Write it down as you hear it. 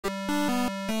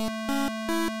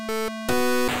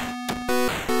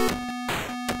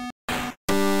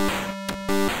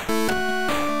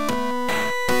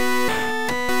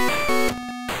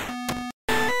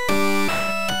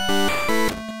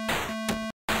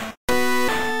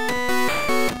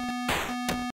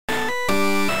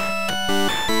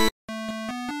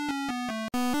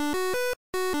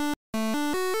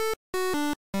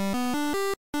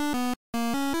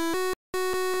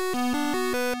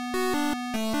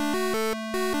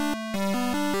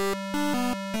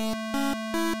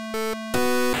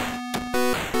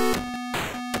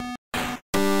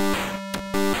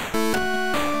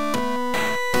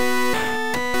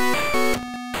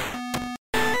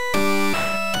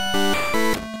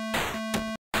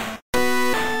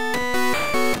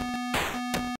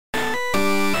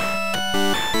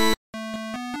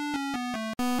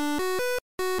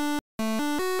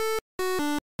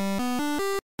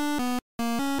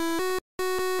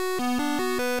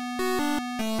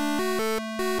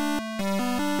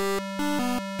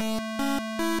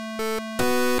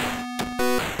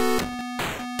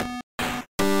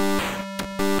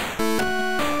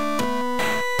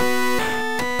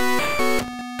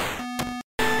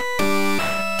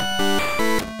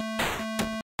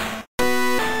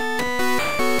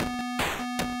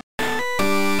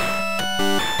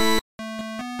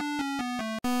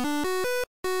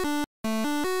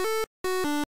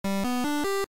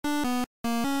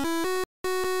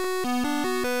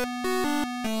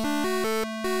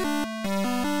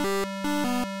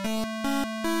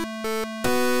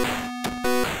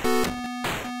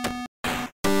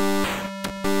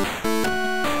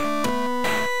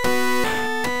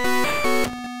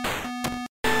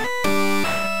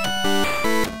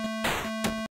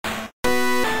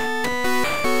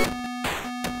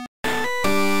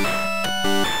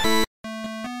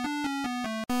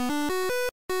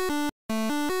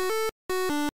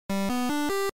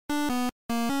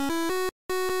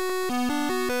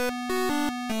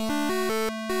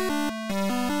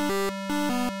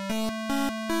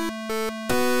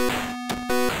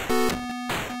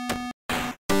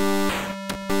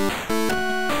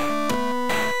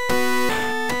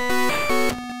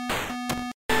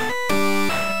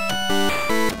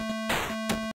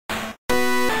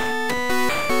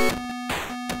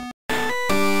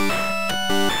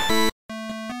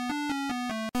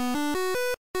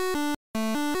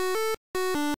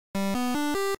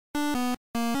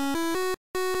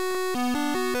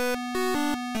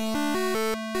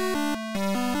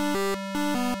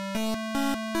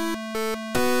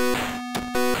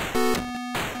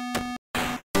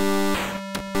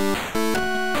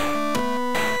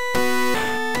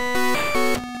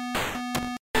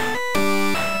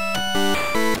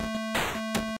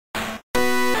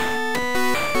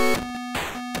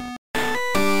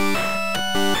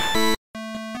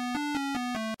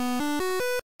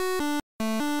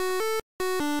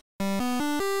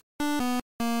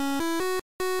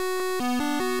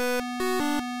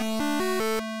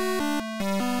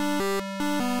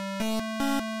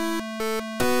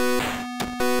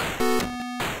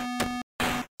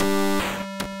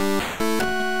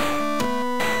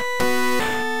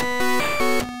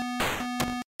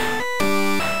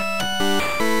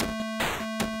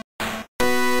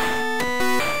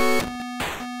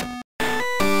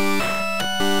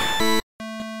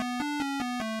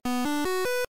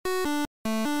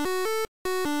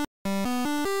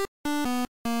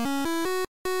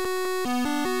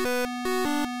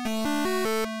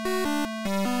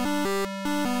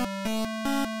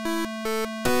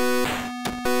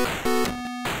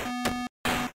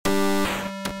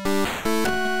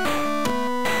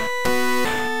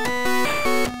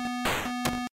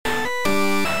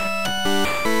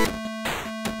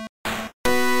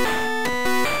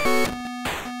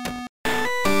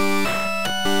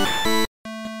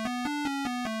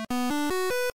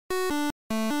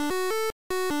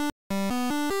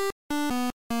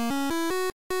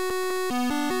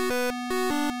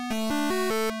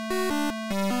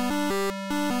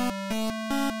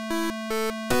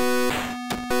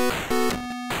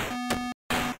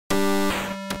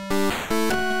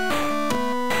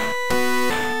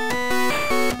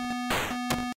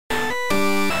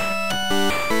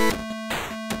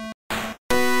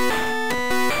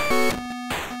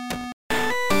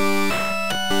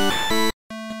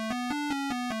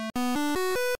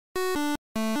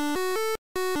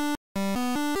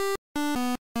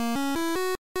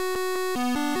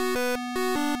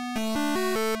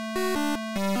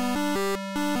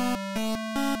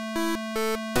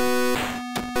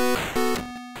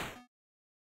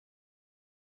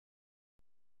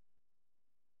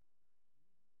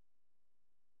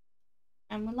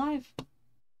And we're live.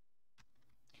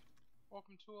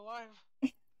 Welcome to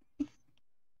Alive.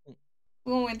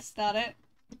 One way to start it.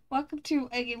 Welcome to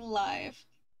a live.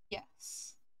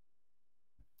 Yes.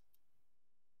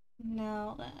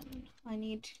 Now then, I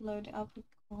need to load it up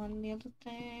on the other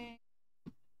thing.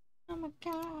 Oh my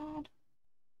god.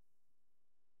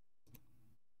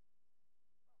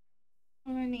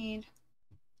 What do I need?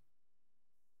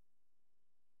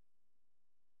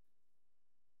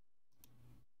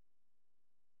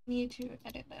 Need to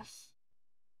edit this.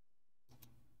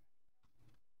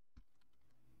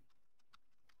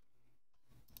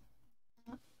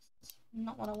 That's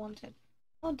not what I wanted.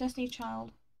 Oh, Destiny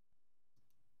Child.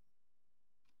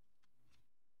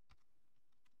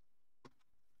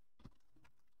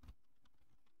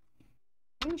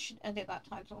 Maybe we should edit that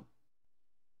title.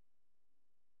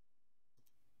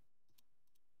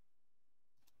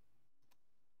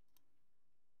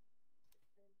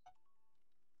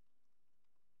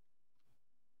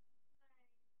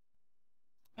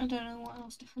 I don't know what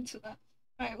else to answer that.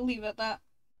 Alright, we'll leave it at that.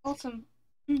 Awesome.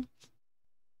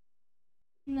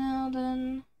 Now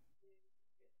then.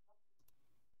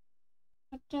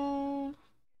 I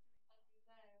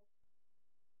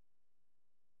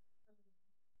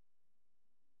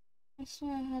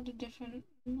swear I had a different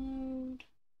mode.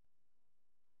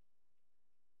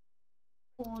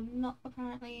 Or not,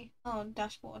 apparently. Oh,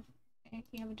 dashboard. Okay,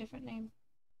 you have a different name.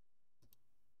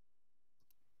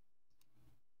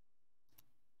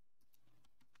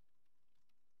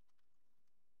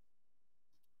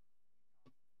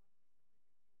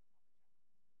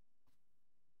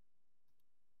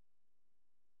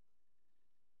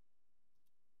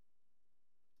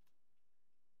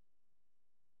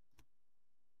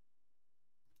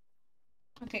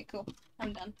 Okay, cool.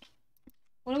 I'm done.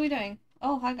 What are we doing?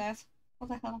 Oh, hi guys. What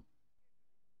the hell?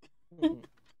 Like,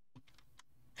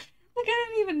 I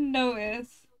didn't even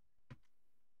notice.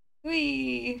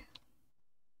 Wee.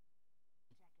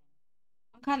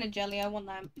 I'm kind of jelly. I want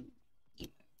that.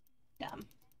 Damn.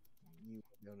 You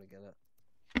won't be able to get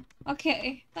it.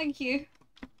 Okay, thank you.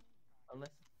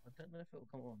 Unless, I don't know if it will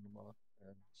come on my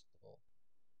store.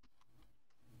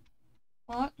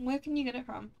 What? Where can you get it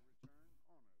from?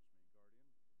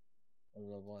 A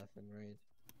Leviathan raid.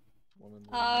 One of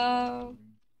the Oh,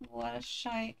 what a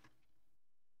shite.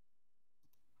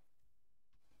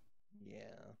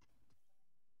 Yeah.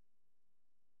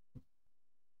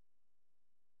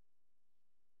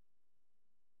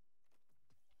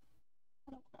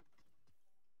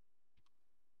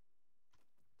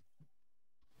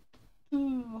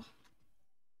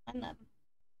 And then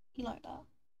you like that.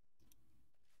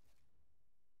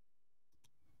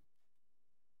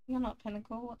 You're not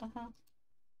Pinnacle, what the hell?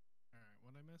 Alright,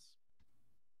 what'd I miss?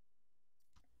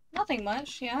 Nothing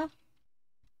much, yeah.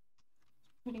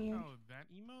 Pretty. Oh, that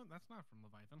emote? That's not from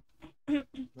Leviathan.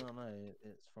 No,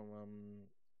 it's from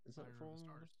is that Fire of from the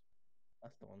Stars.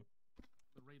 that's the one.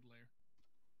 The raid layer.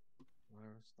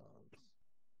 Fire of Stars.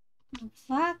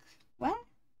 Fuck? What?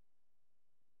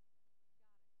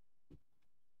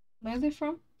 Where's it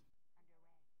from?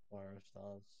 Fire of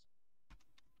Stars.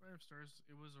 Fire of Stars,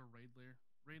 it was a raid layer.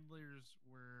 Raid layers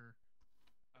were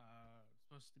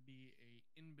supposed to be a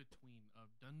in-between of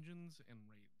dungeons and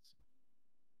raids.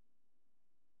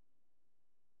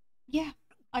 Yeah.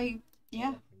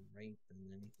 Yeah. More like a raid than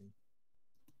anything.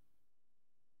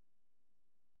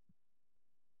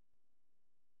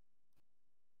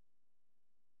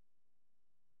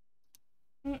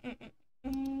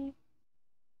 Mm-mm-mm.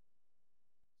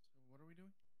 So what are we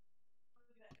doing?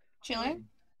 Chilling.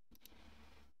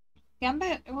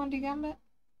 Gambit? You want to do Gambit?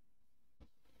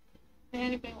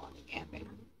 Anybody want to Gambit?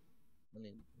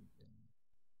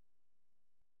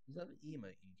 Is that the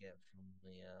emote you get from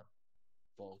the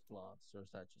False Blast, or is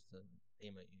that just an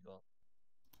emote you got?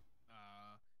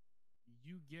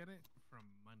 You get it from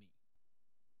money.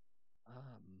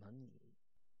 Ah, money.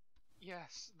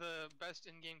 Yes, the best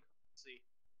in-game currency.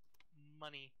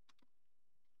 Money.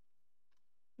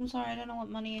 I'm sorry, I don't know what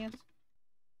money is.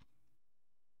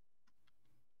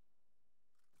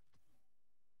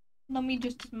 Let me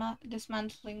just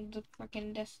dismantling the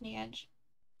freaking Destiny Edge.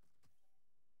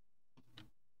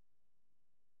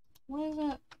 What is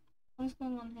it? What is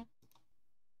going on here?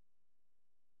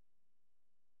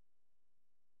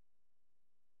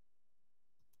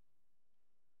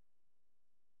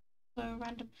 So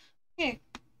random. Okay.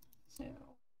 So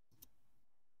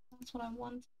that's what I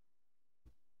want.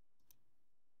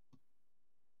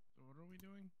 So what are we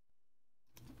doing?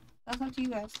 That's up to you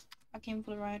guys. I came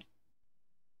for the ride.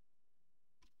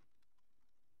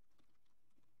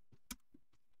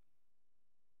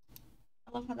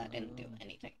 I love how that didn't do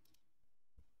anything.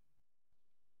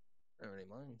 I don't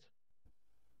really mind.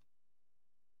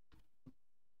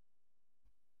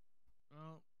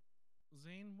 Well,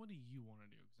 Zane, what do you want to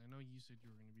do? Because I know you said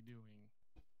you were going to be doing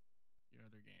your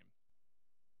other game.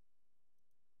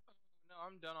 No,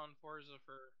 I'm done on Forza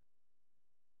for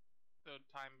the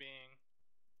time being.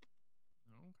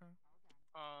 Oh, okay.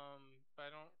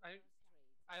 But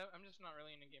I'm just not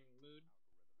really in a gaming mood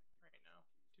right now,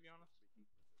 to be honest.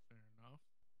 Fair enough.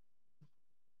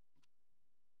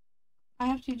 I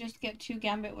have to just get 2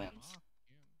 Gambit wins. Off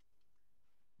again.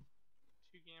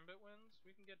 2 Gambit wins?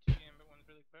 We can get 2 Gambit wins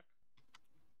really quick.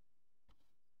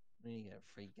 You get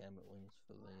 3 Gambit wins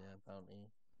for the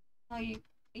bounty. Are you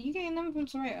getting them from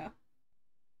Soraya?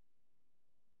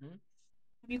 Hmm?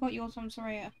 Have you got yours from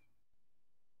Soraya?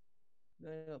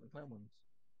 They got the clan ones.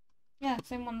 Yeah,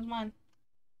 same one as mine.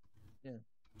 Yeah,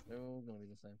 they're all gonna be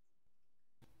the same.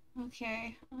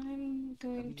 Okay, I'm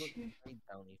going to. Raid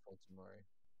bounty for tomorrow.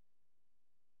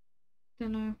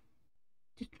 Don't know.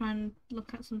 Just try and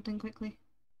look at something quickly.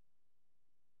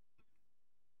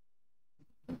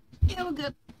 Yeah, we're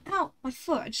good. Ow, my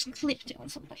foot! I just clipped it on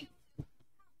something.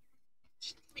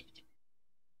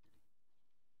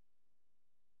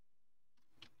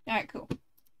 Alright, cool.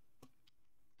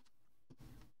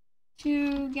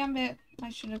 2 Gambit. I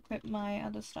should equip my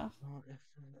other stuff. Oh, if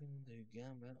I'm gonna do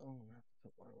Gambit, oh, I have to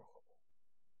put my rock up.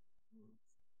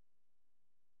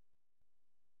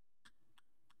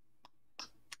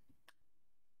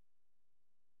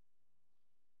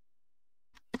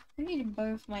 I need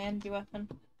both my energy weapon.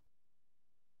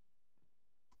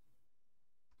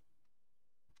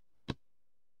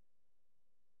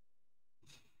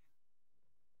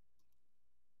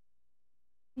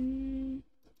 You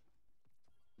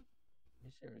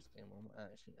serious game? I'm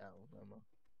actually out of ammo.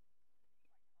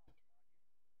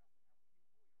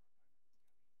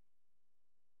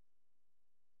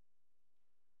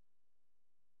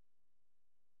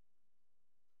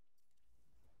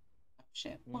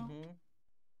 Shit. Wow.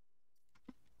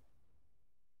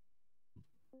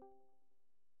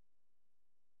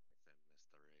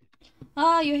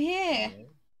 Ah, you're here! Yeah.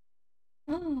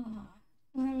 Oh,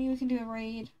 does that mean we can do a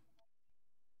raid?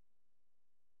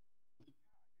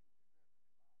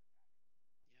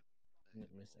 I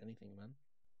didn't miss anything, man.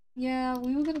 Yeah,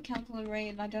 we were gonna cancel the raid,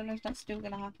 and I don't know if that's still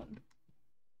gonna happen.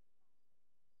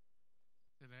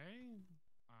 Today?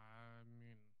 I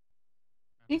mean...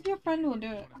 If your friend will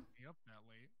do it. Stay up that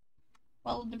late.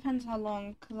 Well, it depends how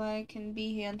long, because I can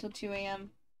be here until 2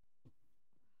 AM.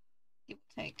 Give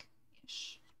or take.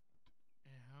 Ish.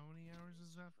 And how many hours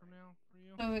is that from now? now for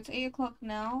you? So it's 8 o'clock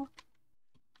now,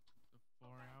 So 4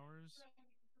 hours.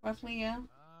 roughly, yeah.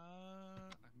 I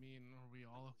mean, are we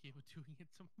all okay with doing it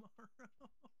tomorrow?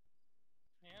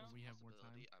 Yeah. Or we have more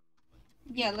time.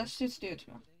 Yeah, let's just do it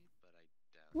tomorrow. Today, but I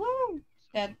doubt it. Woo! So,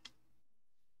 Dead.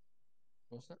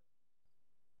 What's that?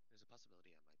 There's a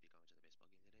possibility I might be going to the baseball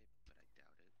game today, but I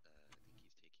doubt it. I think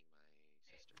he's taking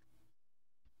my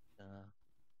sister.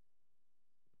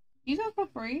 You go for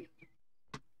free? Yeah.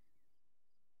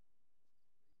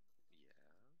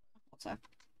 What's that?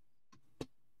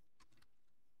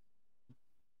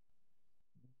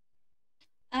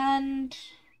 And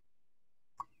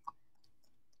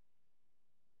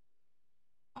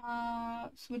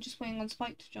so we're just waiting on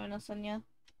Spike to join us, and yeah.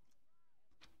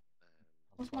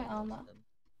 What's my armor? Right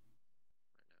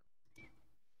now.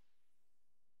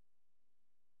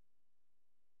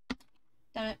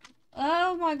 Damn it!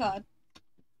 Oh my god!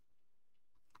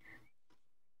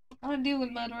 I don't deal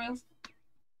with murderers.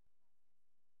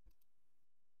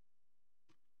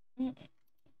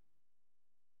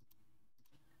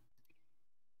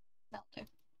 That'll do.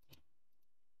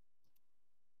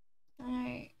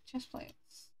 Alright, chest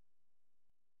plates.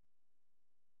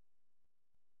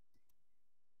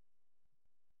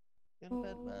 Go to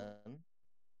bed, Oh. man.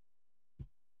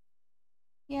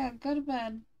 Yeah, go to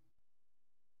bed.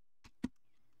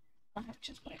 I have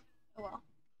chest plate. Oh well.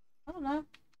 I don't know.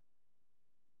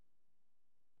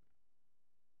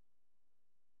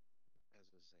 As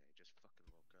I say, I just fucking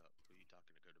woke up. Who are you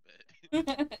talking to go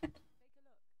to bed?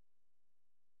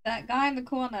 That guy in the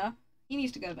corner, he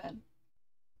needs to go to bed.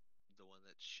 The one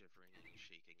that's shivering and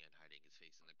shaking and hiding his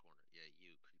face in the corner. Yeah,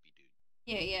 you creepy dude.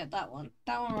 Yeah, that one.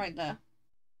 That one right there.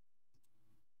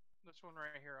 This one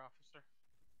right here, officer.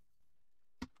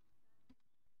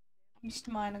 I'm just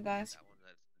a minor, guys.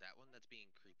 That one that's being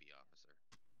creepy, officer.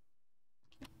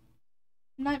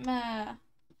 Nightmare.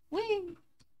 Wing.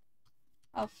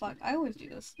 Oh fuck! I always do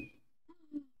this.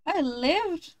 I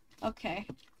lived. Okay.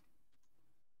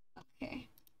 Okay.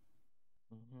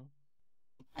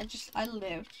 I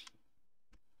lived.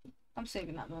 I'm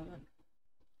saving that moment.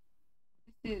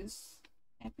 This is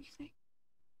everything.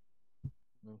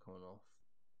 I'm coming off.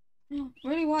 No,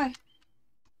 really? Why?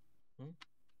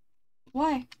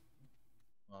 Why?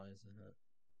 Why isn't it?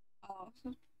 Oh.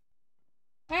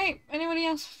 Alright, anybody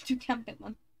else do Gambit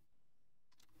one?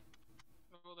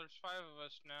 Well, there's 5 of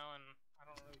us now, and I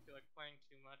don't really feel like playing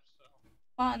too much, so.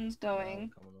 Barton's Yeah, I'm going.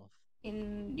 coming off.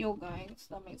 In you're going,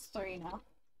 so that makes 3 now.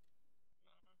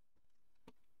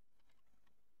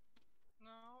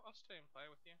 No, I'll stay and play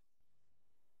with you.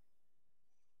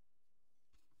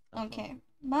 That's Okay. fine.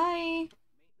 Bye.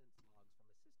 Maintenance logs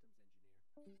from a systems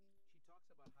engineer. She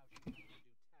talks about how she had to do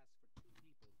tasks for 2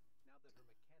 people now that her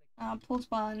mechanic Poor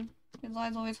Spartan. His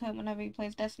eyes always hurt whenever he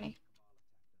plays Destiny.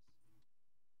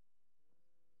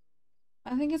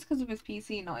 I think it's because of his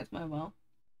PC, not his mobile.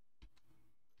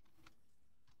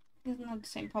 He doesn't have the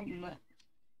same problem with it.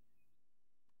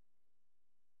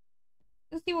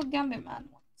 Let's see what Gambit Man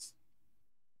wants.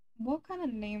 What kind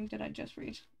of name did I just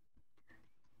read? I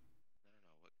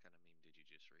don't know, what kind of meme did you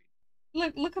just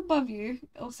read? Look above you,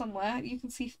 or somewhere. You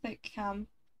can see thick cam.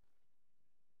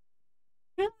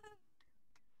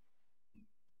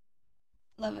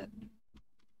 Love it.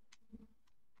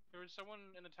 There was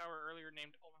someone in the tower earlier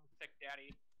named Only Thick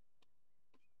Daddy.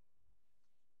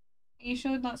 Are you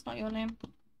sure that's not your name?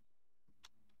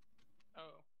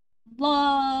 Oh. LOL.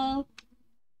 Alright,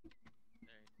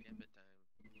 gambit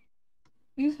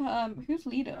time. Who's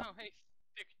leader? Oh, hey,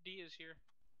 Thick D is here.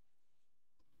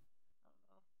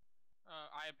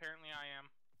 Apparently I am.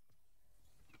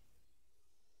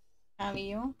 Ali,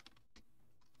 you?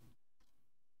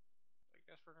 I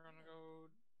guess we're gonna go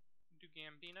do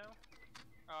Gambino.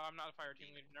 I'm not a fire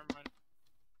team leader, never mind.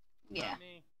 Yeah. Not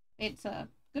me. It's a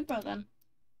good brother.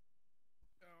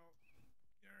 Oh,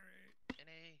 alright.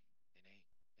 NA.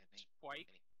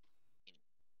 Spike.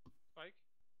 Spike.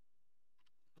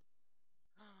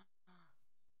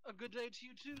 A good day to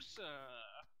you too, sir.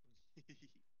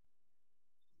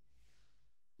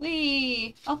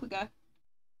 Whee! Off we go. I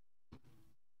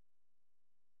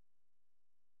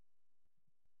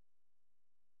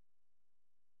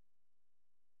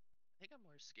think I'm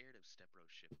more scared of Step Bro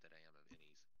Ship than I am of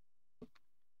Innies.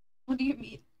 What do you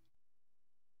mean?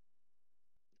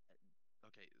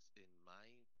 Okay, in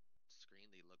my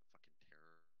screen they look fucking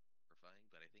terrifying,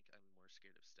 but I think I'm more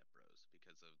scared of Step Bros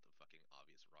because of the fucking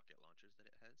obvious rocket launchers that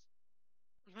it has.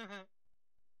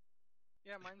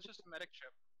 Yeah, mine's just a medic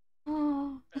chip.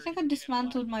 Oh, I Very think I convenient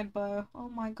dismantled my bow. Oh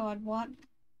my god, what?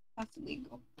 That's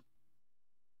illegal.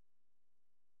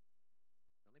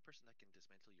 The only person that can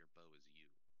dismantle your bow is you.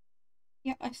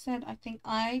 Yeah, I said I think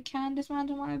I can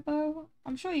dismantle my bow.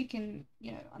 I'm sure you can,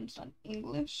 you know, understand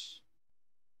English.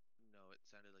 No, it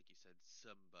sounded like you said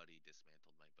somebody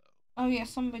dismantled my bow. Oh yeah,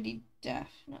 somebody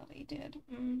definitely did.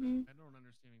 Mm-hmm. I don't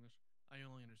understand English. I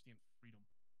only understand freedom.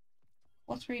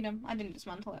 What's freedom? I didn't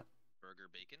dismantle it. Burger,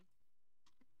 bacon,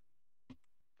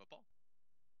 football,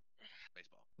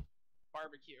 baseball,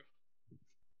 Barbecue.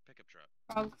 pickup truck,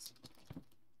 Drugs.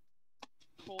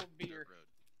 Cold beer. dirt road,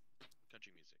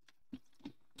 country music,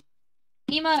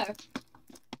 Emo!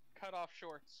 Cut off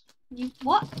shorts. You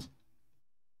what?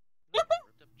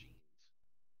 ripped up jeans,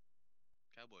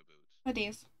 cowboy boots. What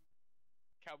is?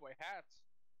 Cowboy hats.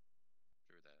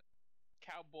 True that.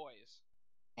 Cowboys.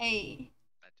 Hey,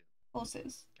 That too.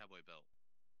 horses. Cowboy belt.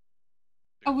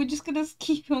 Are we just gonna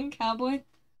keep on cowboy?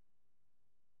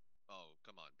 Oh,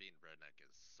 come on. Being redneck is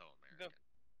so American.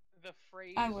 The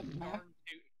phrase I wouldn't know. darn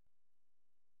toot.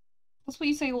 That's what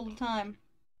you say all the time.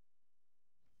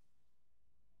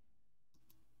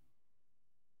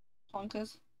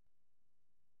 Honkers.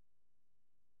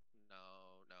 No.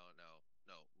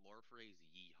 More phrase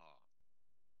yeehaw.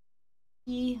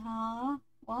 Yeehaw.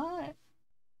 What?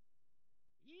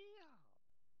 Yeah.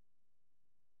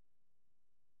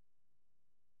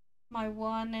 My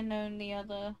one and only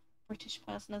other British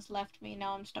person has left me.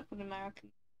 Now I'm stuck with American.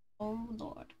 Oh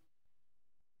Lord.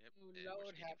 Yep. Oh, And Lord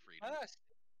we're speaking have freedom. mercy.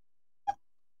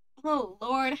 Oh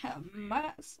Lord have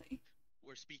mercy.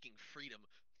 We're speaking freedom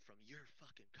from your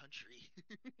fucking country.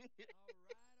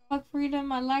 Fuck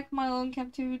freedom. I like my own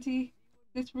captivity.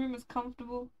 This room is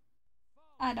comfortable.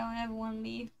 I don't ever want to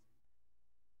leave.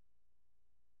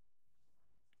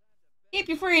 Keep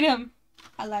your freedom.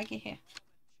 I like it here.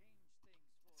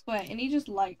 Swear, and he just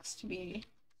likes to be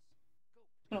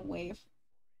gonna wave.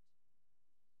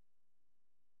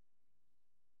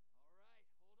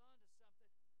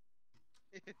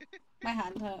 My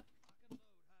hand hurt.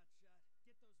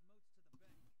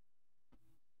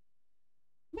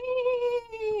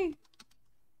 Whee!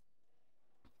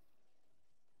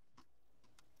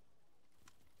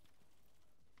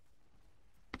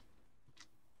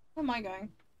 Where am I going?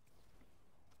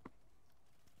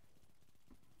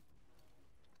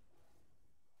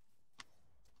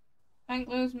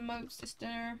 Banglow's moat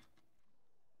sister.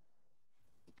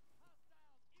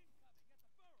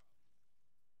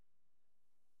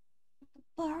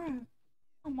 Burrow.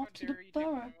 I'm How off to the dare you take my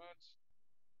burrow. votes?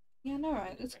 Yeah, I know,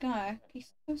 right? This guy,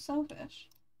 he's so selfish.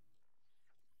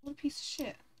 What a piece of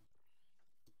shit.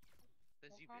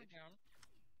 Says you, Calm bitch.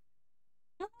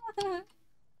 down.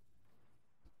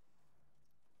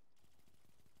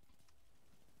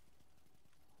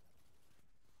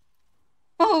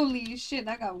 Holy shit,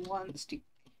 that guy wants to.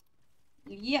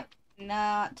 Yep,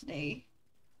 not today.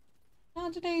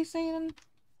 Not today, Satan.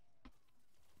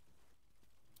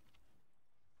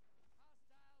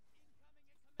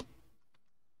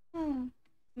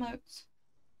 Moats.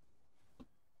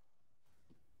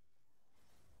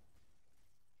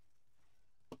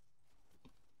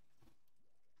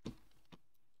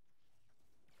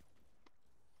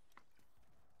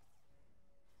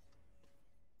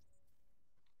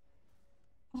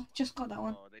 Oh, just got that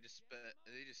one. Oh, they just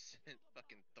sent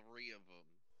fucking 3 of them.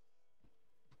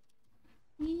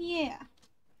 Yeah.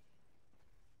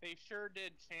 They sure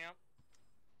did, champ.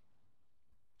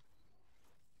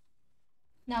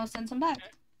 Now send some back.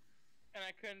 And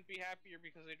I couldn't be happier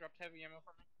because they dropped heavy ammo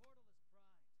for me.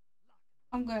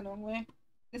 I'm going the wrong way.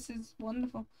 This is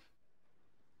wonderful.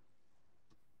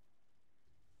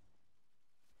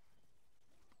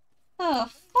 Oh,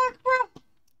 fuck, bro.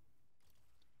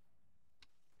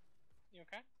 You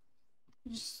okay?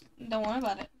 Just don't worry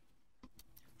about it.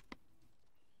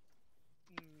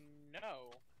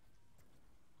 No.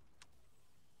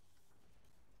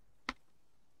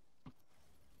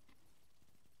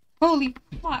 Holy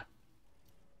fuck.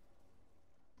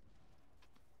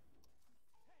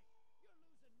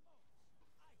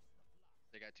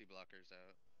 They got 2 blockers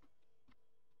out.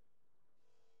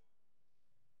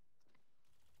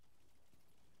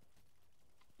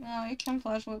 No, your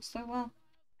camouflage works so well.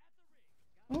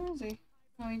 Where is he?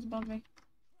 Oh, he's above me.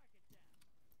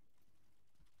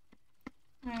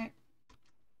 Alright.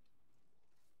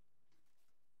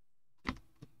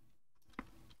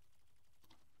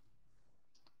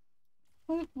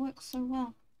 Oh, it works so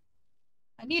well.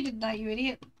 I needed that, you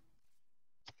idiot.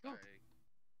 Sorry.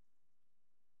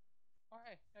 Oh,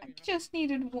 hey. I Heavy ammo. just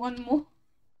needed one more.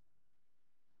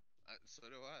 So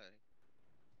do I.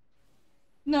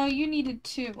 No, you needed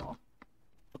 2 more.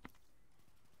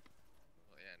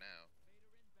 Well, yeah, now.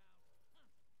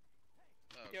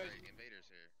 Oh, Yo, great. Invaders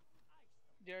here.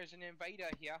 There's an invader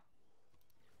here.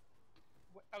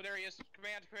 Oh, there he is.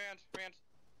 Command.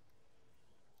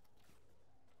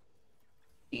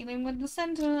 Dealing with the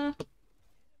center.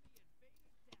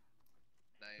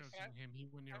 Nice. Joking him, he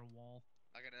went near a wall.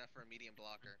 I got enough for a medium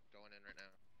blocker going in right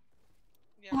now.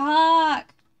 Yeah.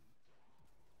 Fuck!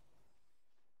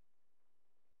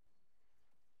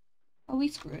 Are we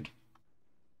screwed?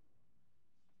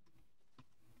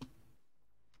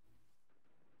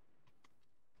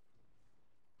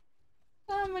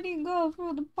 Somebody go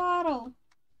through the bottle.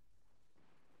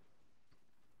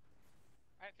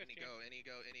 I have 15. Any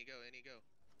go.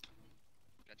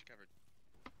 Got you covered.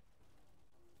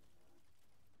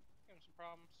 Give him some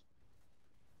problems.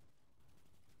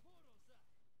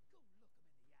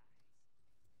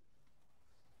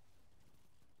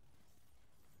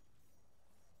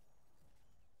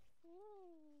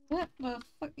 What the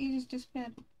fuck? You just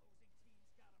disappeared.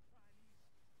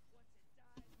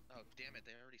 Oh, damn it,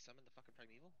 they already summoned the fucking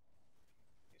Primeval?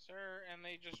 Yes, sir. And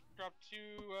they just dropped 2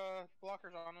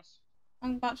 blockers on us.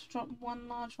 I'm about to drop one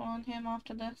large one on him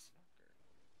after this.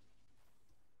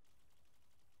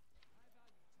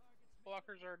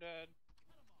 Blockers are dead.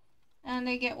 And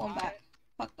they get one back.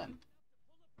 Fuck them.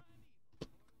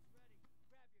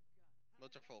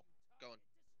 Modes are full. Going.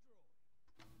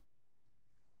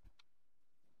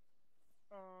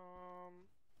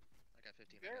 I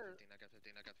got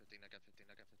 15, I got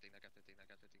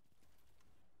 15.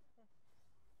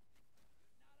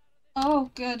 Oh,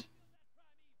 good.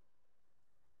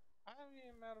 I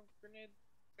am out of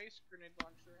base grenade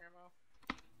launcher ammo.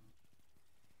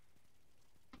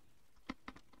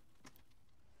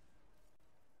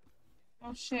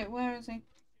 Oh shit, where is he?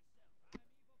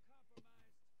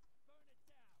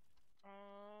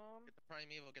 Get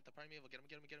the Primeval. Get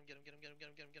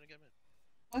him.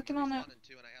 Working on it.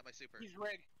 Too, and I have my super. He's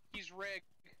rigged.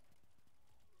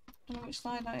 Don't know which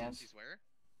side that is. He's where?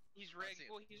 He's rigged.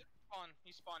 Well, he's spawned.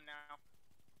 He's spawned now.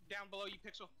 Down below you,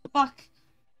 Pixel. Fuck.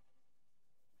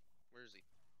 Where is he?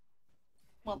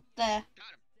 Well, there.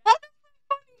 Got him.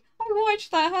 I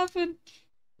watched that happen.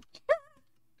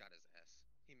 Got his ass.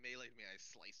 He meleeed me. I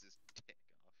sliced his dick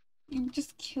off. You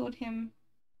just killed him.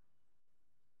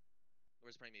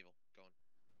 Where's Primeval? Going.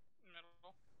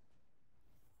 Middle.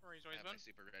 Where he's I always have been. my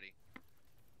super ready.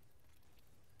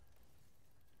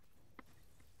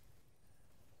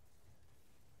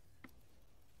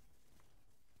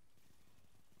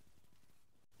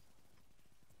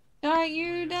 Don't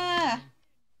you dare!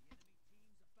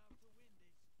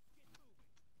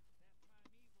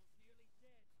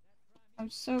 I'm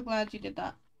so glad you did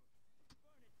that.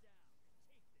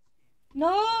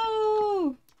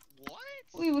 No! What?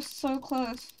 We were so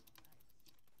close.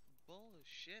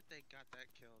 Bullshit, they got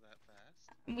that kill that fast.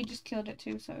 And we just killed it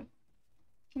too, so...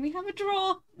 Can we have a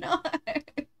draw? No!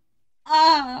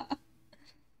 Ah!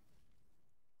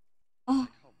 Oh. I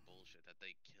call bullshit that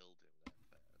they killed him that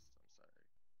fast. I'm sorry.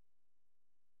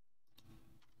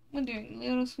 We're doing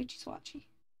little switchy swatchy.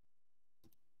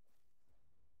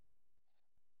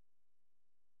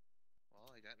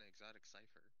 Well, I got an exotic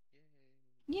cipher.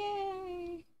 Yay.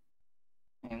 Yay!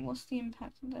 And what's the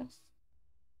impact of this?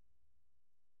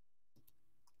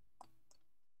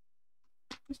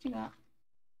 Let's do that.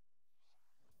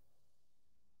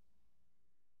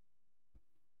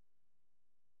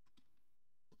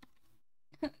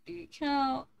 Do you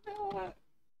count? No.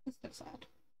 That's so sad.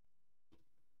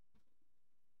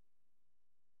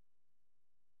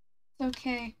 It's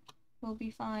okay. We'll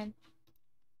be fine.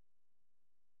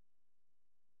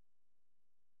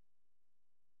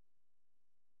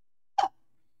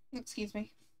 Excuse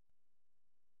me.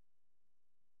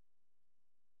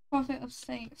 Prophet of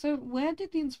Saint. So where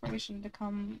did the inspiration to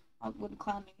come up with the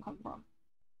clan name come from?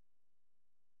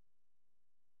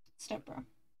 Stepbro.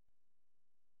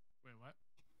 Wait, what?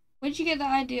 Where'd you get the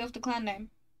idea of the clan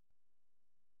name?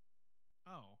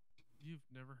 Oh, you've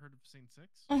never heard of Saint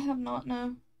Six? I have not,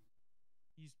 no.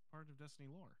 He's part of Destiny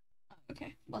lore.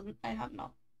 Okay, well, I have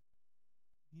not.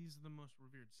 He's the most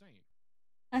revered saint.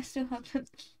 I still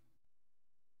haven't.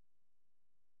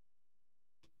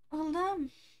 Oh, damn.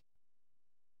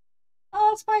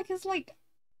 Oh, Spike is like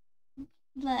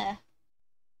there. I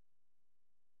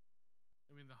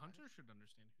mean, the hunter should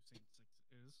understand who Saint Six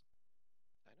is.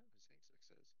 I know who Saint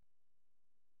Six is.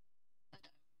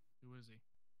 Who is he?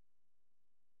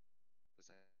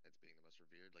 Besides being the most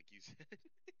revered, like you said.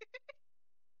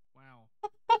 Wow.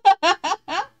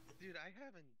 Dude, I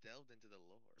haven't delved into the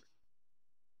lore.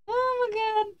 Oh my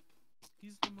god.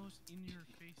 He's the most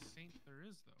in-your-face saint there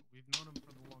is, though. We've known him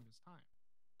for the longest time.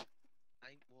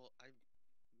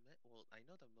 I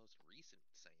know the most recent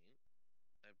saint.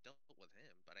 I've dealt with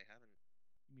him, but I haven't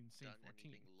You mean Saint done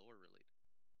 14? anything lore related.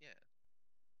 Yeah.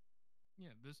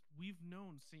 Yeah, we've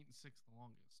known Saint 6 the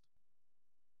longest.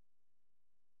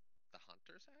 The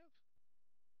hunters have?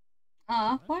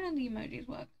 Why don't the emojis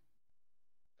work?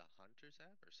 The hunters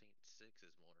have, or Saint 6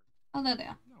 is more? Oh, there they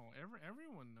are. No,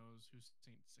 everyone knows who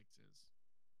Saint 6 is.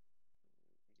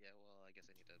 Yeah, well, I guess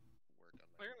I need to work on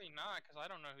my. Clearly not, because I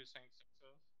don't know who Saint 6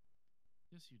 is.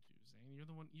 Yes, you do, Zane. You're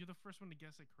the one. You're the first one to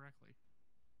guess it correctly.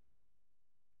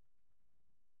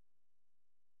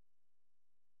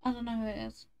 I don't know who it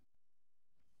is.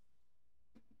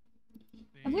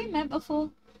 Saint Have we met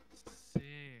before? 6.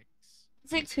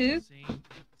 6 who? Saint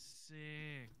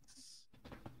 6.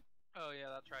 Oh yeah,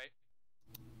 that's right.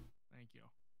 Thank you.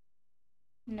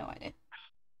 No idea.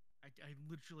 I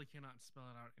literally cannot spell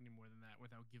it out any more than that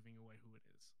without giving away who it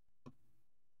is.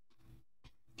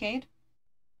 Cade?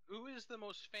 Who is the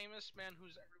most famous man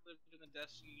who's ever lived in the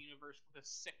Destiny universe with a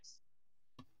 6?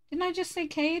 Didn't I just say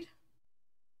Cade?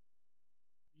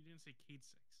 You didn't say Cade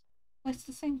 6. Well, it's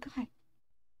the same guy.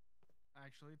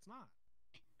 Actually, it's not.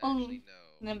 Actually, no.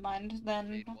 Never mind, then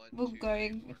Cade 1, we'll 2, go. 3, 4,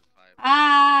 and 5.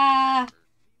 Ah! Cade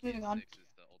Moving on. 6 is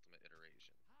the ultimate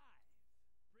iteration.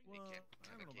 Well, can't I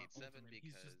have don't a know Cade about 7 Ultimate.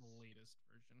 He's just the because- latest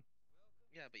version.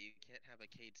 Yeah, but you can't have a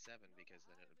Cade 7 because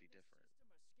then it would be different.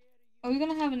 Are we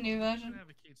gonna have a new You version? can have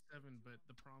a Cade 7, but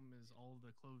the problem is all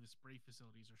the Clovis spray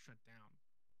facilities are shut down.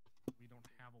 We don't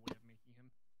have a way of making him.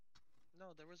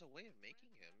 No, there was a way of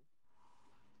making him.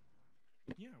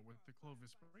 Yeah, with the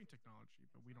Clovis spray technology,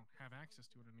 but we don't have access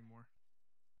to it anymore.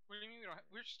 What do you mean we don't?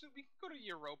 We can go to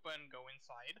Europa and go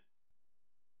inside.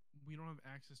 We don't have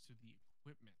access to the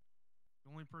equipment.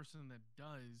 The only person that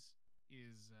does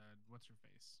is what's her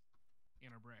face,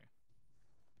 Anna Bray.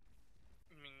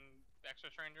 I mean, Extra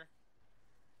Stranger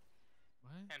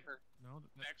What? and her No,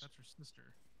 that's her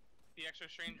sister. the Extra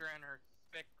Stranger and her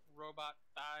thick robot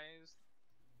thighs.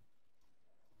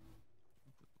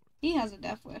 He has a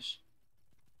death wish.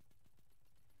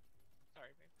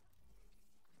 Sorry, babe.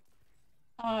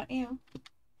 Ew.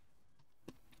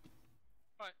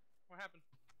 What happened?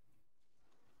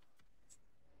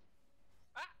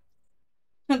 Ah!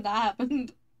 That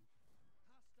happened.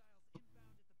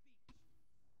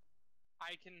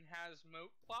 I can has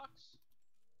moat clocks.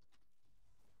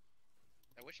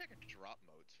 I wish I could drop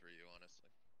modes for you, honestly.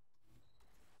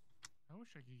 I wish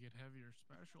I could get heavier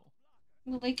special.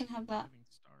 Well, they can have that. Getting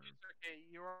starved. It's okay,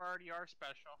 you already are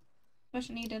special.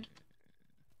 Special needed.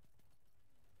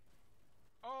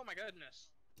 Oh my goodness.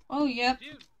 Oh, yep.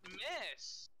 Dude,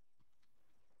 miss!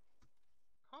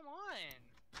 Come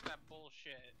on! That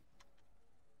bullshit.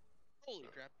 Holy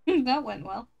crap. That went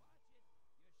well.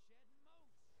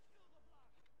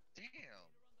 Damn.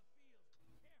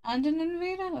 And an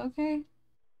invader? Okay.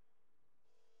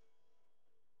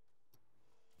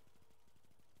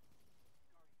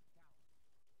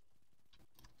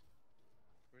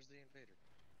 Where's the invader?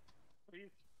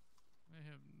 Please. I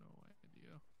have no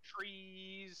idea.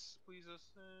 Trees, please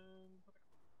ascend.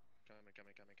 Coming.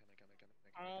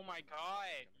 Oh my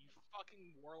god, you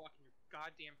fucking warlock and your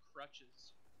goddamn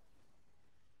crutches.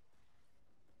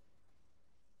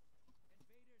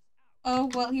 Oh,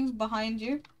 well, he was behind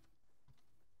you.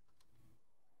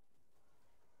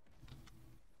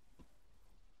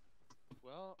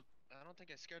 Well, I don't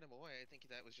think I scared him away. I think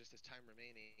that was just his time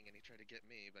remaining, and he tried to get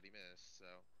me, but he missed, so...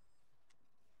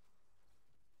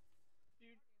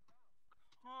 Dude,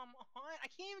 come on. I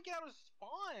can't even get out of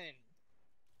spawn.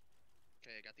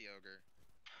 Okay, I got the ogre.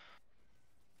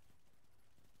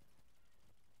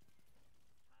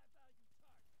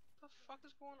 What the fuck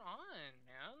is going on,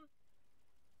 man?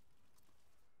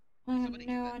 I have Somebody no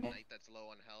get that idea. knight that's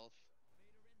low on health.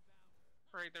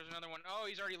 Right, there's another one. Oh,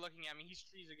 he's already looking at me. He's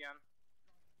trees again.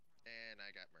 And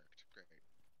I got murked. Great.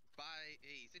 Bye.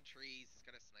 Hey, he's in trees. He's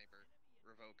got a sniper.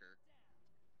 Revoker.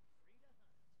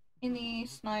 Any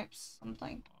snipes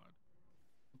something. Odd.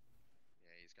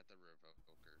 Yeah, he's got the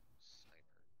revoker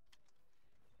sniper.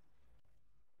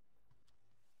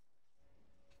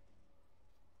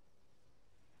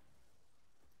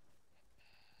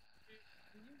 Dude,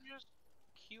 can you just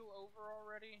keel over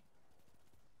already?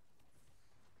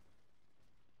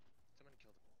 Someone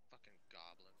killed a fucking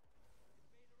goblin.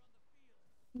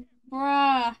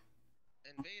 Bruh.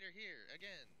 Invader here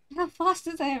again. How fast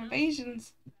is their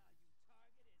invasions?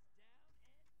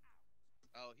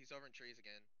 Oh, he's over in trees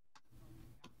again.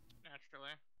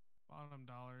 Naturally. Bottom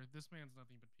dollar. This man's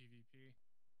nothing but PvP.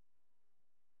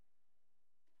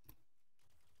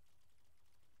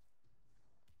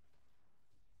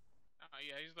 Oh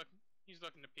yeah, he's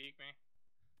looking to peek me.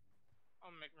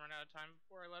 I'll make him run out of time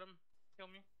before I let him kill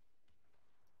me.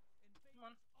 Come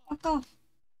on. Fuck off.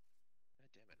 God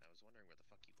damn it, I was wondering where the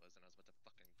fuck he was and I was about to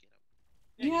fucking get him.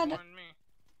 Yeah, You he had- wanted me.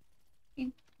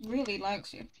 really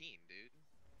likes you. 15, dude.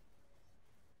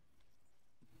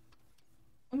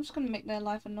 I'm just gonna make their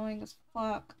life annoying as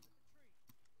fuck.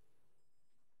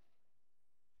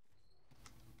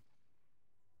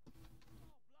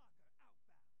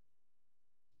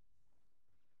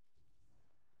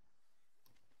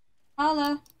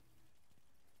 Holla.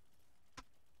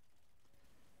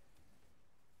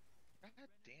 God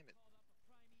damn it.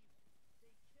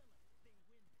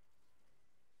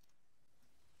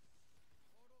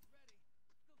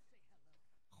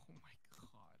 Oh my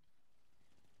god.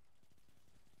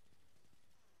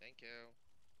 Thank you.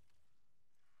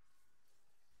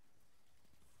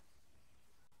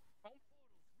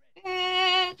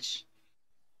 Bitch.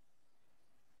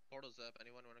 Portal's up.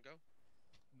 Anyone want to go?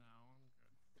 No, I'm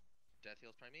good. Death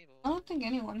Heals Primeval. I don't think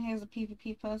anyone here is a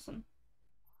PvP person.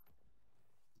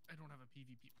 I don't have a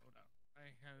PvP loadout.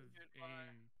 I have a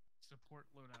support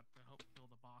loadout to help kill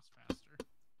the boss faster.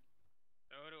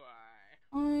 So do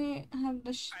I. I have the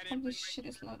I didn't probably bring my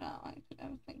shittest loadout I could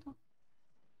ever think of.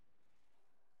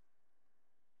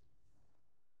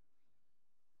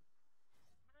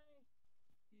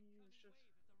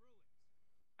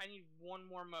 I need one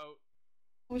more moat.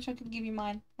 I wish I could give you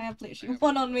mine. I have literally I have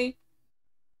one on me.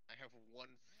 I have one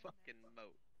fucking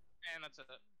moat. And that's it.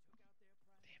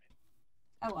 Damn it.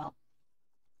 Oh well.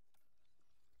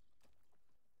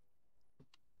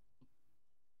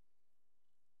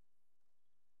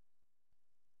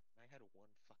 I had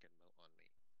one fucking moat on me.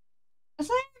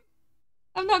 Same.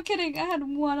 I'm not kidding. I had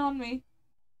one on me.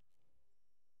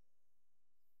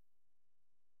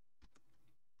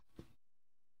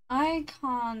 I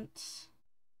can't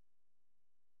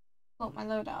put my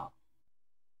loadout.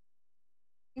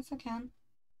 Yes, I can.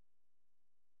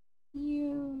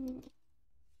 You.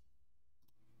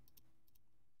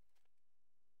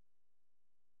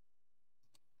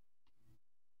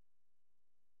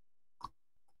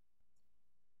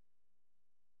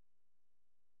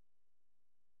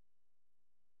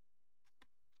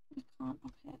 I can't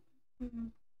up it.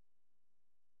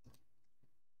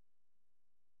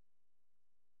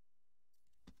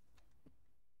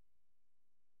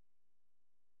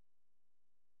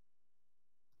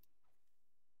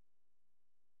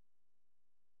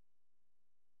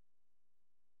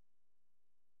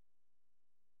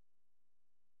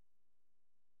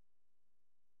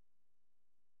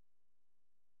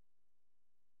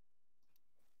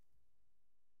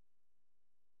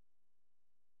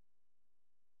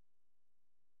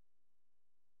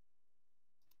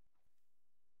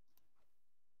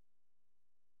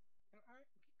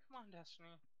 Come on, Destiny.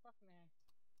 Fuck me.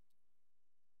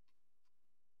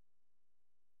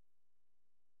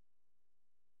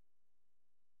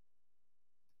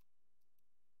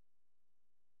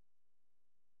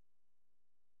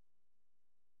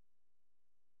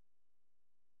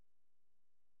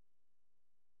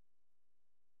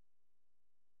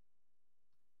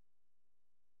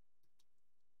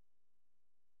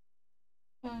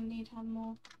 I need to have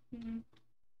more.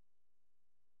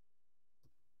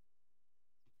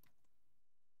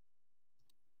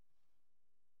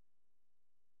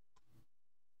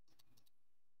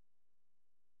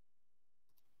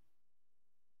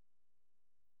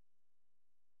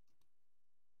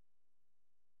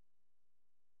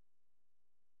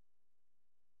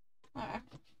 Alright.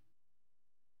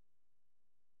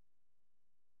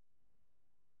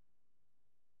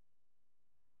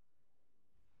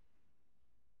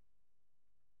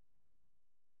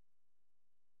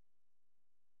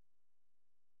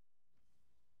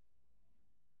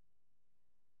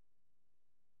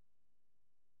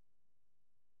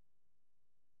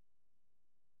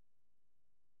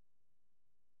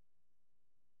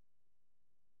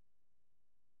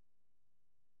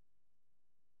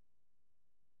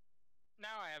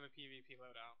 Now I have a PvP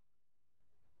loadout.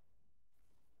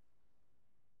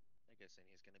 I guess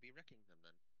he's gonna be wrecking them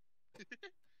then.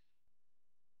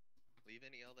 Leave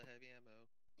any all the heavy ammo.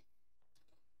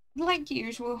 Like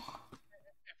usual.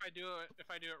 If I do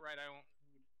it right, I won't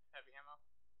need heavy ammo.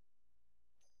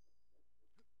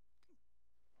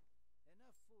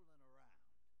 Enough fooling around.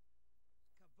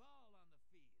 Cabal on the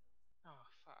field. Oh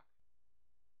fuck.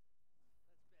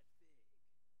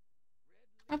 Let's bet big.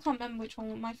 I can't remember which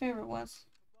one my favorite was.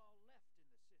 Cabal left in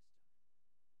the system.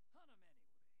 Hunt 'em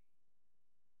anyway.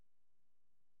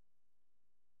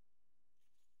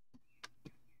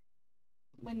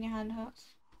 When your hand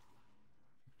hurts.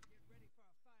 Get ready for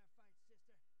a firefight,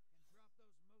 sister, and drop those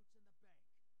moats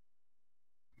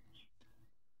in the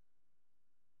bank.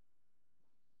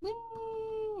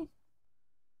 Whee!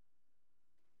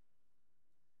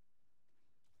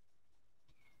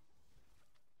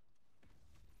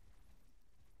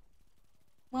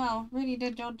 Wow. Wow, really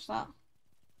did dodge that.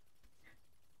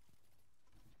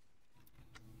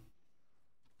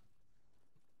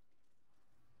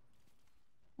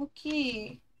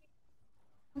 Okay.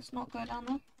 Let's not go down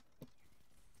there.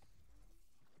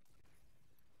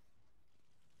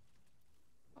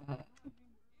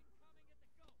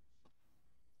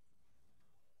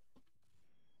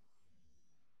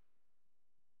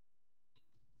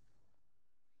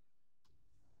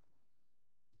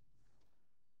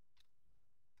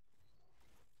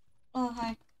 Oh,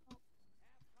 hi.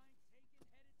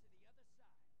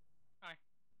 Hi.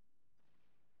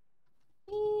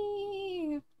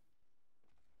 Eee.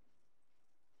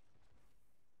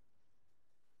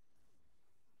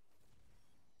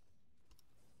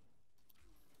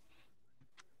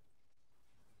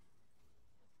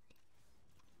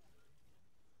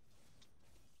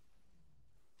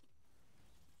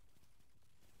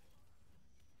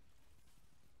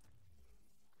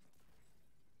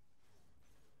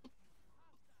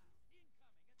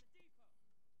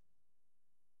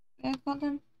 Yeah, got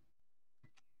them.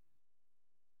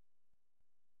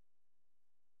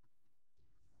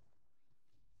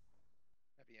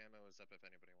 Heavy ammo is up if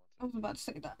anybody wants I it. was about to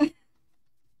say that.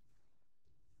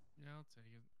 Yeah, I'll take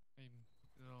it.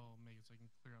 It'll make it so I can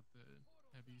clear out the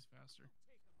heavies faster.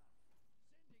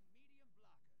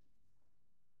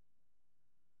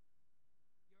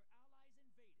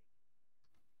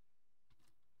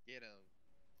 Get him.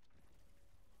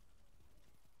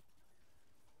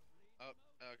 Oh,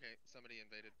 okay. Somebody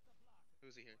invaded.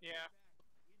 Who's he here? Yeah.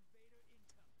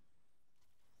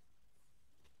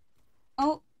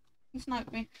 Oh, he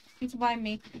sniped me. He's by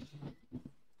me.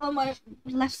 On my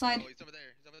left side. Oh, he's over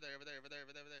there. He's over there. Over there. Over there.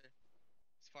 Over there. Over there.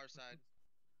 It's far side.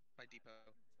 By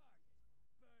depot.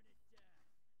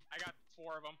 I got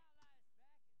 4 of them.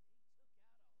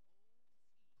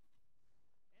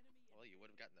 Well, you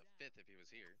would have gotten the 5th if he was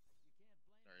here,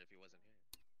 or if he wasn't here.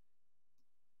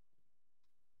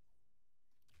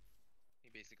 He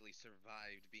basically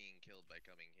survived being killed by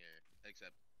coming here,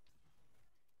 except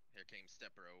here came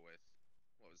Stepbro with,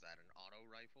 what was that, an auto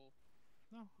rifle?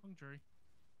 No, hung jury.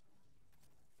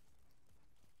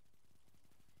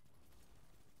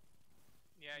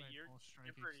 Yeah, Nightfall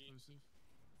strike pretty exclusive.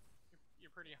 you're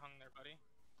pretty hung there, buddy.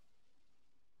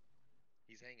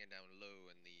 He's hanging down low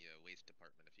in the waste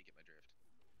department, if you get my drift.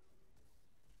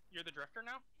 You're the drifter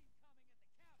now?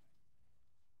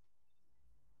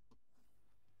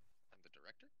 I'm the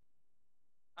director?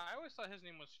 I always thought his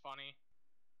name was funny.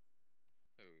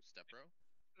 Who, Stepbro?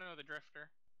 No, the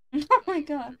drifter. Oh my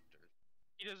god. Drifter.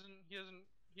 He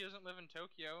doesn't live in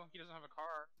Tokyo. He doesn't have a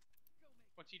car.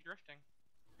 What's he drifting?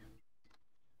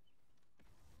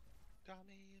 Call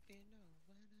me if you know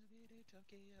when I'll be to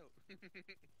Tokyo. They're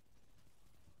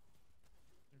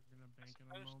gonna bank in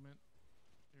a moment.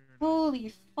 There it is.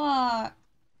 Holy fuck.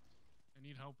 I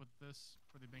need help with this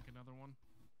before they bank another one.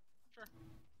 Sure.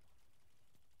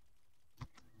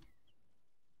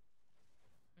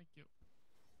 Thank you.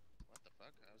 What the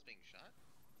fuck? I was being shot?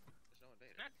 There's no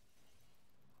invader. Heck.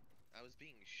 I was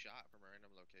being shot from a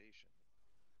random location.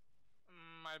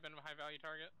 Might have been a high value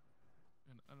target.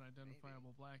 An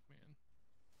unidentifiable black man.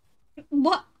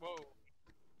 What? Whoa.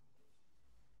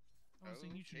 I was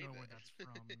saying you should Okay, know where then. that's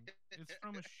from. It's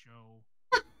from a show.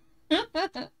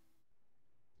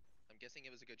 I'm guessing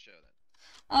it was a good show then.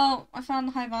 Oh, I found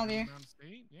the high value. Mount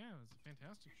State? Yeah, it's a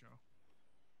fantastic show.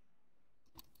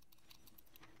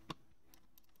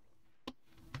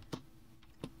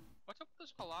 What's up with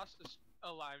this Colossus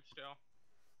alive still?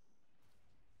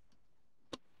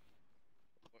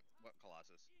 What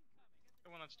Colossus? The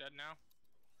one that's dead now.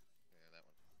 Yeah, that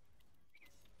one.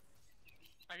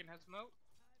 I can have smoke.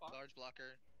 Large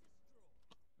blocker.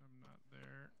 I'm not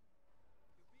there.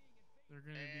 They're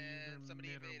gonna be either And somebody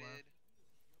mid or invaded. left.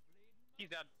 He's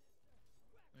dead.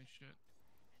 Nice shit.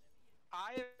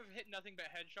 I have hit nothing but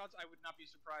headshots. I would not be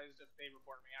surprised if they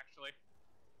report me, actually.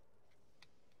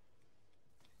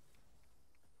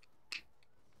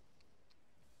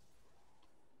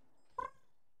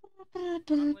 Hey,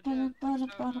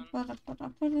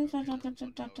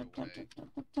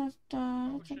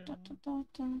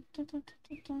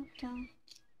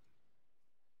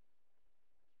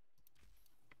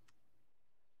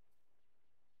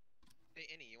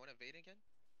 Annie, you want to invade again?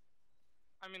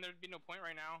 I mean, there'd be no point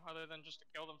right now, other than just to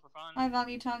kill them for fun. High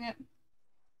value target.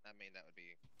 I mean, that would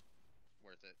be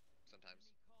worth it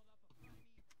sometimes.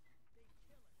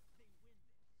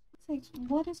 Sakes,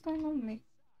 what is going on with me?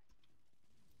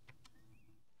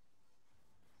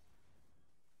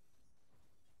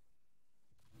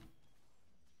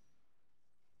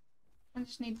 I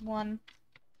just need one.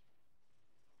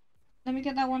 Let me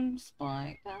get that one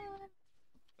spike. Sorry.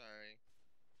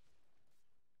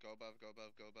 above, go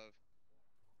above, go above.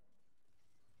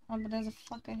 Oh, but there's a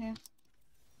fucker here.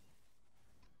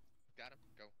 Got him,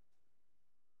 go.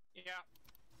 Yeah.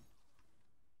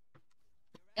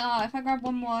 Oh, if I grab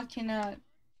one more, I can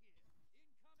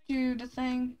do the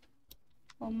thing.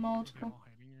 Or Are they multiple. all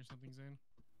hiding or something, Zane?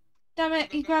 Damn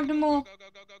it, he grabbed them all. Go, go,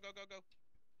 go, go, go, go, go.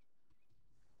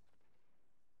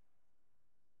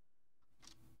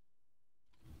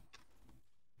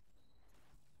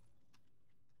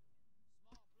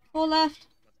 Four left.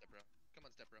 Come on, step bro. Come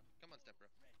on, step bro. Come on, step bro.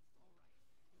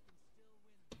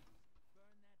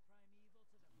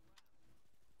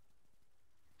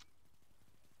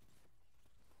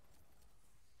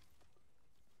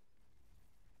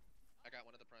 I got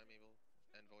one of the primeval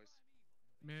envoys.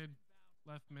 Mid.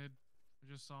 Left mid. I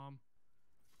just saw him.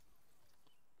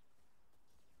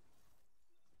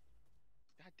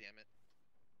 God damn it.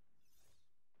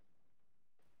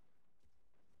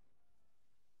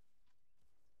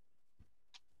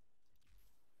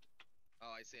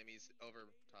 Oh, I see him. He's over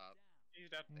top. He's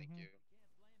dead. Thank you.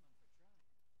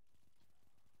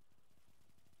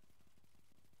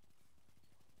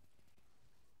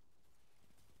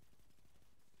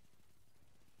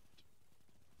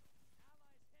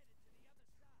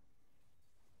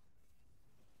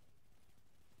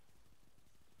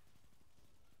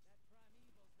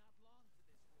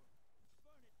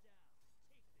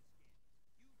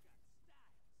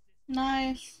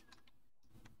 Nice.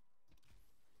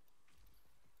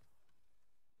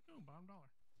 Oh, bottom dollar.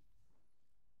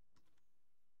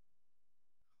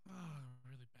 Oh,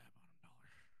 really bad bottom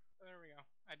dollar. There we go.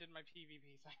 I did my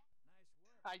PvP thing.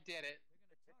 I did it.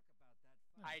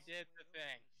 I did the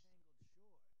thing.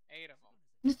 8 of them.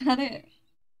 Is that it?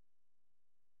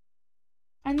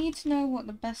 I need to know what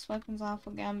the best weapons are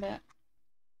for Gambit.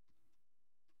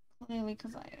 Clearly,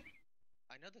 because I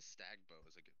know the stag bow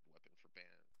is a good weapon for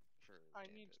I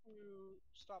need to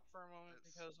stop for a moment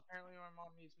because apparently my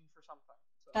mom needs me for something.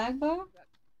 So. Stag bow?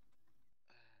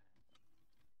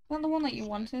 Not the one that you Stag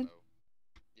wanted? bow.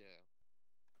 Yeah.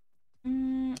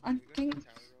 I Can we go to think the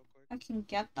tower real quick? I can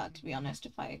get that, to be honest,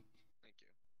 if I... Thank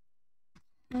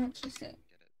you. No, it's just it.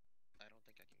 Get it. I don't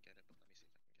think I can get it, but let me see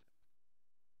if I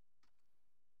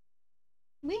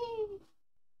can get it. Whee!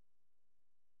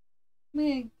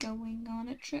 We're going on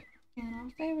a trip in our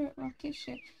favorite rocket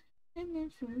ship. And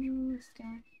then through the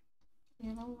sky.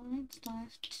 Little lights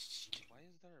flash. Why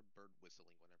is there a bird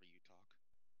whistling whenever you talk?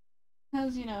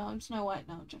 Because, you know, I'm Snow White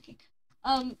now, I'm joking.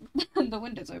 The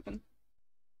window's open.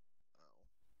 Oh,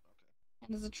 okay.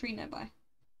 And there's a tree nearby.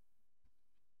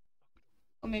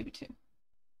 Or maybe two.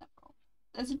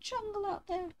 There's a jungle out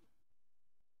there.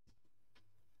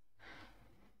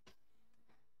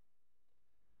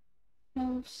 Do you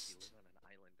Most. live on an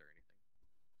island or anything?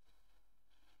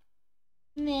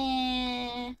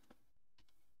 Nah.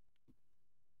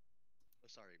 Oh,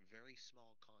 sorry, very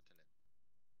small continent.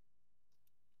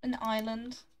 An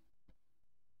island.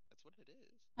 That's what it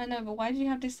is. I know, but why do you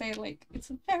have to say, like, it's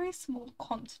a very small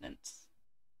continent?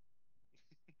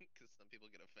 Because some people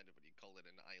get offended when you call it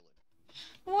an island.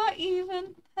 What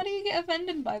even? How do you get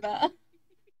offended by that?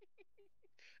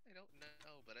 I don't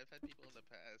know, but I've had people in the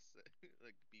past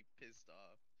like be pissed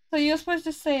off. So you're supposed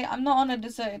to say, I'm not on a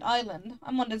deserted island,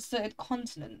 I'm on a deserted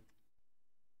continent.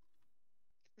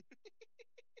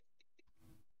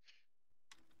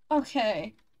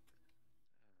 Okay.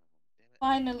 Oh, damn it.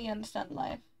 Finally understand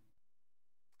life.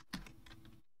 This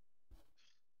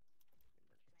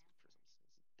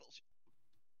is bullshit.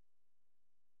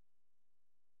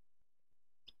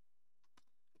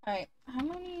 Alright, how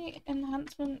many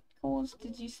enhancement cores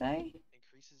did you say?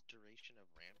 Increases duration of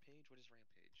rampage? What is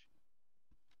rampage?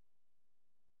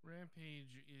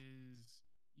 Rampage is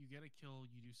you get a kill,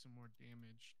 you do some more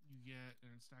damage, you get,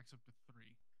 and it stacks up to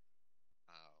 3.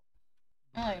 Oh.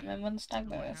 I don't remember when the stag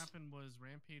So bow what is. happened was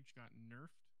Rampage got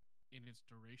nerfed in its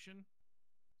duration,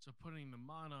 so putting the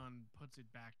mod on puts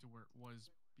it back to where it was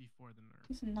before the nerf.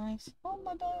 This is nice. Oh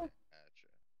my bow. Gotcha.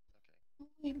 Okay.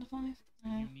 Oh, 8 to 5.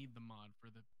 And you need the mod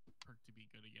for the perk to be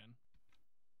good again.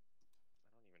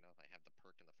 I don't even know if I have the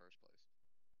perk in the first place.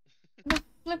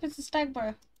 Flip, it's a stag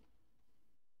bow.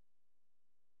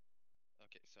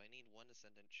 Okay, so I need 1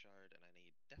 Ascendant Shard, and I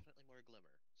need definitely more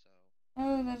Glimmer, so...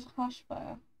 Oh, there's Hush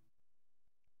bow. I'm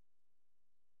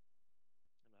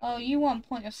Oh, not you want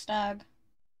Point of Stag.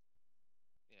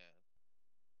 Yeah.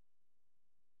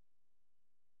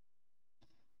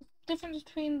 Difference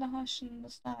between the Hush and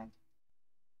the Stag.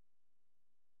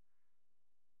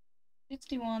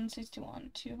 61, 61,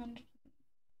 200.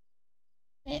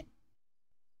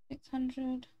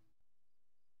 600.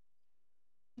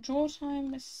 Draw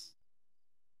time is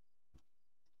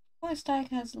Point stag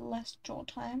has less draw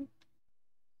time.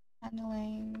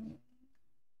 Handling.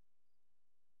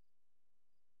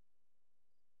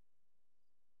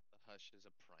 The hush is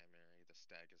a primary, the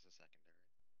stag is a secondary.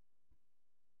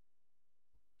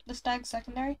 The stag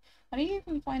secondary? How do you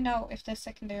even find out if they're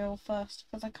secondary or first?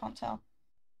 Because I can't tell.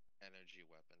 Energy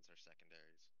weapons are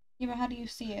secondaries. Yeah, but how do you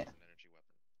see it? Stag is an energy weapon.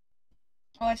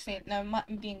 Oh, I see it. No,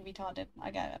 I'm being retarded.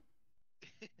 I get it.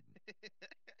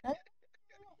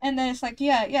 And then it's like,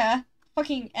 yeah,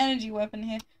 fucking energy weapon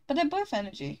here. But they're both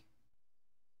energy.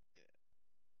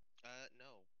 Yeah.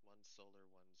 No. One's solar,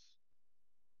 one's...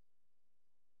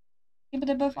 Yeah, but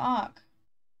they're both arc.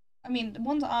 I mean,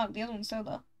 one's arc, the other one's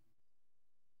solar.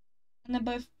 And they're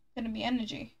both gonna be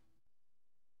energy.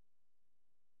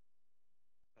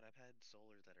 But I've had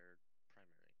solar that are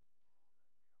primary.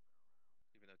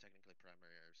 Even though technically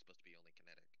primary are supposed to be only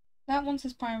kinetic. That one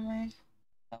says primary.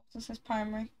 That one says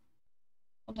primary.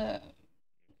 Well,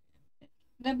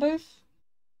 they're both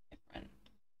different.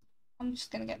 I'm just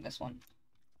gonna get this one.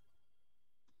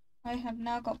 I have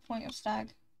now got point of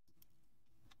stag.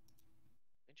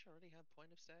 Didn't you already have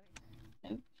point of stag?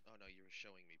 No. Oh no, you were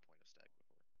showing me point of stag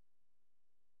before.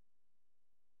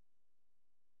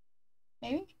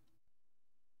 Maybe?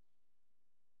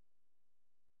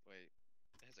 Wait,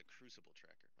 it has a crucible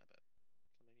tracker, my bad.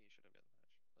 So maybe you should have gotten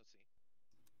Hush. Let's see.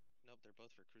 Nope, they're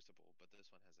both for crucible, but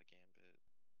this one has a gambit.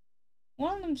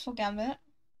 One of them's for Gambit.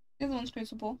 The other one's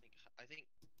Crucible. I think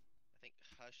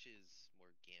Hush is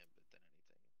more gambit than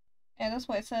anything. Yeah, that's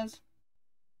what it says.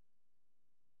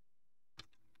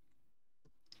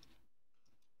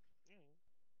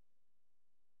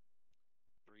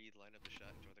 Breathe, line up the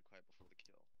shot, enjoy the quiet before the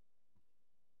kill.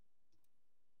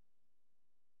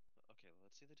 Okay,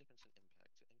 let's see the difference in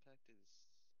impact. Impact is...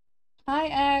 Hi,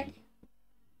 Egg.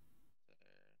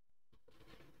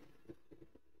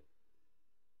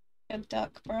 Good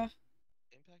duck, bruh.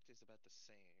 Impact is about the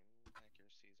same.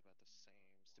 Accuracy is about the same.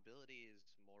 Stability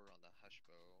is more on the Hush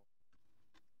bow.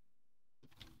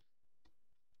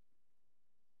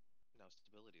 No,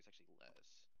 stability is actually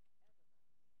less.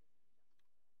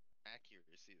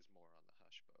 Accuracy is more on the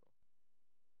Hush bow.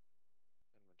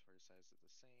 Inventory size is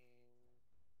the same.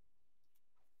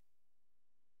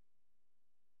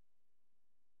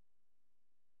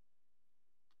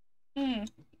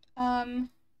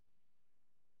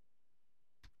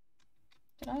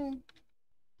 Did I?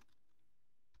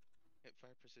 Hit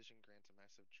fire precision grants a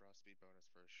massive draw speed bonus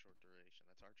for a short duration.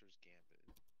 That's Archer's Gambit.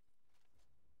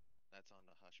 That's on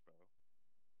the Hush bow.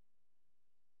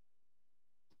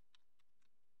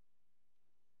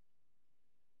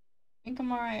 I think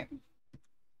I'm alright.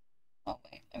 Oh,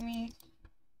 wait, let me...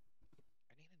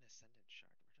 I need an Ascendant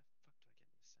Shard. Where the fuck do I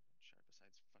get an Ascendant Shard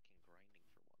besides fucking grinding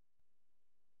for one?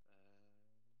 Let's see.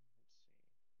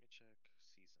 Let me check season.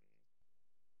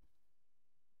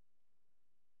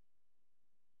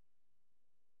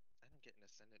 I don't get an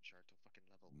Ascendant Shard till fucking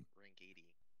level rank 80.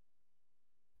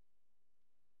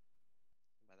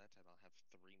 And by that time I'll have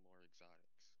 3 more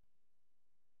exotics.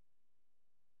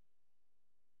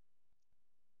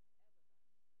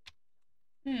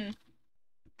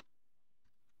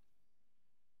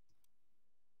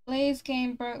 Blaze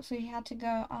game broke, so he had to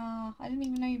go. Ah, I didn't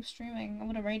even know he was streaming. I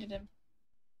would have raided him.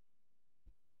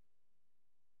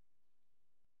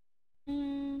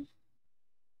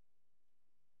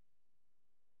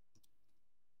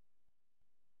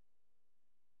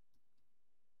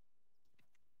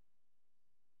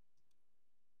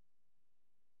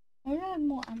 I would have had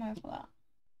more ammo for that.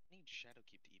 I need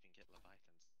Shadowkeep to even get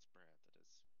Leviathan's breath. That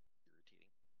is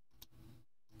irritating.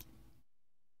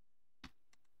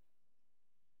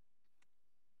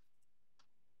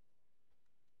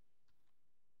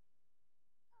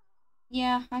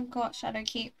 Yeah, I got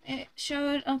Shadowkeep. It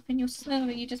showed up in your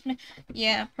server. You just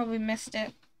yeah, probably missed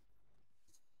it.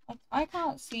 I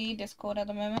can't see Discord at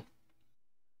the moment,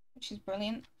 which is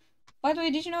brilliant. By the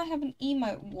way, did you know I have an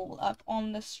emote wall up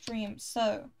on the stream?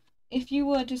 So, if you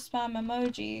were to spam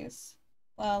emojis,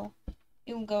 well,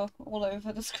 it will go all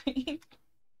over the screen.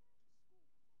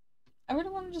 I really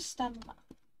want to just stand on that.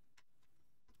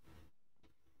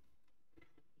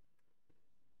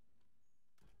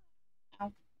 Ow.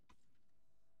 Okay.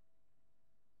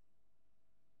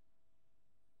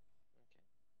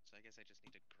 So I guess I just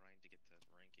need to grind to get to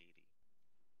rank 80.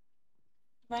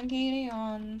 Rank 80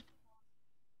 on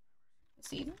the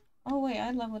season? Oh wait,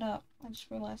 I leveled up. I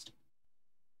just realized.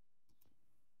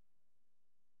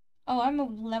 Oh, I'm a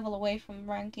level away from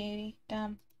rank 80.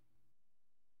 Damn.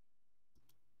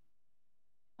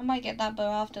 I might get that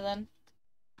bow after then.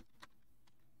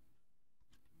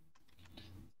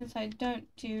 Since I don't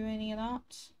do any of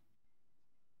that.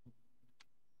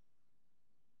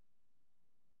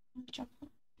 Jump.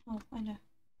 Oh, I know.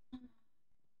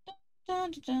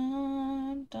 Dun, dun,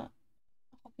 dun, dun.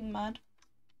 Hopping mad.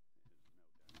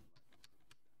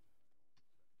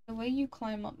 The way you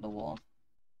climb up the wall.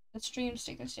 The stream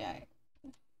stickers, yeah.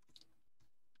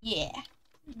 Yeah.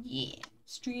 Yeah.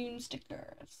 Stream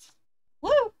stickers. Woo!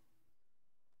 Oh,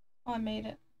 I made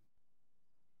it.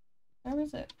 Where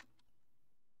is it?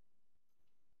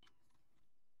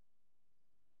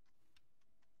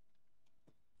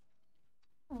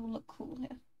 Oh, look cool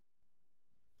here.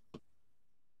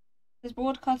 This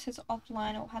broadcast is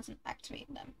offline or hasn't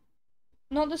activated them.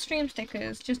 Not the stream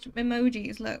stickers, just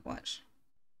emojis. Look, watch.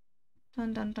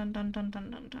 Dun dun dun dun dun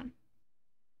dun dun dun.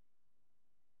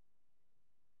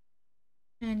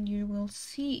 And you will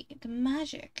see the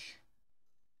magic.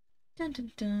 Dun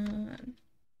dun dun.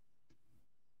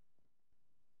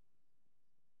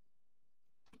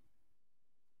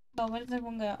 Oh, where does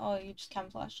everyone go? Oh, you just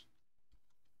camouflaged.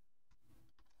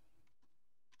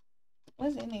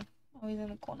 Where's Innie? Oh, he's in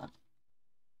the corner.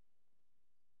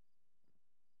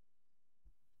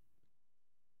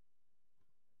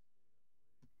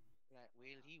 Like,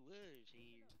 well, he was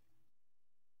here.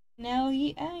 No,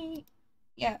 he ain't.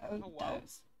 Yeah, Oh, wow.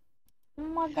 those. Oh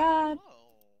my god.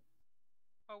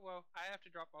 Oh, well, I have to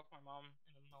drop off my mom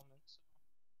in a moment, so.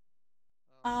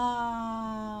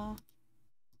 Ah.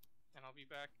 And I'll be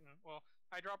back in, well,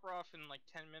 I drop her off in like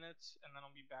 10 minutes, and then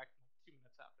I'll be back in 2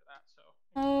 minutes after that, so.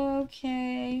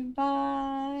 Okay,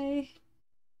 bye.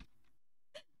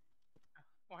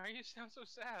 Why do you sound so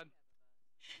sad?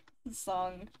 The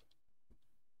song.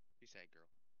 Be sad, girl.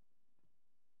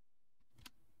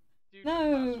 Dude,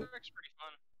 No. Class Rec's pretty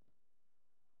fun.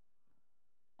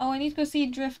 Oh, I need to go see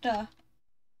Drifter.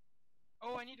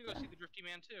 Oh, I need to go see the Drifty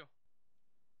Man too.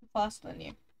 Faster than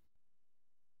you.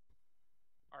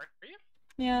 Are you?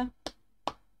 Yeah.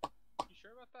 You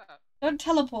sure about that? Don't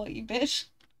teleport, you bitch.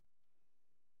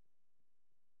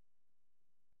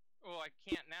 Well, I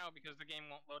can't now because the game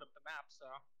won't load up the map, so.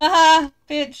 Haha,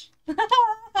 bitch.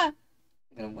 I'm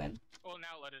gonna win. Well,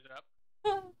 now loaded it up.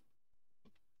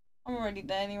 I'm already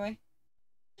there anyway.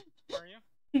 Are you?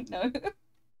 No.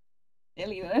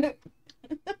 Silly though.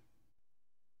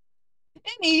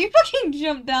 Annie, you fucking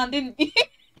jumped down, didn't you?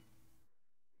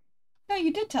 No,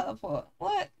 you did teleport.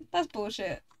 What? That's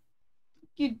bullshit.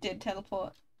 You did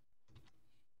teleport.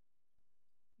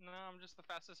 No, I'm just the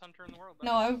fastest hunter in the world.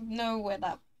 No, I know where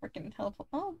that freaking teleport.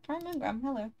 Oh, Prime Engram,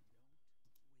 hello.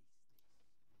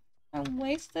 Don't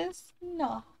waste this?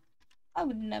 No. I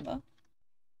would never.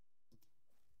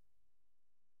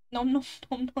 No, no,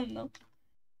 no, no, no.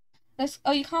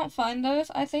 Oh, you can't find those?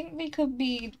 I think they could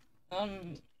be, I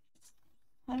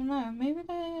don't know, maybe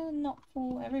they're not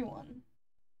for everyone.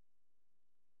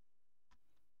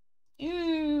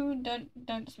 Ew,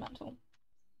 don't dismantle.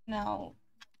 Now,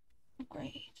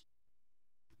 upgrade.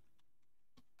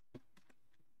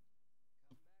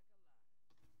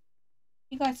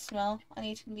 You guys smell. I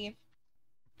need to leave.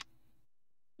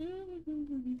 Thanks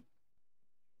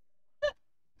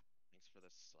for the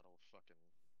subtle fucking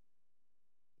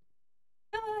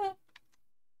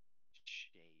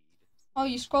shade. Oh,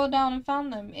 you scrolled down and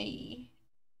found them. Hey.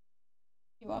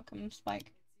 You're welcome,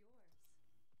 Spike.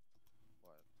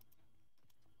 What?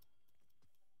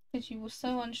 Because you were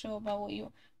so unsure about what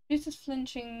you... Producer's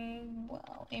flinching...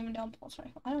 Well, aiming down pulse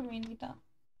rifle. I don't really need that.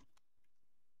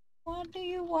 What do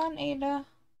you want, Ada?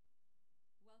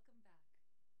 Welcome back.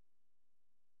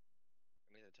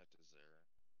 I need to talk to Zara.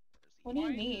 What do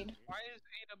you need? Why is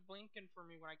Ada blinking for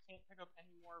me when I can't pick up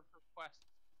any more of her quests?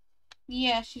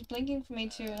 Yeah, she's blinking for me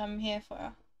too, and I'm here for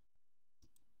her.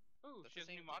 Ooh, That's she has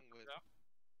the new same mod thing with- though.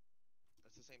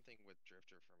 That's the same thing with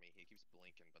Drifter for me. He keeps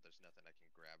blinking, but there's nothing I can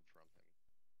grab from him.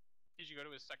 Did you go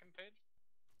to his second page?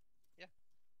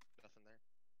 Nothing there.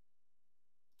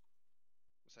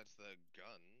 Besides the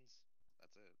guns,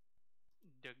 that's it.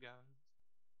 The guns.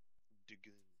 The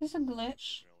guns. Is this a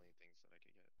glitch? Those are the only things that I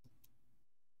could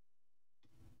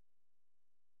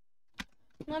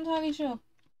get. I'm not entirely sure.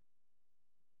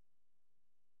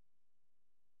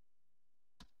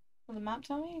 Will the map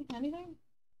tell me anything?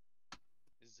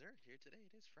 Is Zara here today?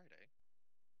 It is Friday.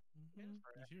 He's here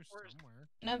Where is- somewhere.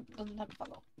 Nope, doesn't have a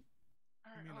follow. He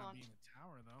Alright, may hold not on. be in the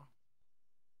tower though.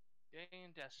 Day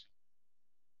and desk.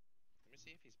 Let me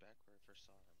see if he's back where I first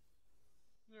saw him.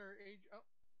 There, Agent.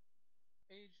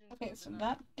 Okay, of so the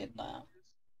that Night. did that.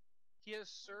 He has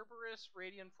Cerberus,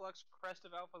 Radiant Flux, Crest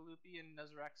of Alpha Lupi, and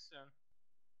Nezarec Stone.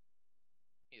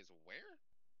 He is where?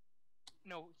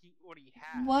 No, what he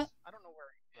has. What? I don't know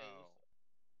where he is. Oh.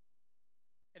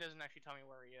 It doesn't actually tell me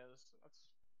where he is. That's.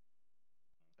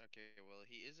 Okay, well,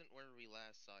 he isn't where we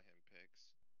last saw him,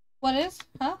 Pix. What is?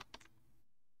 Huh?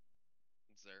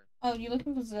 Zer. Oh, you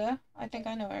looking for Zer? I think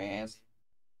I know where he is.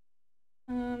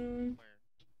 Where?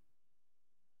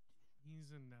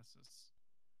 He's in Nessus.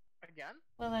 Again?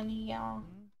 Well then, yeah.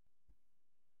 Hmm?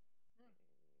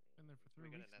 Been there for Can we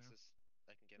 3 go to weeks now. Nessus?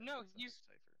 I can get a No, Nessus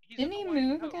cipher. he's Didn't at he the Winding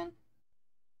move Cove. again?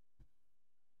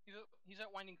 He's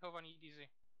at Winding Cove on EDZ.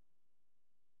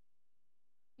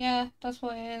 Yeah, that's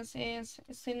what it is.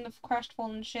 It's in the crashed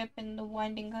fallen ship in the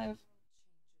Winding Cove.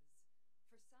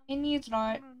 He needs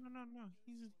right. No.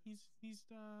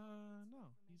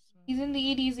 He's in the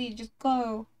EDZ. Just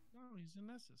go. No, he's in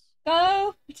Nessus.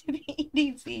 Go to the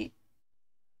EDZ.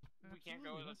 We can't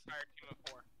go with a fire team of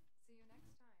 4.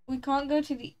 We can't go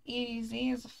to the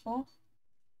EDZ as a 4.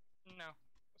 No,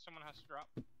 someone has to drop.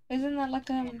 Isn't that like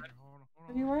Hold on,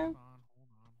 everywhere? hold on.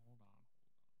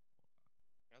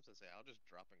 I was gonna say I'll just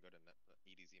drop and go to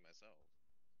EDZ myself.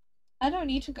 I don't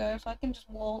need to go if I can just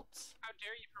waltz. How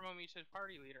dare you promote me to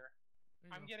party leader?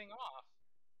 I'm getting off.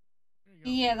 There you go.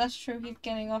 Yeah, that's true. He's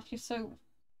getting off. You're such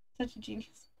a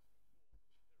genius.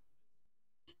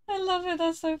 I love it.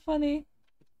 That's so funny.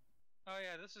 Oh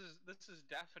yeah, this is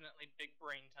definitely big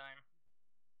brain time.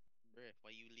 Brick,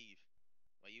 why you leave?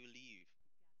 Why you leave?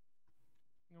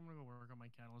 I'm gonna go work on my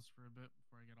catalyst for a bit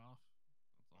before I get off.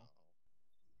 That's all.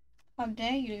 How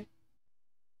dare you?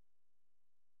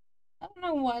 I don't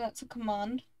know why that's a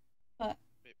command, but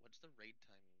Wait, what's the raid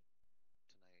time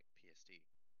tonight? PST.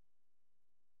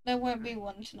 there won't be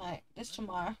one tonight. It's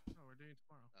tomorrow. Oh, we're doing it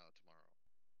tomorrow. Oh, tomorrow.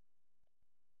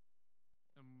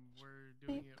 We're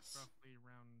doing it Thanks. roughly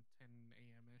around 10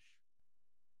 a.m. ish.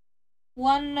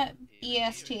 1 EST or your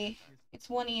EST. time? It's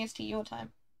 1 EST your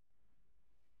time.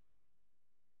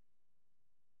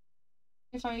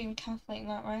 If I'm even calculating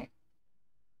that right.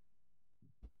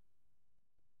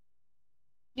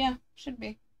 Yeah, should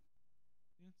be.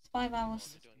 It's 5 Oh,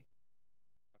 hours. we're doing.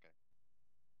 Okay.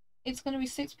 It's gonna be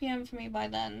 6 p.m. for me by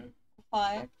then.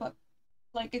 5, but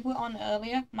like if we're on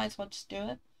earlier, might as well just do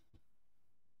it.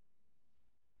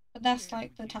 But that's Yeah,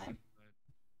 like we the can, time.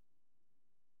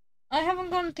 but I haven't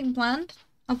got anything planned.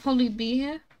 I'll probably be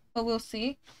here, but we'll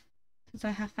see. Because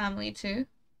I have family too.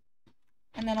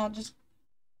 And then I'll just,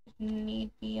 if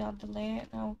need be, I'll delay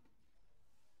it. No.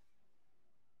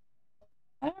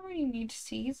 I don't really need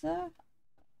Caesar.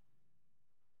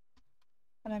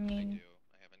 But I I mean, do.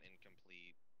 I have an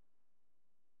incomplete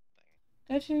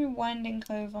thing. go to Winding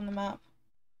Cove on the map.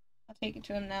 I'll take you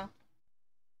to him now.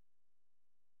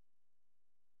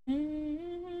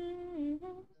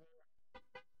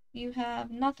 You have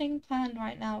nothing planned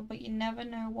right now, but you never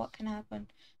know what can happen.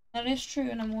 That is true,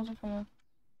 and I'm also from a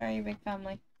very big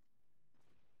family.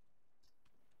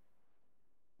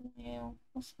 Yeah,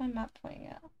 what's my map pointing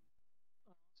at? Oh,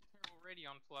 it's a terrible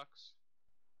Radion flux.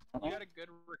 Oh, You got a good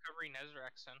recovery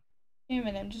Nezraxen. wait a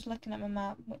minute, I'm just looking at my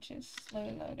map, which is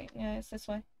slowly loading. Yeah, it's this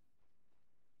way.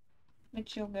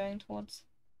 Which you're going towards.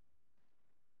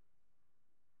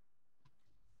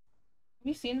 Have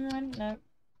you seen him run? No.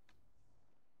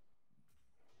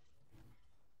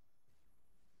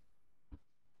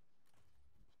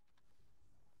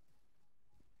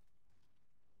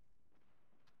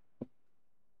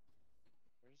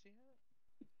 Where is he at?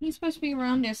 He's supposed to be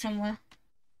around here somewhere.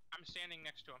 I'm standing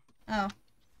next to him. Oh.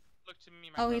 Look to me,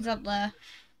 my Oh, brother. he's up there.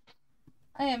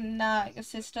 I am not your This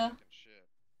is that sister. fucking shit.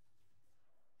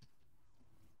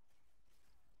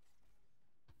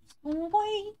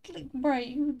 Why? Like, bro,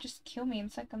 you would just kill me in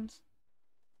seconds.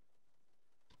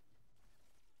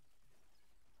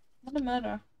 What a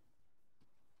murder.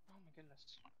 Oh my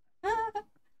goodness. Why are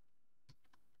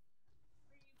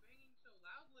you banging so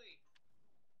loudly?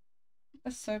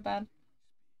 That's so bad.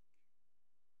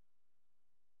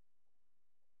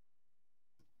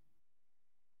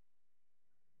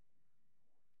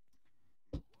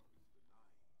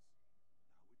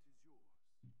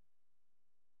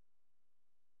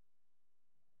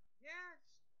 Yeah,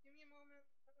 just give me a moment.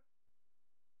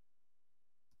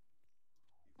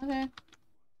 Okay.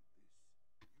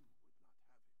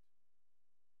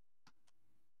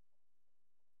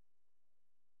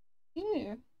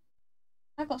 Ew.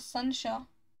 I got sunshot.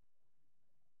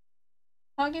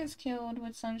 Targets killed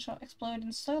with sunshot explode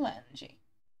in solar energy.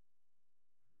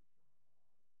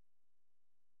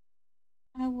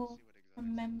 I Let's will see what exotics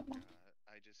remember I that.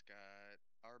 got. I just got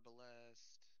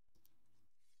Arbalest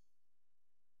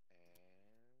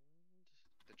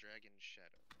and the Dragon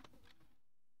Shadow,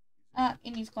 Ah,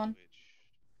 and he's gone. which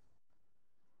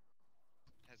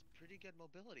has pretty good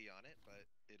mobility on it, but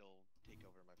it'll take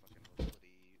over my fucking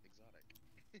mobility exotic.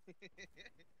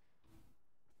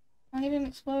 I didn't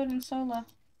explode in solar.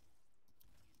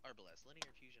 Arbalest,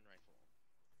 linear fusion rifle.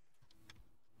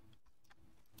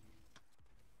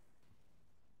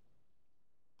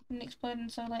 Didn't explode in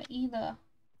solar either.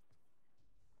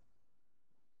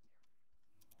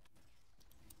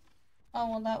 Oh,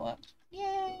 well, that worked.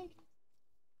 Yay!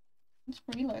 This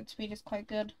reload speed is quite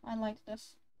good. I like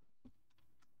this.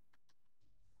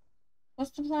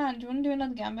 What's the plan? Do you want to do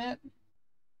another gambit?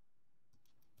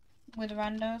 With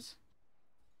randos?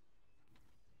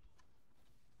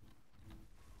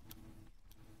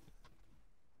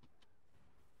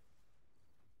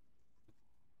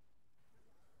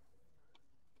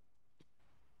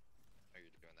 Are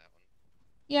you doing that one?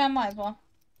 Yeah, might as well.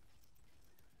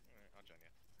 Alright, I'll join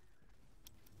you.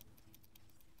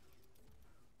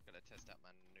 Gotta test out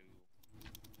my new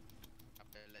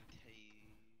ability.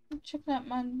 I'm checking out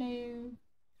my new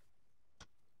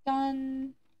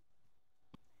gun.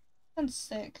 Gun's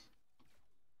sick.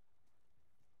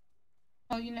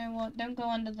 Oh, you know what? Don't go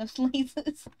under those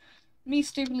lasers. Me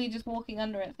stupidly just walking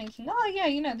under it thinking, oh yeah,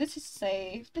 you know, this is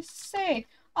safe. This is safe.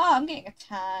 Oh, I'm getting a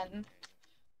tan.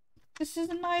 This is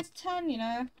a nice tan, you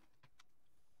know.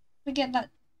 We get that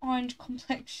orange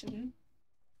complexion.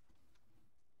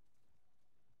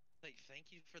 Like,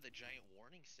 thank you for the giant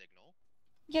warning signal.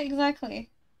 Yeah, exactly.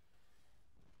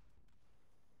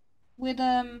 With,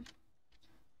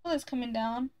 bullets coming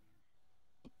down.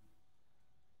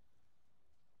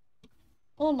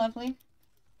 Oh, lovely.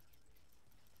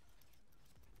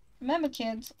 Remember,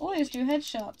 kids, always do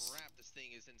headshots. Crap, this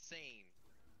thing is insane.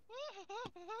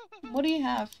 What do you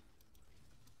have?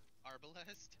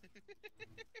 Arbalest?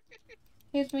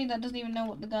 Here's me that doesn't even know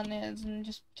what the gun is and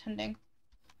just pretending.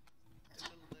 It's a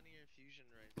linear fusion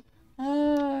rifle.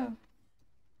 Oh.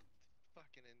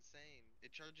 Fucking insane.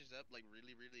 It charges up like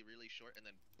really, really, really short and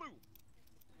then boom!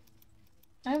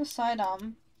 I have a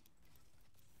sidearm.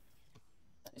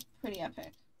 That is pretty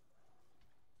epic.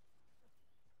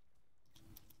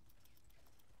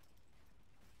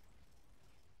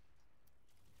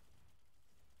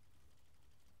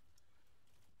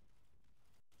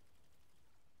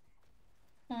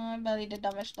 Oh, I barely did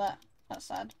damage to that. That's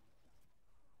sad.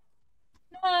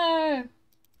 No!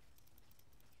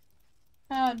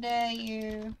 How dare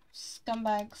you,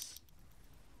 scumbags.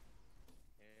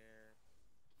 Here.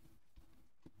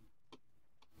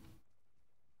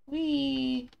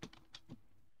 Whee!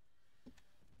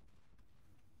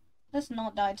 Let's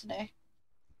not die today.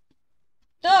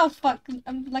 Oh, fuck!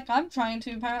 I'm trying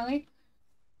to, apparently.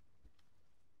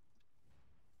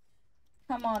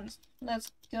 Come on,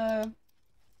 let's go.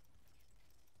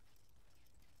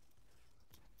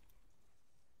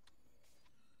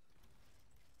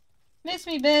 Miss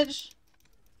me, bitch!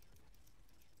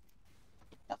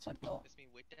 That's what I thought. Miss me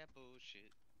with that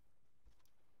bullshit.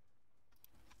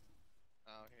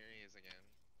 Oh, here he is again.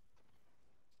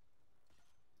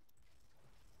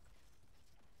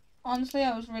 Honestly,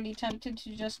 I was really tempted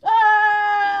to just.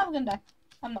 Ah! I'm gonna die.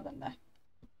 I'm not gonna die.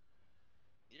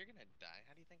 You're gonna die?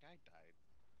 How do you think I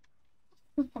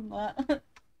died? From that.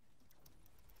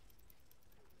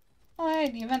 Oh,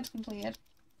 hey, the event's completed.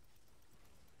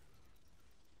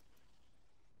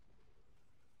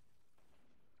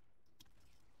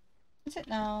 Is it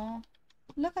now?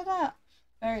 Look at that.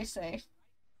 Very safe.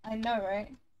 I know,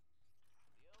 right?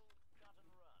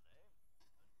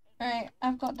 Alright,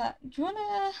 I've got that. Do you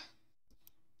wanna...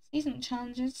 Season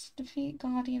challenges. Defeat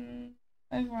Guardian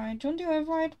Override. Do you wanna do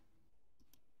Override?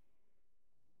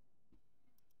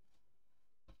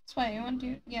 Swear, you wanna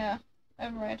do... Yeah,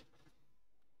 Override.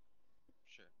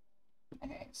 Sure.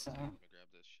 Okay, so... Let me grab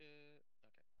this shit.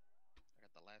 Okay. I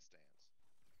got the last dance.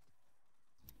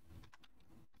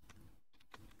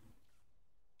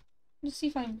 Let's see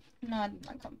if I... No, I didn't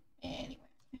like them. Anyway.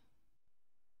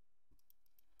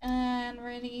 And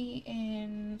ready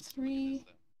in 3...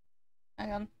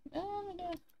 Hang on. Oh my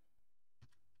god.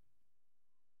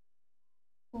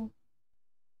 Cool. Do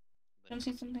you wanna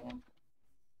see something else?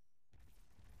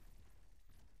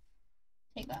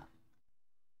 Take that.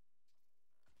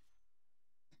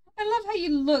 I love how you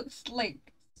looked,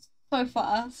 like, so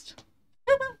fast.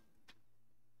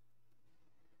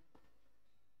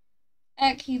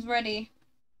 Ek, he's ready.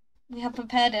 We have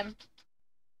prepared him.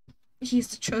 He's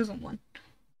the chosen one.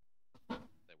 Say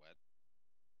what?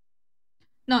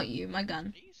 Not you, my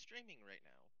gun. Are you streaming right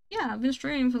now? Yeah, I've been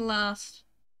streaming for the last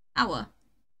hour.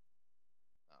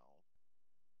 Oh.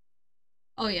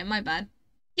 Oh yeah, my bad.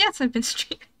 Yes, I've been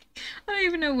streaming. I don't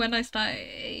even know when I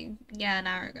started. Yeah, an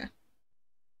hour ago.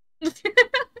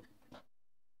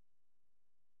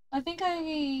 I think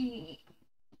I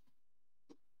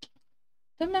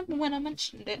don't remember when I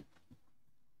mentioned it.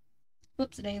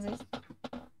 Whoops daisies.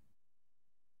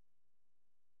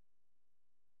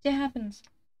 It happens.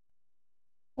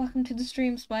 Welcome to the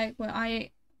stream, Spike, where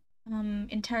I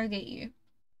interrogate you.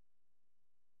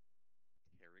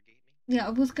 Yeah, I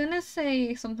was gonna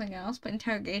say something else, but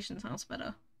interrogation sounds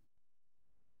better.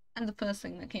 And the first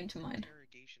thing that came to mind.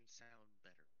 Interrogation sound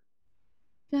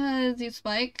better. Does you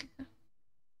spike? No,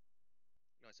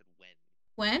 I said when.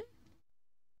 When?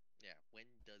 Yeah, when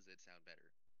does it sound better?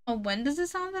 Oh, when does it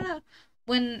sound better?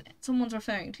 When someone's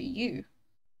referring to you.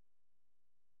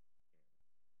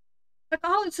 Like,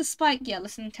 oh, it's a spike. Yeah,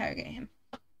 let's interrogate him.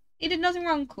 He did nothing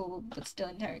wrong, cool, but still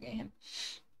interrogate him.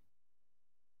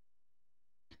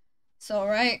 So,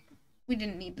 right, we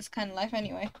didn't need this kind of life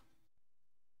anyway.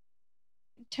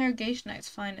 Interrogation at its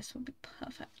finest would be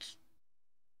perfect.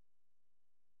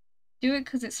 Do it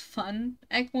because it's fun.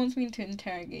 Egg wants me to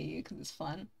interrogate you because it's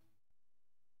fun.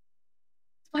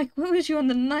 Spike, where was you on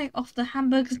the night of the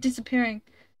hamburgers disappearing?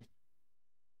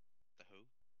 The who?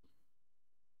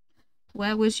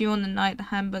 Where was you on the night the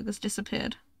hamburgers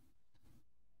disappeared?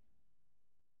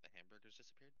 The hamburgers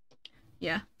disappeared?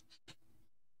 Yeah.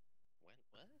 When?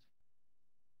 What?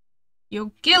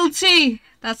 You're guilty!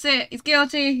 That's it. He's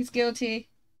guilty. He's guilty.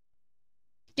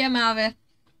 Get him out of here.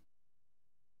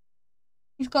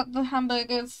 He's got the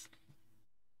hamburgers.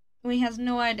 And he has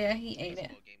no idea he ate it.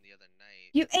 Game the other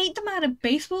night, You ate them at a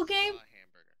baseball saw game? a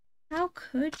hamburger. How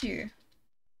could you?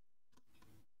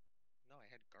 No, I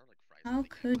had garlic fries. How at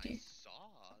the game. could you? I saw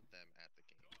them at the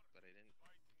game, but I didn't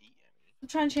eat any. I'm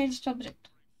trying to change the subject.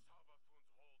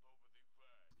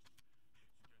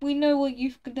 We know what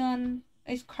you've done.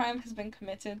 A crime has been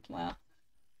committed. Wow.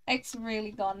 X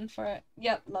really gone for it.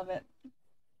 Yep, love it.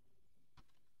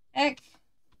 X,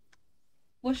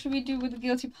 what should we do with the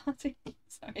guilty party?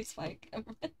 Sorry, Spike. What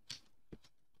the fuck?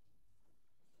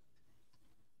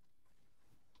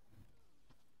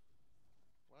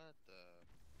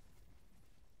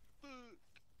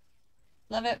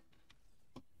 Love it.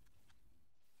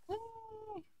 Whee!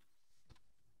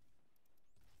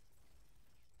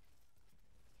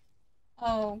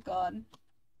 Oh god.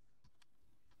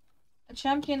 A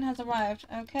champion has arrived.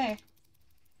 Okay.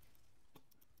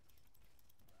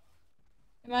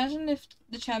 Imagine if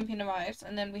the champion arrives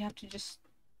and then we have to just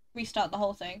restart the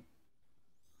whole thing.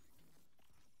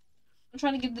 I'm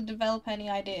trying to give the developer any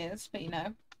ideas, but you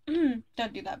know.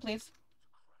 Don't do that, please.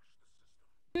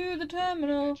 To the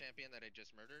terminal. Champion that I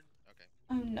just murdered? Okay.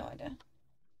 I have no idea.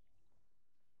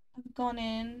 I've gone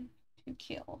in to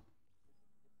kill.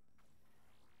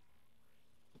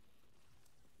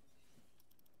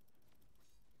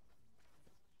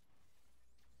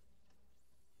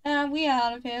 And we are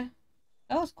out of here.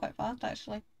 That was quite fast,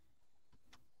 actually.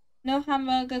 No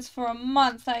hamburgers for a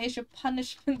month. That is your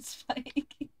punishment, Spike.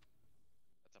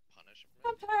 That's a punishment?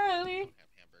 Apparently. I don't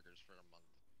have hamburgers for a month.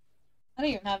 I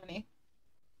don't even have any.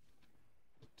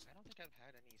 I don't think I've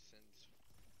had any since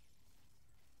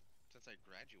I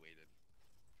graduated.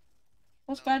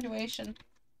 What's graduation?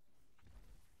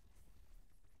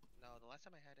 No, the last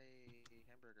time I had a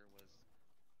hamburger was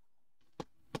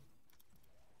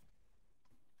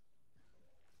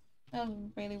That was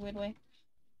a really weird way.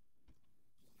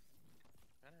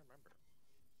 I don't remember.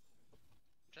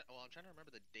 I'm trying to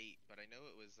remember the date, but I know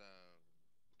it was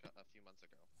a few months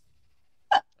ago.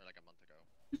 Or like a month ago.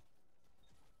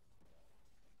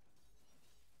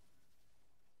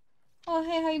 Oh,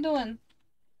 hey, how you doing?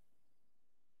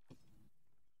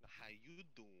 How you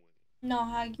doing? No,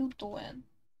 how you doing?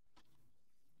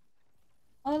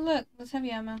 Oh, look, there's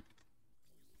heavy ammo.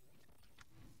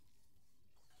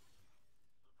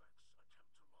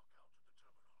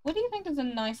 What do you think is the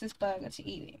nicest burger to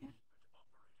eat here?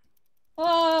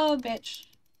 Oh, bitch.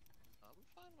 I'm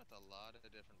fine with a lot of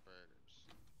different burgers.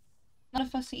 Not a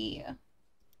fussy eater.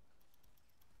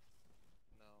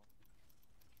 No.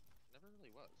 Never really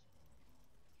was.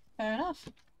 Fair enough.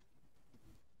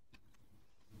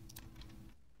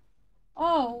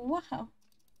 Oh, wow.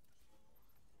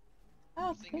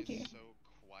 How This thing could you? is so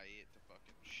quiet to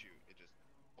fucking shoot. It just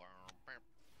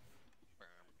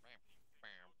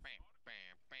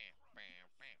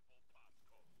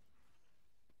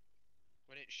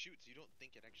when it shoots, you don't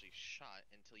think it actually shot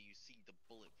until you see the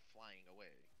bullet flying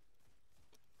away.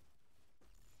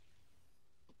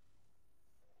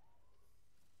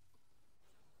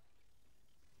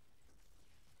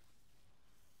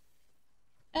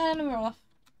 And we're off.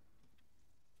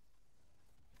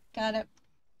 Got it.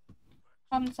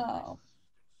 Problem solved.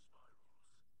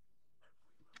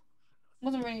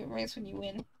 Wasn't really a race when you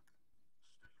win.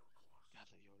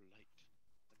 Gather your light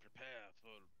and prepare for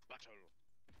battle.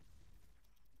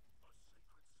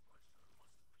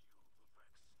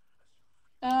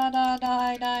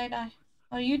 Die.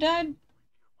 Oh, you died?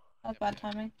 That's bad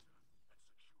timing.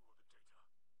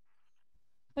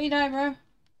 Why you died, bro?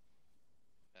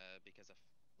 Because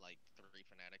like 3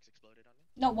 fanatics exploded on me.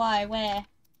 No, why? Where?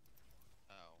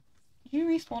 Did you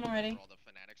respawn Where already? all the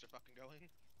fanatics are fucking going.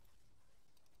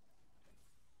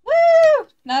 Woo!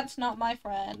 That's not my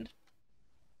friend.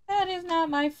 That is not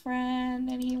my friend,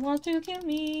 and he wants to kill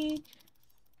me.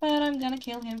 But I'm gonna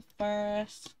kill him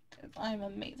first, because I'm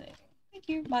amazing. Thank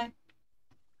you, bye.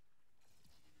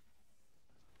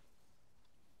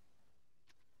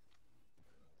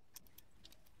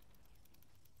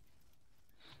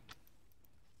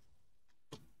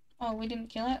 Oh, we didn't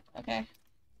kill it? Okay.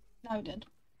 Now we did.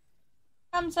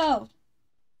 Problem solved.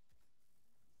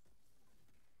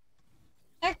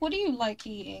 Heck, what do you like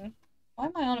eating? Why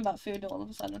am I on about food all of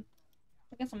a sudden?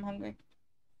 I guess I'm hungry.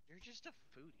 You're just a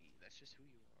foodie. That's just who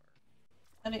you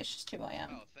are. That is just who I am.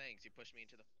 Oh, thanks. You pushed me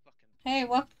into the fucking. Hey,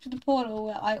 welcome to the portal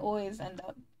where I always end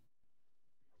up.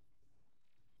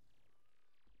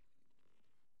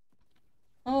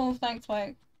 Oh, thanks,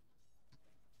 Mike.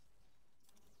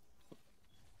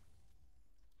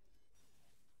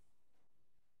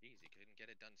 Jeez, you couldn't get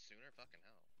it done sooner? Fucking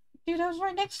hell. Dude, I was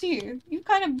right next to you. You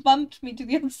kind of bumped me to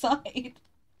the other side.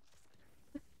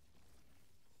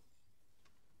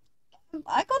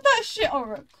 I got that shit on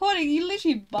recording. You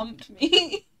literally bumped me.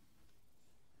 Alright,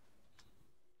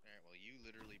 well, you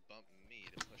literally bumped me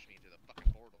to push me into the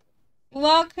fucking portal.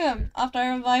 Welcome. After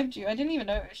I revived you, I didn't even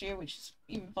notice you, which is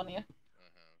even funnier.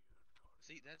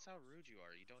 See, that's how rude you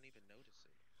are. You don't even notice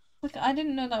it. Look, I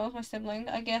didn't know that was my sibling.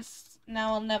 I guess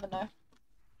now I'll never know.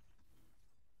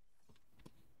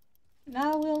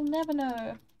 Now we'll never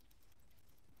know.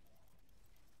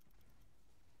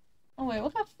 Oh wait,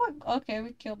 what the fuck? Okay,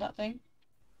 we killed that thing.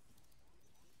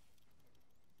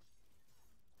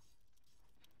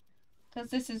 Because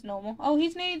this is normal. Oh,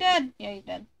 he's nearly dead. Yeah, he's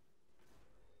dead.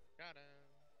 Got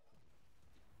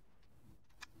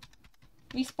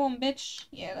him. Respawn, bitch.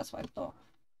 Yeah, that's what I thought.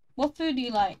 What food do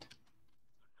you like?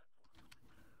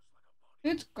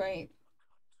 Food's great.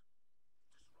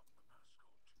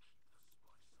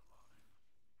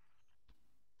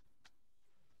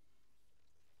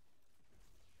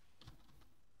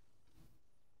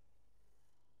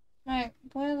 Right,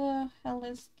 where the hell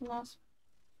is the last...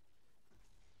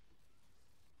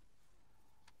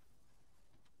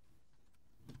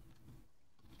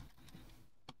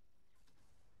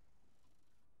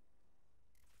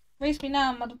 Race me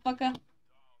now, motherfucker.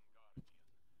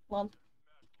 Well.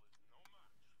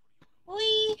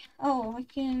 Whee! Oh, I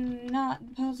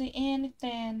cannot deposit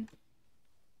anything.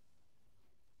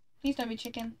 Please don't be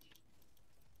chicken.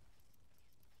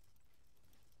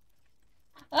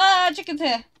 Ah, chicken's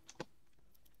here!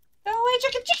 Go away,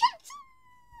 chicken! Chickens!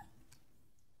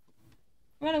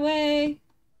 Run away!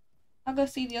 I'll go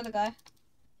see the other guy.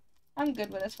 I'm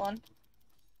good with this one.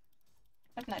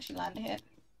 I can actually land a hit.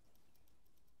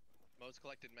 Modes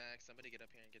collected, Max. Somebody get up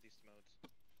here and get these modes.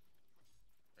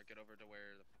 Or get over to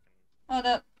where the fucking... Hold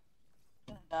up.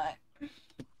 Gonna die.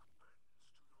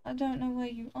 I don't know where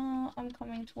you are. I'm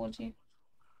coming towards you.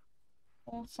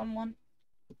 Or someone.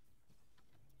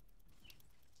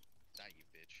 Die, you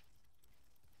bitch.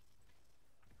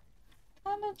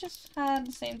 Kinda just had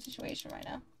the same situation right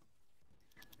now.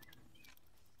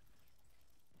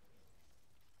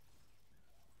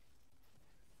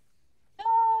 No,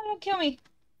 don't kill me.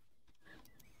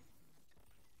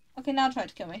 Okay, now try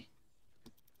to kill me.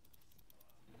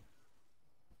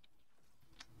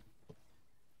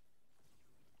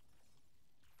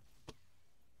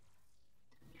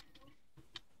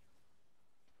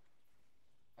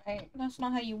 Right, that's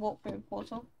not how you walk through a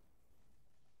portal.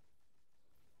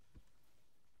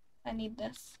 I need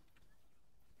this.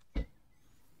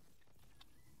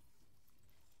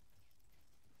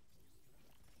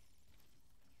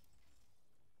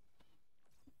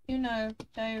 You know,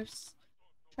 those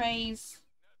trays,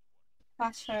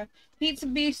 platter, pizza,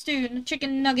 beef stew,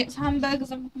 chicken nuggets,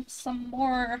 hamburgers, and some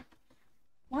more.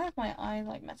 Why is my eye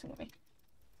like messing with me?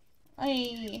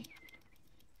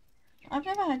 I've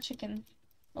never had chicken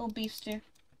or beef stew.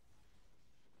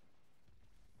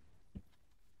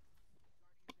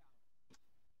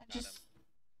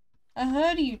 I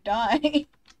heard you die. Yeah,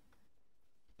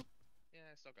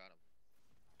 I still got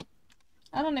him.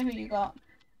 I don't know who you got.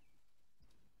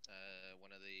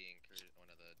 One of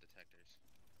the detectors.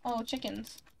 Oh,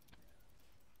 chickens.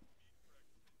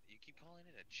 You keep calling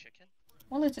it a chicken?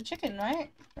 Well, it's a chicken,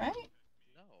 right? Right?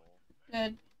 No.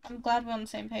 Good. I'm glad we're on the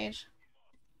same page.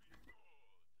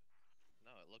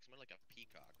 No, it looks more like a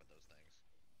peacock with those things.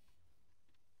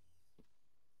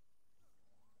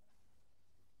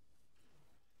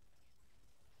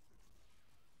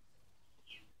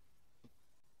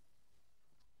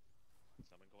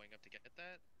 Someone going up to get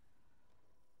that?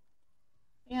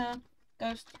 Yeah.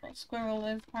 Ghost or squirrel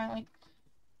is apparently.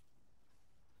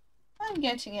 I'm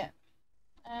getting it.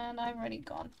 And I've already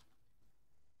gone.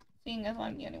 Seeing as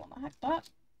I'm the only one that hacked that.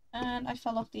 And I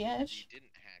fell off the You edge.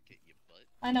 didn't hack it, you butt.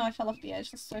 I know I fell off the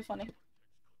edge. That's so funny.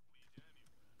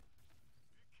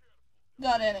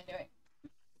 Got it anyway.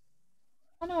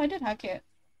 Oh no, I did hack it.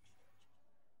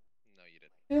 No, you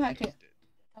didn't. Who hacked it? Ghost did.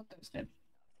 Oh, Ghost did.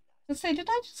 Let's say, did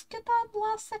I just get that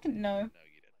last second? No. No, you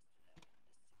didn't.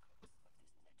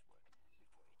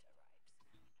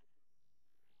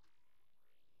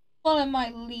 Follow my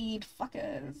lead,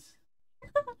 fuckers.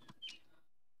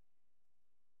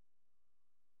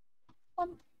 Oh,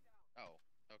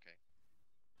 okay.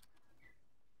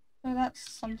 So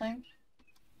that's something.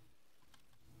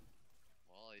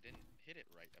 Well, I didn't hit it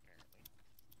right, apparently.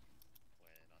 When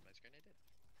on my screen I did.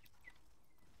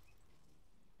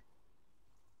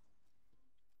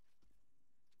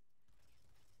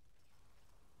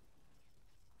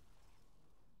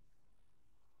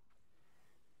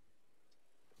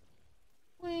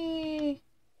 Whee!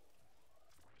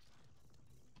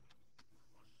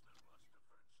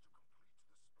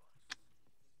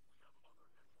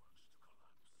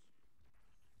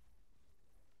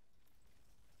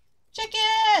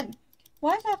 Chicken!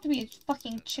 Why does it have to be a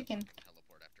fucking Then chicken? fucking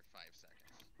teleport after 5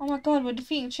 seconds. Oh my god, we're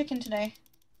defeating chicken today.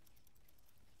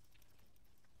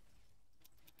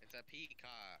 It's a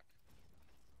peacock.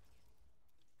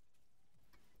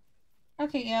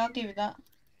 Okay, yeah, I'll give you that.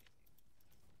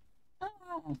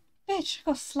 Oh, bitch,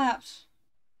 I got slapped.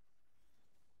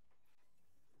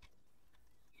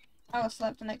 I got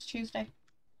slapped the next Tuesday.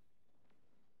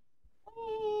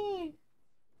 Whee!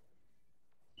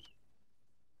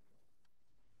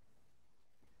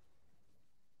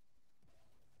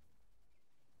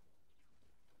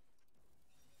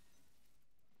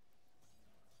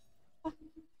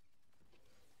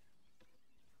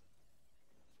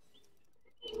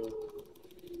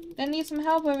 I need some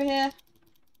help over here.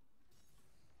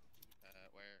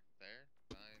 Where? There?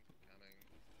 Fine. Coming.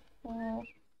 Oh,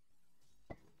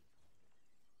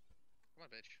 Come on,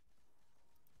 bitch.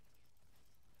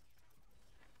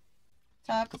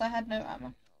 sorry, because I had no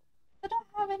ammo. I don't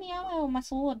have any ammo on my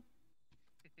sword.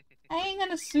 I ain't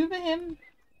gonna super him.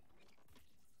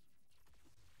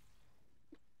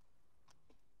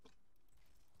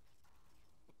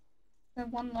 There's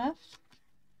one left.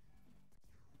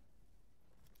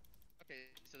 Okay,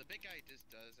 so the big guy just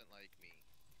doesn't like me.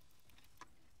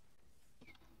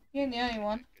 You're the only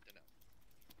one. Good to know.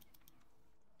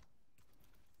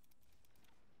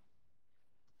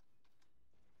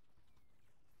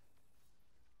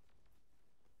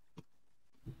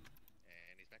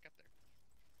 And he's back up there.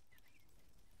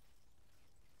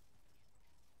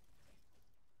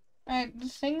 Alright, the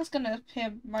thing's gonna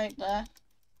appear right there.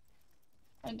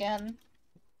 Again.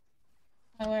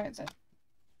 Oh, where is it?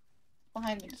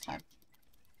 Behind me this time.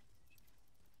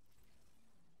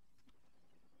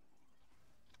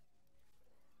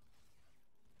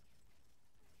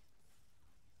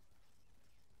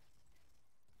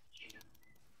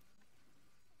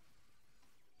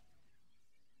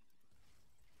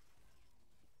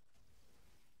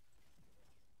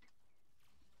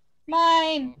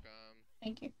 Mine! Welcome.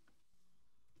 Thank you.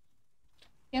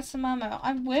 Get some ammo.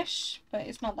 I wish, but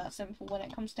it's not that simple when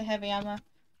it comes to heavy ammo.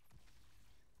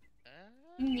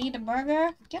 You need a burger?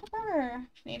 Get a burger.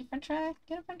 If you need a french fry,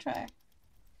 get a french fry. I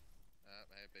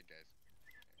have big guys.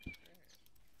 Okay.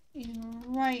 He's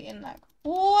right in that.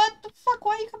 What the fuck?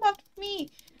 Why you come after me?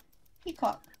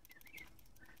 Peacock.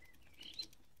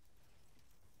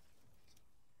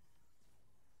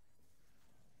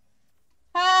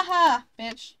 Ha ha,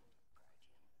 bitch.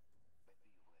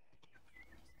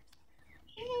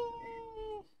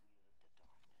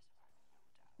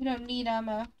 We don't need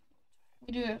ammo.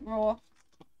 We do it raw.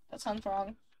 That sounds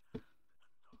wrong.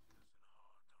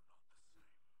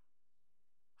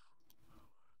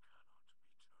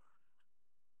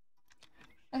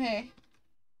 Okay.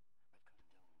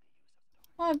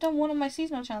 Oh, I've done one of my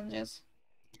seasonal challenges.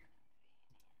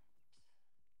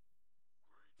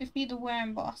 Defeat the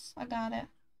wearing boss. I got it.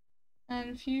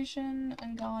 And fusion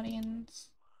and guardians.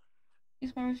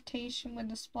 Use my reputation with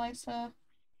the splicer.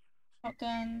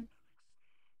 Shotgun.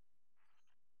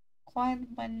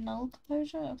 Acquired by null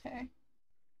closure? Okay.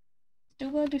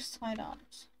 Still gotta do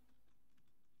sidearms.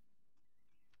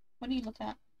 What do you look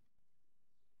at?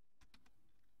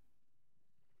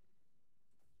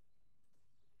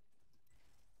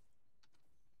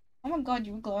 Oh my god,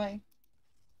 you were glowing.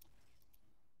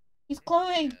 He's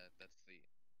glowing! Yeah, that's the.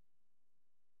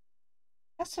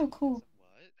 That's so cool.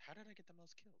 What? How did I get the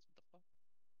most kills? What the fuck?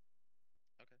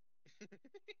 Okay.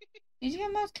 Did you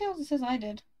get most kills? It says I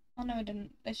did. Oh no, I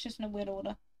didn't. It's just in a weird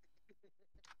order.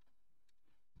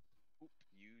 Oop,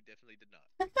 you definitely did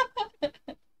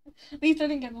not. At least I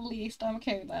didn't get the least. I'm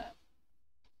okay with that.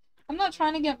 I'm not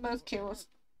trying to get most kills.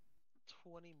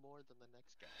 20 more than the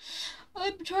next guy.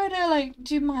 I'm trying to like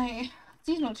do my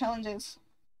seasonal challenges.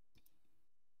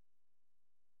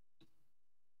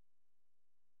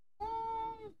 I'm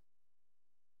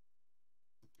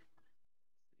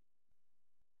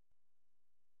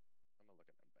gonna look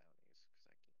at the bounties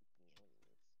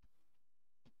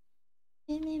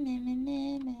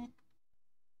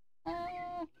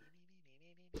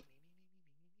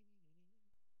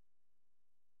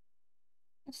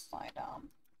Sidearm.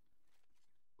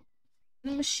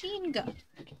 The machine gun.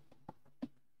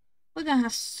 We're gonna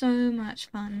have so much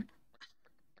fun.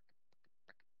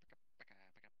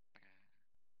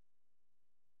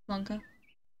 Blanca.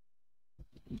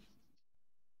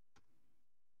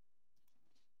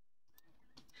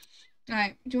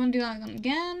 Alright, do you want to do that one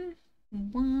again?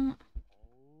 What?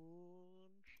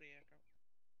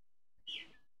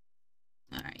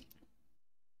 Alright.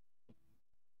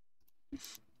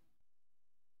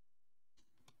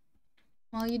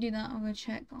 While you do that, I'll go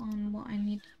check on what I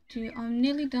need to do. I'm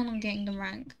nearly done on getting the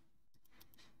rank.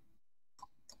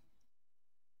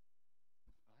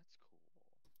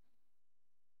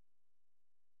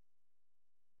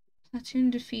 That's cool. Platoon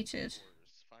defeated.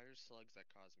 Fires slugs that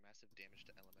cause massive damage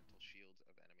to elemental shields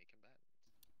of enemy combatants.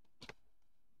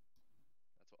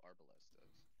 That's what Arbalest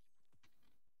does.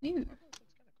 Ooh. Arbalest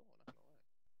looks kind of cool, not gonna lie.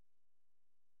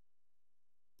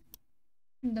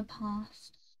 In the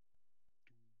past.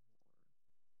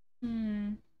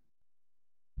 Hmm.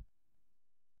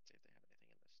 See if they have anything in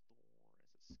the store as a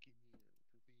skin for viewers. Let's see.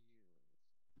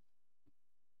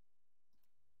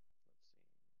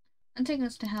 I'm taking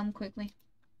us to Helm quickly.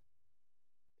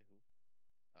 Who?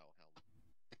 Oh,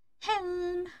 Helm.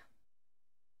 Helm!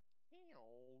 Helm.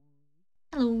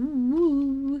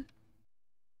 Hello!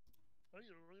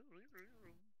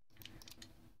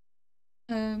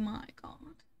 Oh my god.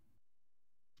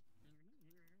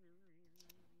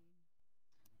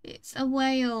 It's a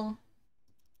whale.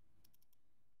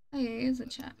 Oh, yeah, it is a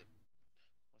chat. What's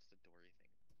the Dory thing?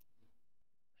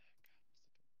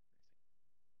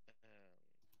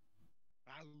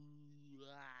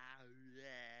 God,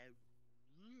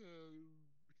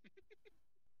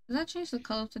 Does that change the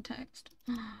color of the text?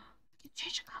 You can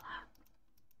change the color.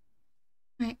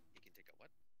 Right. You can take a what?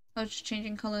 I was just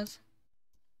changing colors.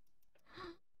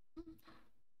 You having fun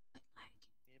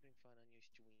on your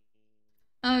stream?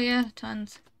 Oh yeah,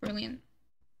 tons. Brilliant.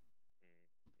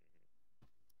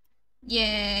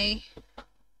 Yay.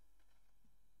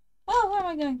 Oh, where am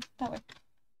I going? That way.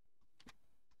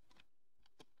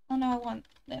 Oh no, I want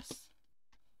this.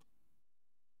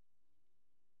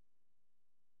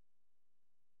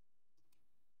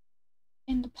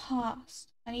 In the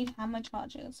past, I need hammer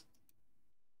charges.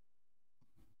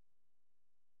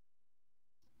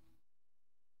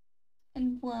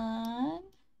 And 1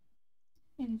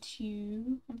 and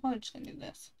 2. I'm probably just gonna do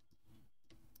this.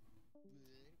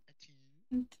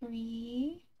 And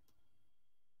 3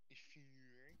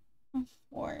 and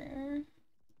 4.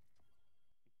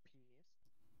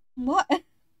 What?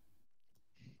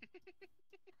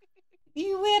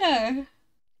 You weirdo.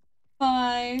 5. We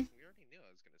already knew I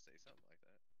was gonna say something like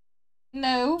that.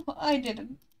 No, I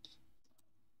didn't.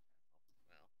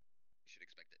 Well, you should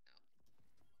expect it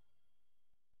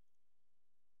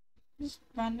now. Just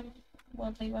random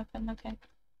worldly weapon, okay.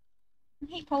 I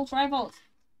hate pulse rifles.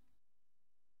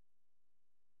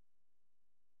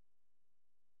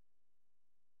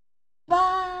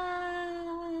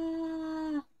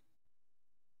 Ah!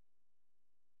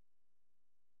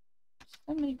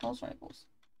 So many pulse rifles.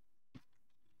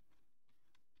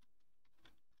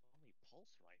 Only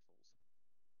pulse rifles.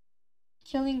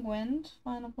 Killing wind,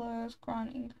 final blows,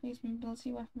 grant increased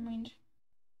mobility, weapon range.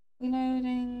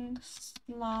 Reloading,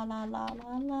 la la la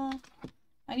la la.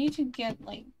 I need to get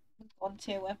like god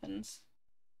tier weapons.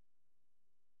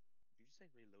 Did you say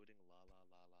reloading la la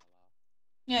la la la?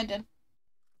 Yeah, I did.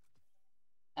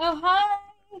 Oh hi!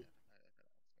 Yeah,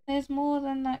 There's more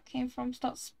than that came from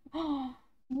stops.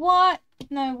 What?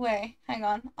 No way. Hang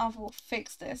on, I will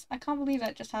fix this. I can't believe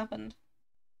that just happened.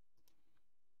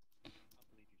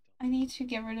 I need to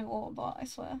get rid of Autobot, I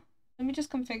swear. Let me just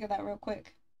configure that real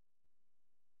quick.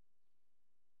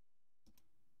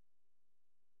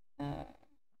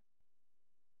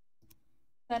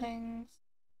 Settings.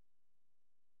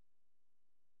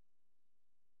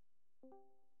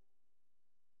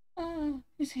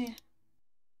 Who's here?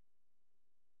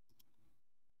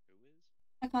 Who is?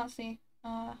 I can't see.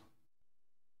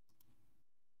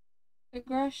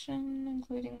 Aggression,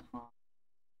 including harm.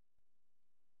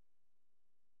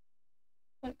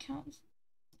 But it counts.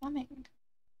 Spamming.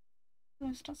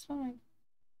 No, stop spamming.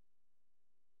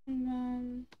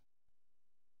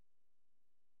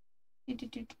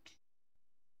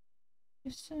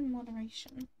 Just in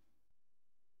moderation.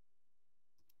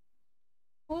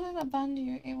 What did that band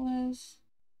do? It was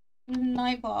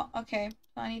Nightbot. Okay,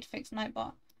 so I need to fix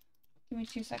Nightbot. Give me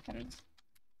 2 seconds.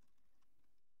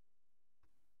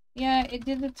 Yeah, it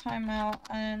did the timeout,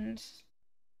 and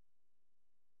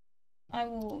I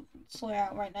will sort it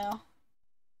out right now.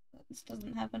 This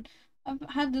doesn't happen. I've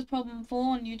had this problem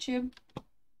before on YouTube.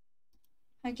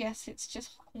 I guess it's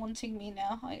just haunting me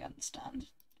now. I understand.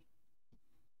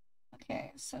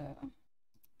 Okay, so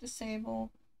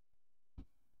disable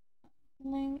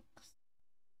links.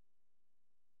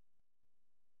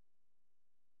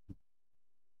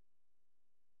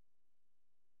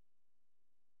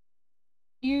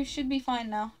 You should be fine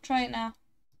now. Try it now.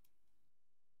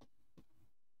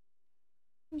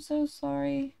 I'm so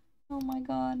sorry. Oh my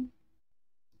god.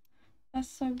 That's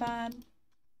so bad.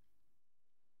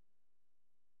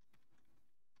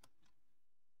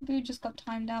 Dude just got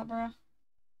timed out, bruh.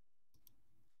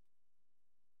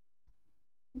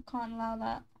 You can't allow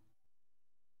that.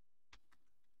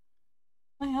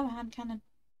 I have a hand cannon.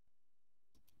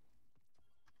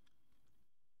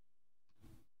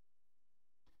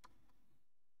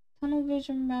 Tunnel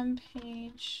vision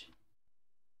rampage.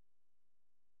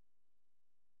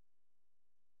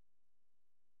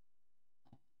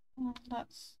 Oh,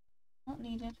 that's not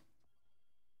needed.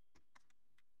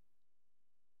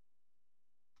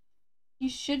 You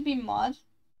should be mod.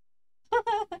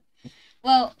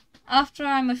 Well, after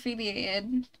I'm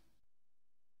affiliated,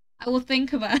 I will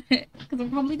think about it, because I'm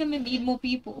probably gonna need more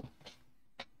people.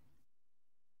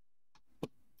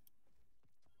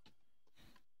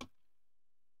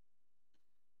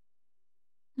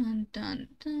 Dun dun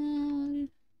dun.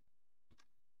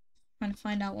 Trying to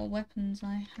find out what weapons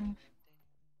I have.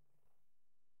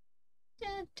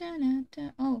 Da, da, da,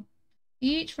 da. Oh,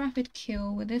 each rapid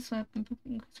kill with this weapon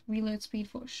increases reload speed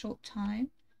for a short time.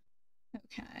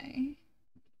 Okay.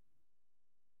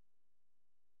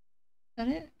 Is that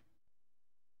it?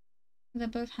 They're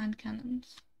both hand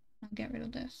cannons. I'll get rid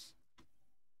of this.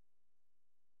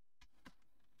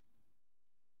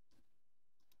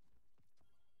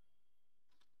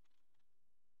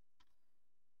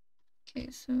 Okay,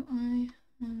 so I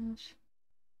have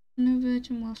no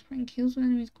virgin while spraying kills with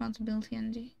enemies, grants ability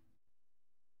ND.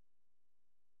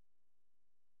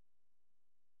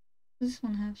 What does this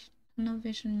one have? No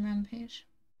vision rampage.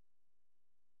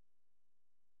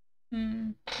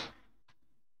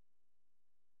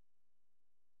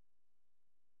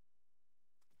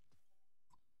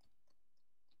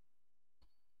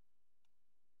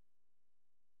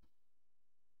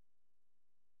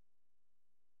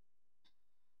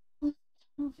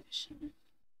 No vision.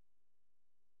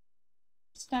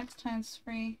 Stacks times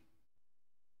 3.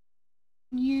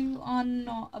 You are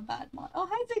not a bad mod. Oh,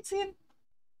 hi, Zixian!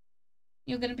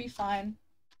 You're gonna be fine.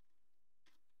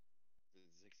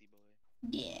 Zixie boy.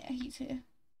 Yeah, he's here.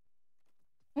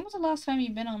 When was the last time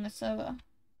you've been on this server?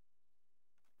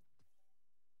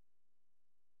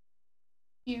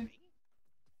 You. Me?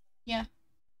 Yeah.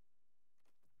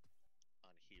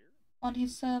 On here? On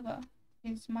his server.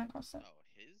 His Minecraft server. Oh,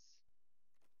 his?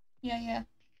 Yeah. Yeah,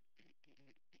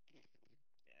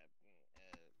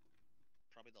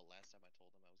 probably the last time I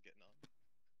told him I was getting on.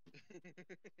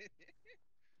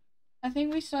 I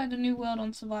think we started a new world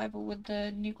on survival with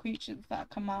the new creatures that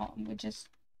come out, and we're just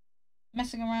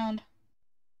messing around.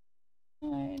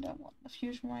 I don't want the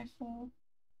fusion rifle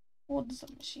or the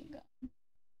submachine gun.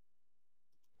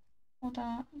 Or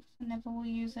that. I never will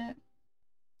use it.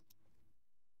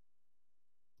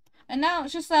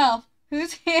 Announce yourself!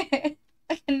 Who's here?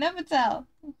 I can never tell.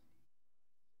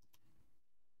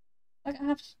 Like, I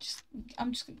have to just.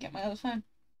 I'm just gonna get my other phone.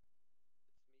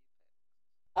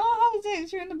 Oh, hi,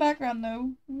 Zix. You're in the background,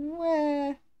 though.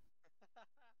 Where?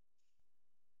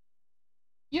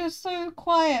 You're so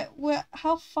quiet. Where?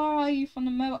 How far are you from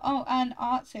the mobile? Oh, and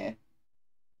Art's here.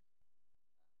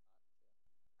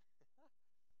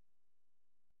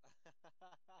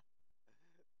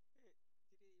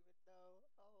 Didn't even know.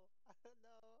 Oh,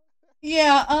 no.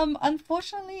 Yeah,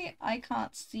 unfortunately, I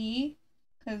can't see,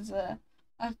 because,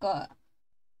 I've got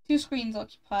 2 screens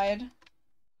occupied,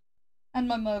 and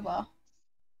my mobile.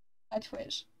 I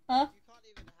Twitch. Huh? You can't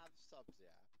even have subs,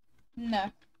 yeah? No.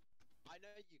 I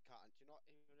know you can't. You're not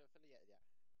even affiliated yet.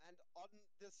 And on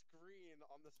the screen,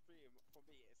 on the stream, for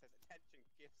me, it says, attention,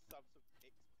 gift subs of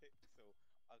Pixel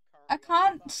are I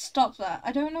currently can't on stop that.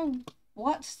 I don't know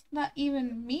what that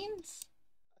even means.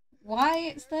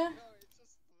 Why it's there. No, it's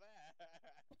just there.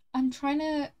 I'm trying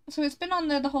to. So it's been on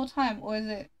there the whole time, or is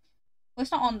it? Well,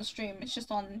 it's not on the stream. It's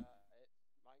just on.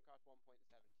 It's Minecraft 1.17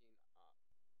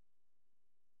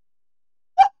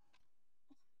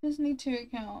 just need 2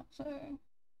 accounts, so That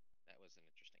was an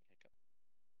interesting hiccup.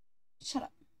 shut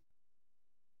up.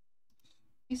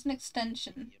 It's an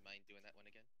extension. You mind doing that one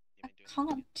again? You I mind doing that one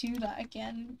can't again? do that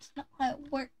again. It's not how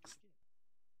it works. Do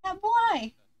Yeah, why?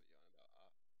 it again.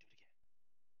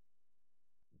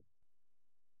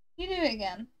 You do it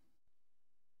again.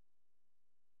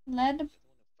 Lead You're the one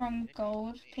who fucking from hiccuped, gold,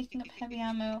 not me. picking up heavy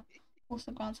ammo,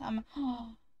 also grants ammo.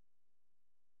 Oh.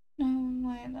 No,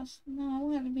 wait, that's. No, I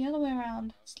want it to be the other way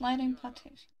around. Sliding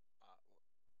plantation. I'm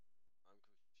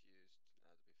confused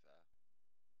now, to be fair.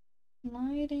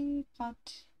 Sliding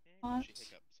plat. Yeah, she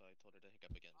hiccuped, so I told her to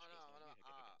hiccup again. She goes, no, you hiccup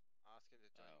again. Asking to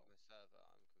join Oh. the server,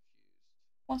 I'm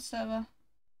confused. What server?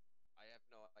 I have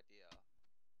no idea.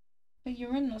 But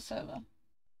you're in the server.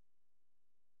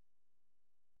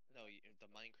 No, the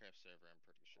Minecraft server, I'm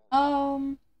pretty sure.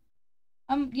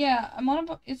 Yeah, I'm on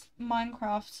about. It's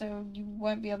Minecraft, so you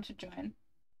won't be able to join.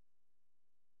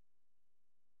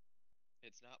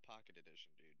 It's not Pocket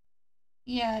Edition, dude.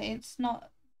 Yeah, it's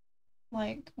not.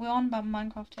 Like, we're on about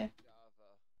Minecraft here.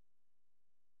 Java.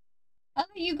 I'll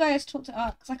let you guys talk to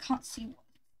Art, because I can't see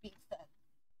what's being said.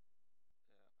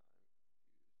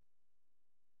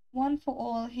 One for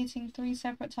all, hitting 3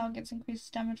 separate targets increases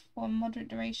damage for a moderate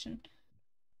duration.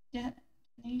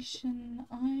 Detonation,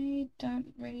 I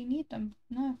don't really need them.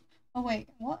 No. Oh wait,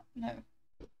 what? No. I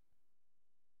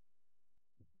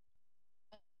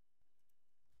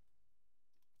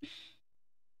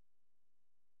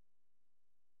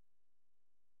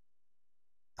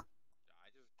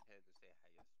just came to say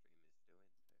how your stream is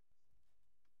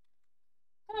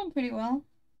doing. Doing pretty well.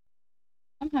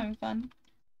 I'm having fun.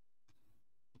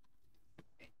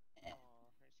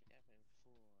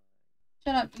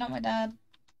 Shut up, not my dad.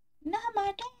 Not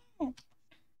my dad!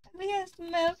 Yes,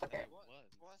 motherfucker.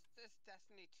 What's this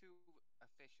Destiny 2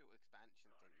 official expansion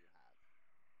thing you have?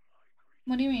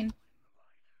 What do you mean?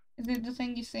 Is it the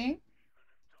thing you see?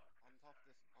 On top of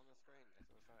this, on the screen, there's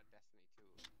also a Destiny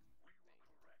 2 thing.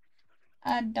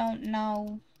 I don't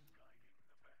know.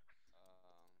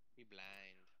 He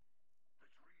blind.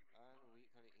 Earn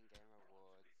weekly in-game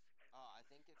rewards. Oh, I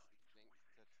think it's linked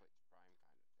to Twitch Prime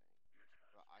kind of thing.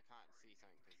 But I can't see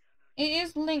something because... It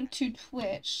is linked to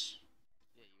Twitch.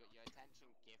 Yeah, you got your attention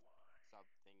gift sub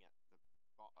thing at the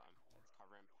bottom. That's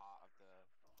covering part of the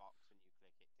box. When you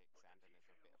click it, ticks send, and there's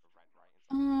a bit of a red writing.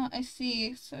 I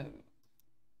see. So,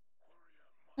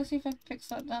 let's see if I can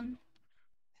fix that then.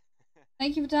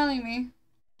 Thank you for telling me.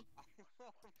 I'm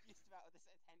more confused about what this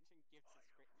attention gift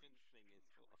subscription thing is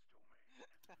for.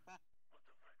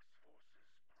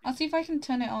 I'll see if I can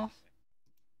turn it off.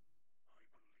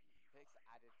 Pix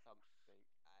added something,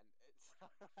 and it's...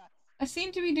 I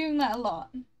seem to be doing that a lot.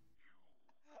 Does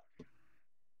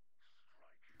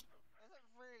it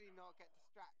really not get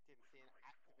distracted seeing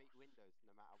activate windows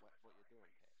no matter what you're doing,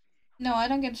 Pix? No, I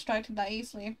don't get distracted that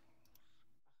easily.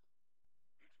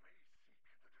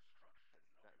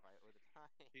 By all the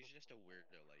time. He's just a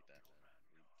weirdo like that, man.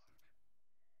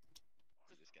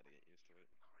 You just gotta get used to it.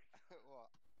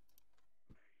 What?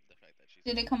 The fact that she's...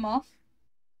 Did it come off? I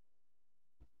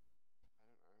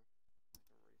don't know.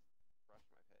 I can refresh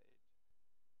my page.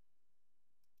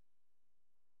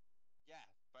 Yeah,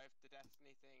 both the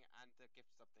Destiny thing and the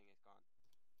gift sub thing is gone.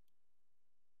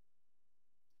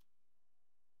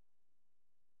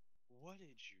 What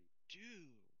did you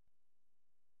do?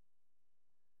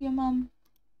 Your mum.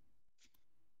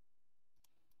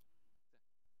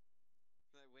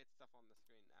 The weird stuff on the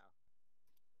screen now.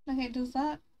 Okay, does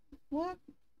that work?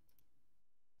 Do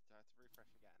I have to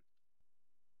refresh again?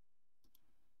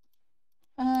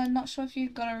 Not sure if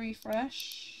you've got a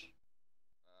refresh.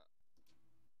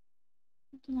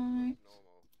 Like, Normal.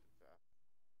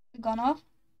 gone off?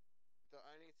 The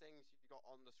only things you got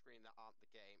on the screen that aren't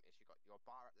the game is you got your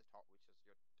bar at the top, which is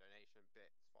your donation,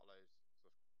 bits, follows,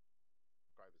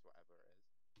 subscribers, whatever it is,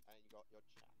 and you got your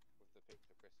chat with the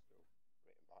picture crystal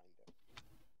written behind it.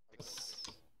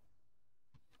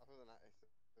 Other than that, it's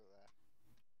still there.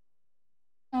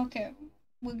 Okay,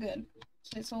 we're good.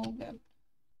 So it's all good.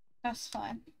 That's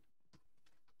fine.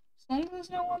 As long as there's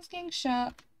no one's getting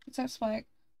shot, except Spike,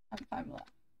 I'm fine with that.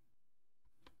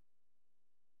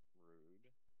 Rude.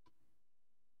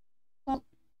 Well,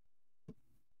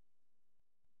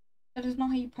 that is not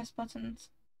how you press buttons.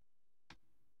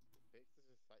 Bix is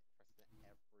just like pressing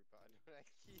every button on a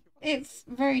keyboard. It's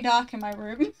very dark in my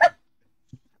room. I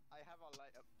have a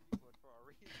light up keyboard for a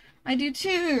reason. I do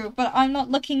too, but I'm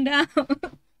not looking down.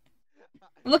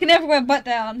 I'm looking everywhere but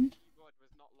down. The keyboard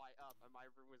was not light up and my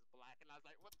room was black and I was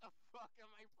like, what the fuck am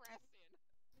I pressing?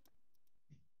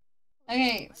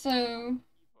 Okay, so...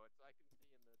 Keyboard so I can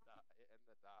see in the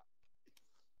dark.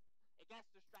 It gets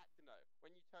distracting though.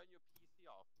 When you turn your PC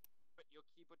off, but your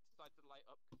keyboard decides to light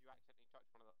up because you accidentally touched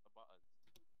one of the buttons,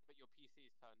 but your PC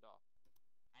is turned off,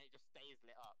 and it just stays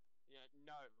lit up. You know,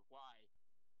 no, why?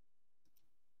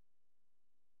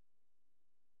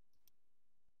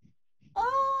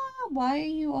 Why are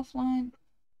you offline?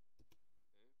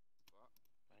 What?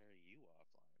 Why are you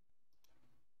offline?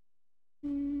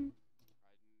 Hmm,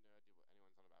 I have no idea what anyone's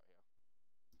on about here.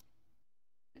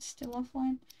 it's still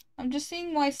offline. I'm just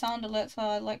seeing why sound alerts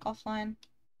are like offline.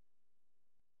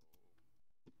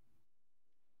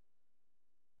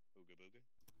 Ooga booga.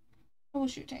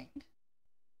 Troubleshooting.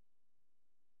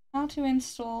 How to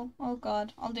install. Oh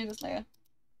god, I'll do this later.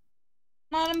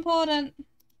 Not important.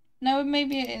 No,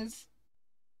 maybe it is.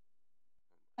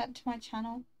 Add to my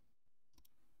channel.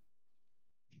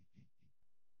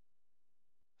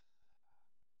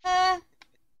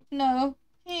 No.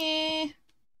 Eh.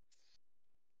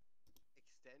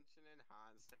 Extension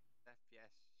enhanced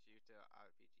FPS shooter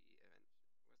RPG event.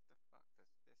 What the fuck does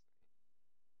this mean?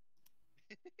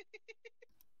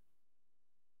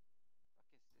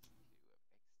 Fuck is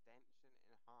this queue of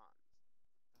extension enhanced?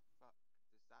 What the fuck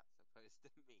is that supposed to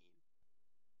mean?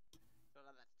 So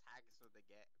like that's tags for the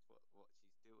get what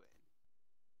she's doing.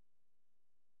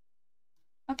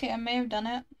 Okay, I may have done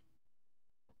it.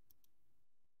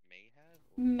 May have?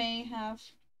 May have.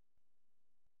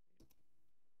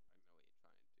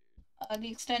 I know what you're trying to do.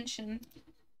 The extension.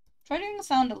 Try doing a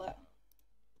sound alert.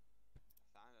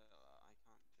 Sound alert, I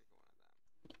can't trigger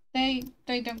one of them.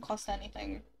 They don't cost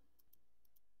anything.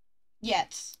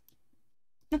 Yet.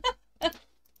 I don't know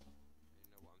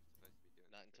what I'm supposed to be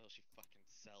doing. Not until she fucking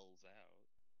sells out.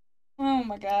 Oh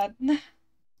my god.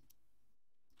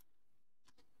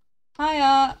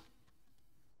 Hiya.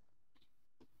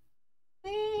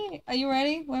 Whee! Are you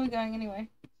ready? Where are we going anyway?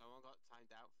 Someone got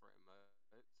timed out for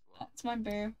emotes. What? That's my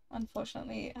boo.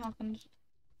 Unfortunately, it happened.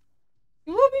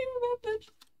 You will be remembered.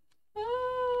 Ah.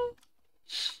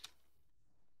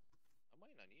 I'm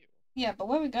waiting on you. Yeah, but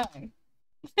where are we going?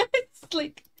 It's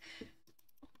like...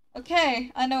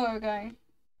 Okay, I know where we're going.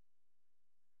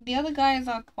 The other guys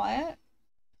are quiet.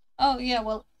 Oh, yeah,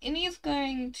 well, Innie's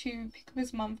going to pick up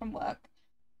his mum from work.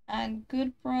 And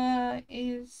Goodbra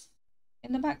is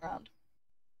in the background.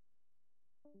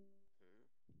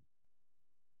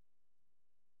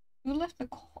 Who left the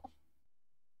call?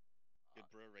 Good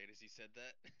bro, right as you said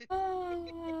that. Ah. Moment.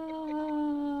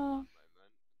 The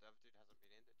other dude hasn't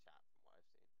been in the chat from what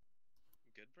I've seen.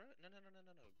 Good bro? No.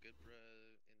 Good bro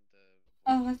in the.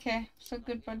 Oh, okay. So Not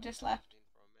Goodbra here, just he hasn't left. been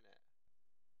for a minute.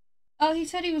 Oh, he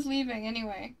said he was leaving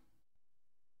anyway.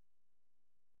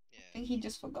 Yeah. I think he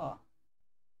just forgot.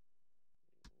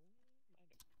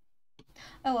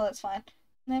 Oh, well, it's fine.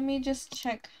 Let me just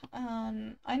check.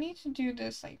 I need to do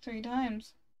this like 3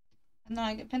 times. And then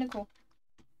I get Pinnacle.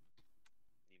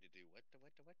 Need to do what?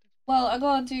 Well, I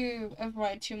gotta do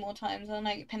Override 2 more times and then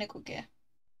I get Pinnacle gear.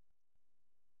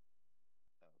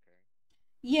 Oh, okay.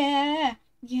 Yeah!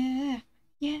 Yeah!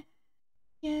 Yeah!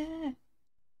 Yeah!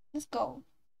 Let's go.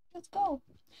 Let's go.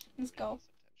 Let's go.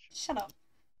 Shut up.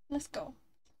 Let's go.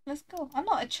 Let's go. I'm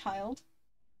not a child.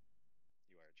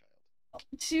 You are a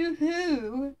child. To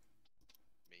who?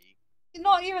 Me. You're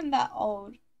not even that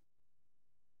old.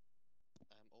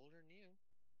 I'm older than you.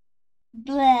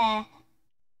 Bleh.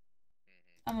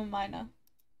 Mm-hmm. I'm a minor.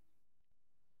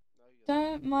 No, you're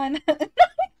Don't mind.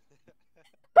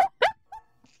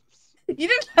 You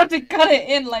didn't have to cut it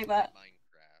in like that.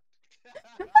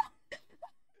 Minecraft.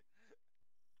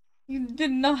 You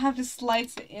did not have to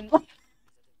slice it in.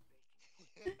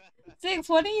 Six,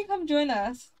 why don't you come join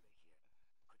us?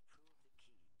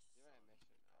 You're in a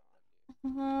mission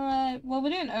now, aren't you? Well, we're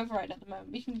doing Override at the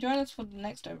moment. You can join us for the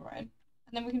next Override.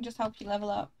 And then we can just help you level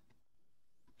up.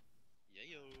 Yeah,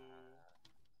 yo.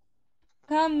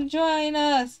 Come join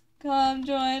us! Come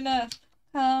join us!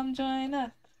 Come join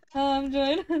us! Come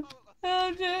join us!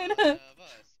 Come join us!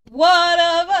 One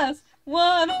of us!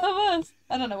 One of us!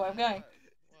 I don't know where I'm going.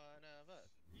 One of us.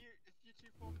 You two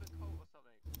formed a cult or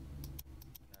something.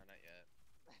 No, not yet.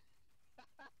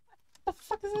 What the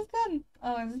fuck is this gun?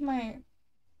 Oh, is this my...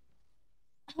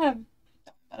 Got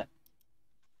it.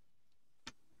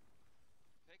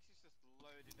 Pixie's just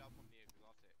loaded up on the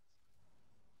exotics.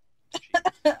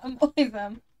 I'm always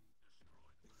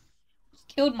Just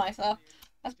killed myself.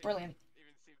 That's brilliant.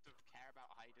 Even seem to care about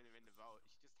hiding them in the vault.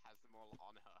 She just has them all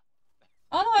on her.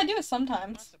 Oh no, I do it I'm not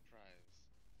sometimes. surprised.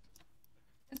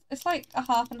 It's like a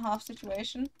half and half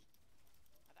situation.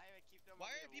 And I even keep them Why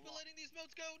on are the people lock. letting these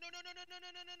modes go? No.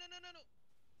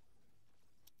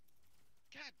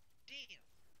 God damn.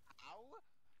 Ow!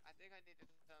 I think I need to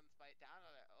turn Spike down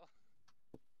a little.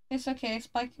 It's okay,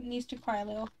 Spike needs to cry a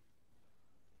little.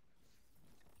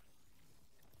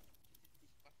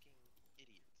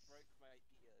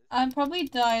 I probably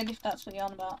died if that's what you're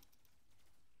on about.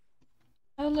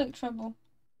 Oh look, trouble.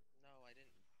 No, I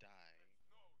didn't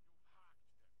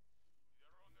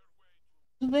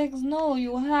die. Legs, no,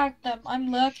 you hacked them.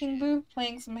 I'm lurking, Shit. boo,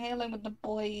 playing some Halo with the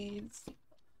boys.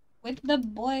 With the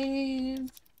boys.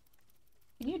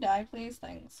 Can you die, please?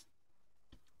 Thanks.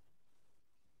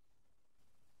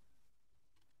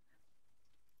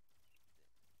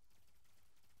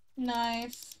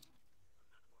 Nice.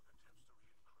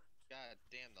 God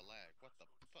damn the lag. What the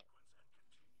fuck?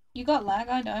 You got lag,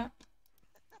 I don't.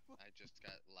 I just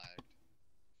got lagged.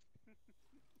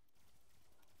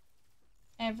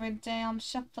 Every day I'm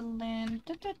shuffling.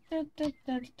 Da, da, da, da,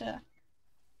 da, da.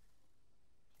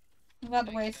 By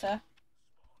the way, Thanks, guys. sir.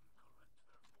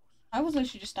 I was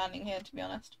literally just standing here, to be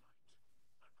honest.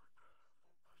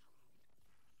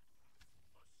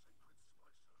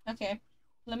 Okay.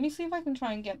 Let me see if I can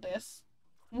try and get this.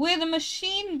 With a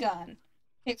machine gun!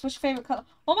 Hicks, what's your favorite color?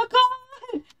 Oh my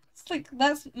god! It's like,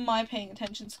 that's my paying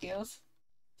attention skills.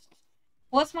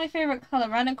 What's my favorite color?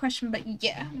 Random question, but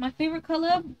yeah. My favorite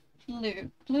color?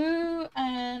 Blue. Blue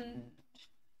and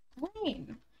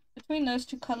green. Between those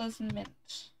two colors, mint.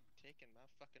 Taking my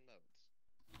fucking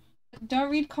notes.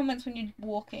 Don't read comments when you're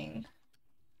walking.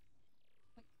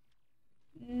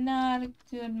 Not a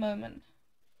good moment.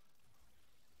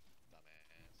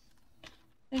 Dumbass.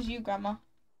 There's you, Grandma.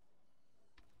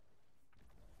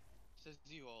 Says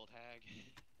you, old hag.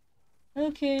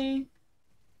 Okay.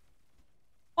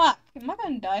 Fuck. Am I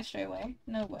gonna die straight away?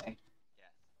 No way. Yes.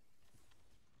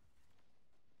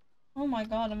 Oh my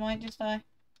god, I might just die.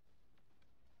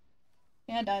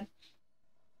 Yeah, I died.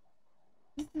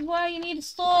 This is why you need a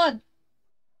sword!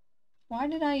 Why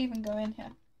did I even go in here? I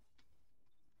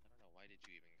don't know, why did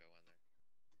you even go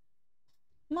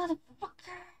in there?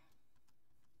 Motherfucker!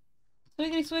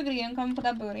 Swiggity swiggity, I'm coming for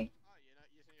that booty. Oh, you're not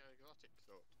using your exotic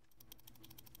sword.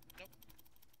 Nope.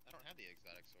 I don't have the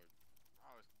exotic sword.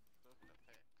 I was looking at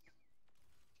pics.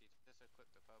 She just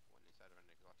equipped the purple one instead of an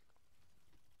exotic one.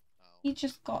 Oh. He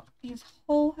just got his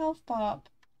whole health bar up.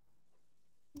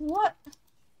 What?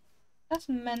 That's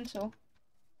mental.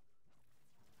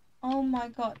 Oh my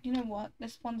god, you know what?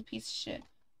 This one's a piece of shit.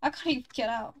 I can't even get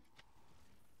out.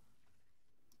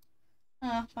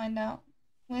 Find out.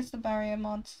 Where's the barrier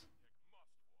mods?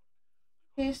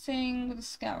 Piercing with a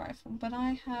scout rifle, but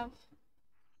I have...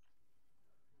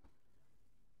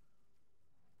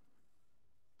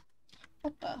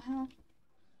 What the hell?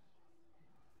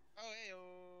 Oh, hey,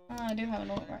 Oh, I do have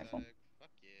an auto rifle. Fuck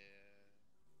yeah.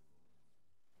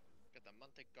 Got the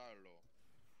Monte Carlo.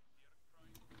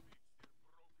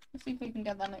 Let's see if we can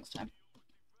get that next time.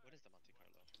 What is the Monte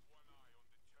Carlo?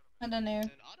 I don't know.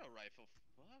 An auto rifle.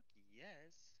 Fuck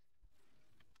yes.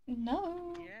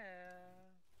 No. Yeah.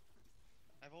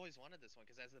 I've always wanted this one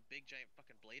because it has a big giant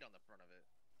fucking blade on the front of it.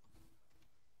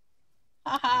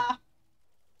 Haha.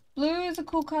 Blue is a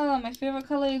cool color. My favorite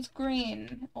color is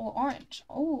green. Or orange.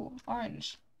 Oh,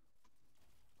 orange.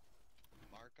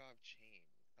 Markov chain.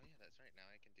 Oh yeah, that's right. Now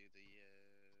I can do the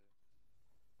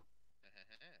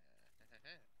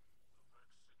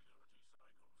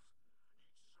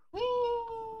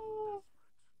Whee!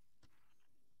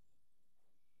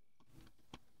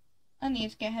 I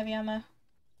need to get heavy ammo.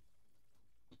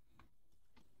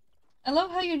 I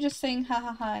love how you're just saying ha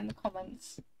ha ha in the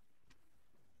comments.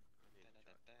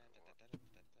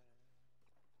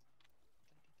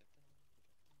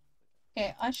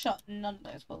 Okay, I shot none of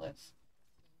those bullets.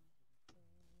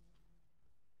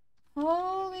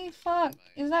 Holy fuck!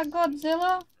 Is that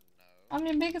Godzilla? I'm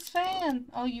your biggest fan!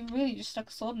 Oh, you really just stuck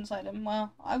a sword inside him.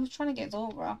 Wow. I was trying to get his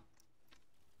autograph.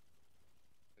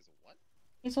 Is what?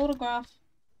 His autograph.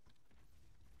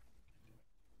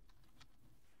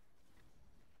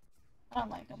 I don't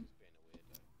like him. She's being a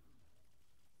weirdo.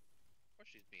 Of course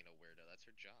she's being a weirdo. That's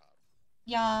her job.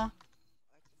 Yeah. I have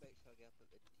to make sure I get up at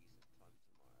a decent time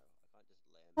tomorrow. I can't just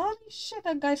lay in Holy shit,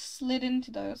 that guy slid into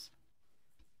those.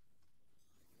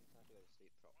 I have to go to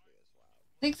sleep properly as well.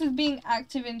 Zix is being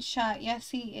active in chat. Yes,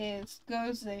 he is.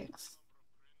 Go, Zix.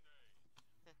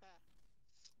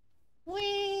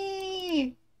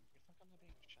 Whee! The fuck am I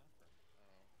being shot from?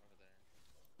 Oh, over there.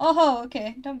 Oh,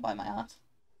 okay. Don't bite my ass.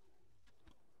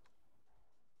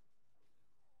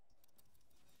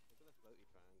 Look at the floaty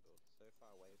triangle. So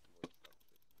far away from all the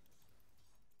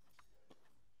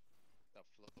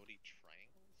structures. The floaty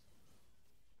triangles?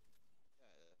 Yeah,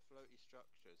 the floaty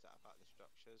structures that are about the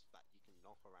structures that you can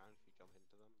knock around if you jump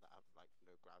into them that have like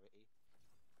no gravity.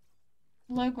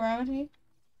 Low gravity.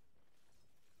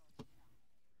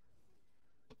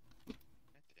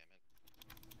 God damn it.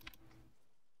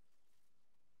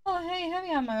 Oh, hey, heavy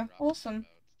ammo. Dropped Awesome.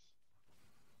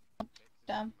 emotes. Fix is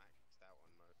Damn. maxed out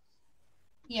on most.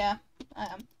 Yeah,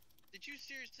 I am. Did you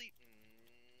seriously?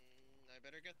 I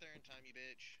better get there in time, you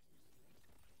bitch.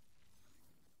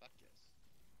 Fuck yes.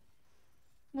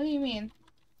 What do you mean?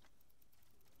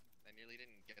 I nearly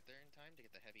didn't get there in time to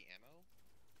get the heavy ammo.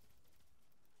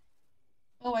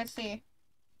 Oh, I see.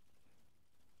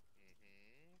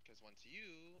 Because once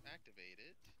you activate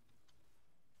it...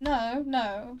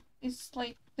 No. It's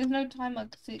like, there's no timer,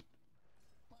 because it...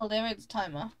 Well, there is a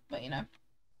timer, but you know.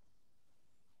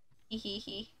 Hehehe.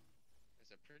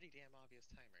 There's a pretty damn obvious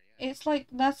timer, yeah. It's like,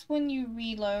 that's when you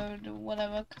reload or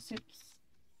whatever, because it's...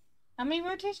 How many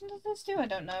rotations does this do? I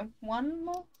don't know. One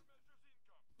more?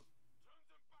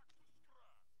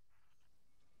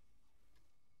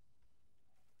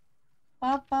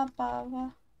 Ba ba ba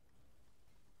ba.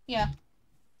 Yeah.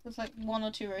 It's like 1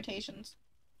 or 2 rotations.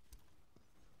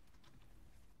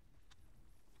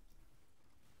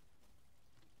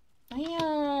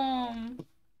 Damn.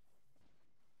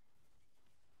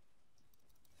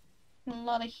 A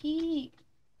lot of heat.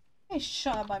 I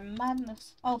shot by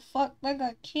madness. Oh fuck, that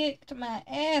got kicked my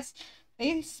ass.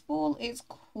 Baseball is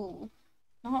cool.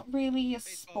 Not really a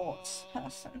sports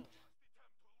person.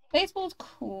 Baseball's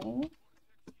cool.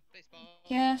 Baseball.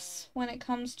 Yes, when it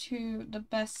comes to the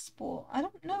best sport. I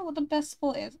don't know what the best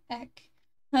sport is.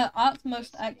 Art's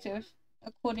most active,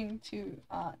 according to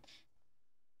Art.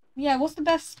 Yeah, what's the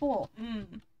best sport?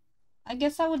 I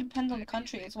guess that would depend on the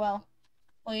country as well.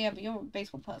 Oh yeah, but you're a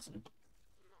baseball person. No,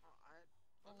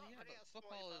 I'm not yeah, really but a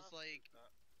football sporty is person, like...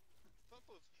 but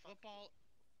Football...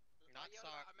 Not, yeah,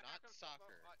 not American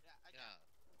soccer. Football,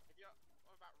 Yeah.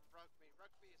 What about rugby?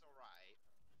 Rugby is alright.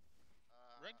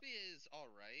 Rugby is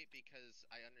alright because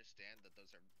I understand that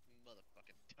those are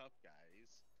motherfucking tough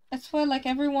guys. It's where like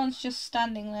everyone's just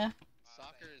standing there.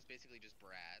 Soccer is basically just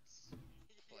brats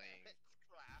playing. Yeah, it's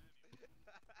crap.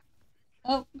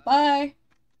 Oh, bye.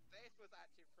 This was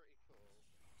actually pretty cool.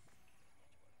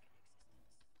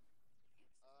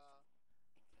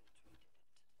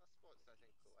 What sports do I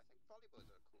think cool? I think volleyball is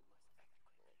a cool sport.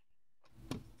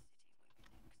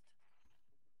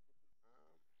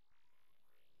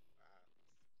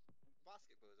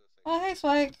 Basketball is also Oh, cool. hey,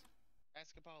 Spike.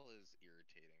 Basketball is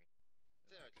irritating.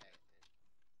 It's irritating.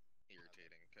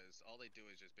 Irritating, because all they do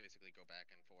is just basically go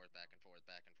back and forth, back and forth,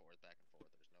 back and forth, back and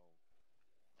forth. There's no...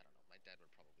 I don't know, my dad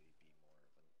would probably be more of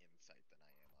an insight than I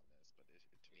am on this, but to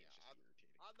me it's just irritating.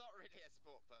 I'm not really a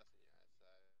sport person, so...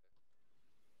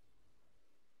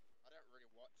 I don't really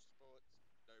watch sports,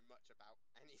 know much about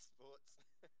any sports.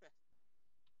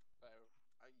 So,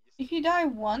 I'm used to If you die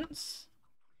once,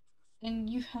 then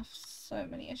you have so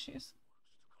many issues.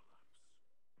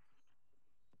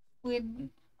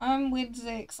 I'm with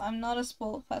Zix. I'm not a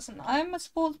sport person. I'm a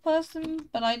sports person,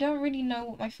 but I don't really know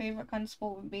what my favorite kind of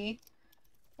sport would be.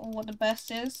 Or what the best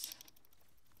is.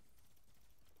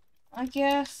 I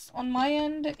guess on my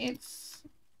end, it's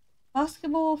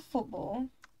basketball, football,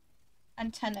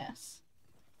 and tennis.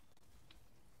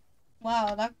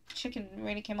 Wow, that chicken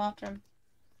really came after him.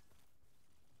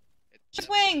 It's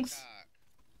wings! cock.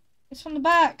 It's from the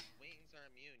back. Wings are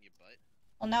immune, you butt.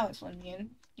 Well, now it's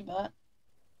immune, you butt.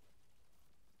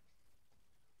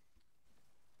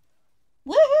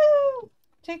 Woohoo!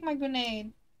 Take my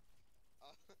grenade.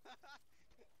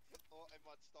 Or it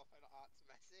might stop an art's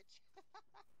message.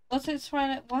 What's it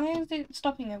trying to... Why is it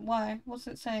stopping it? Why? What's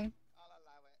it saying? I'll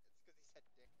allow it. It's because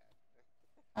he said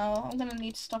dickhead. Oh, I'm gonna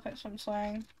need to stop it from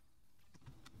swearing.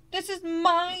 This is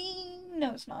mine!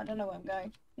 No, it's not. I don't know where I'm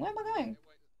going. Where am I going? Wait,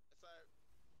 so...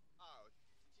 Oh,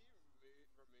 did you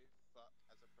remove fuck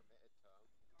as a permitted term?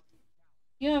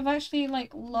 You know, I've actually,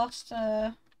 like, lost,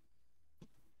 No,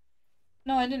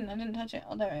 I didn't touch it.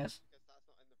 Oh, there it is. Because that's not in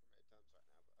the permitted terms right now,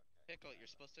 but okay. Pickle, you're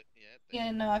supposed to...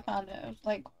 Yeah, no, I found it. I was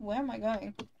like, where am I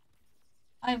going?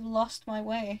 I've lost my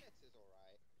way. This is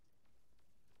alright.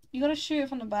 You gotta shoot it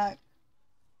from the back.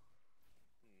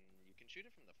 You can shoot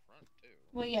it from the front, too.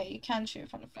 Well, yeah, you can shoot it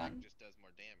from the back front. just does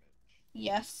more damage.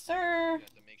 Yes, sir! You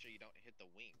have to make sure you don't hit the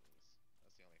wings.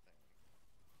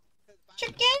 That's the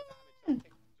only thing. Chicken! Just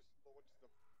launch the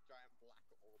giant black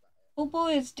orb at it. Oh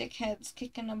boys, dickheads,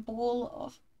 kicking a ball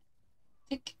of...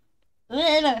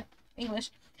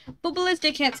 English. Bubble is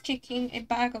dickheads kicking a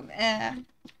bag of air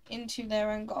into their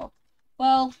own goal.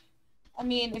 Well, I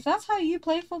mean, if that's how you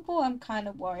play football, I'm kind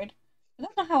of worried. But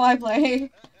that's not how I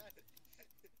play.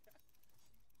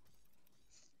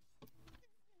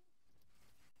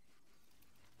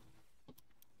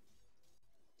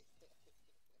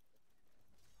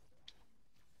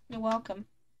 You're welcome.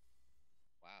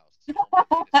 Wow.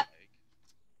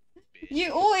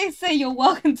 You always say you're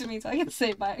welcome to me, so I can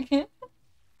say it back. That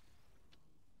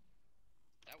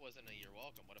wasn't a you're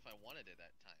welcome. What if I wanted it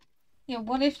that time? Yeah,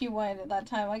 what if you weren't at that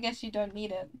time? I guess you don't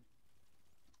need it.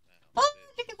 Well, Oh,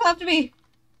 bitch. chickens after me!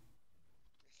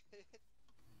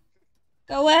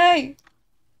 Go away!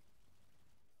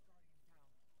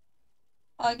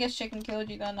 Oh, I guess chicken killed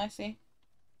you then, I see.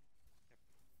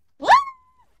 What?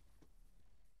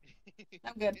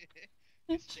 I'm good.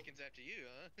 This chicken's after you,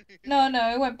 huh?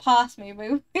 No, it went past me,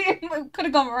 but it could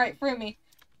have gone right through me.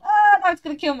 Ah, no, it's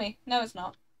gonna kill me. No, it's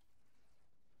not.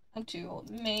 I'm too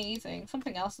amazing.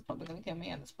 Something else is probably gonna kill me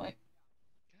at this point.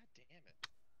 God damn it.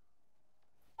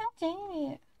 God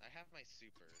damn it. I have my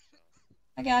super, so.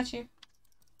 I got you.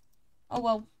 Oh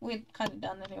well, we're kind of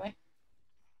done anyway.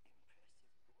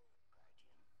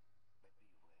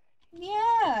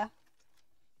 Yeah.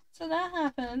 So that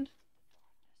happened.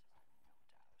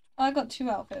 Oh, I got 2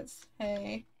 outfits.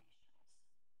 Hey.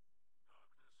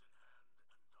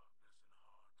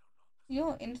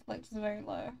 Your intellect is very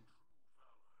low.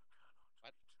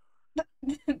 What?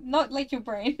 Not like your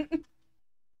brain.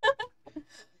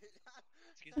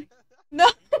 Excuse me? No.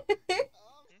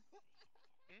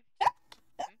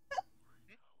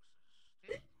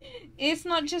 It's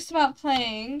not just about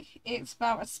playing, it's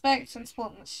about respect and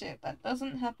sportsmanship. That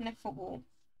doesn't happen in football.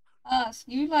 So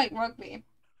you like rugby.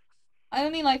 I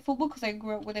only like football because I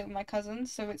grew up with it with my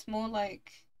cousins, so it's more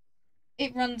like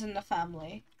it runs in the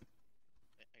family.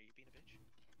 Are you being a bitch?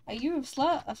 Are you a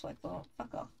slut? That's what I thought.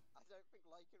 Fuck off. I don't think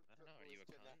liking I don't know, football are you is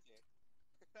a cunt? genetic.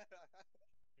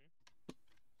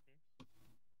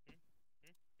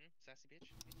 Sassy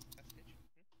bitch? Sassy bitch?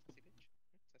 Sassy bitch?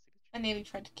 Sassy bitch? I nearly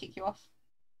tried to kick you off.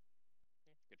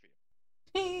 Good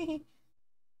for you.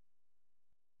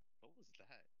 What was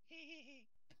that?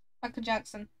 Michael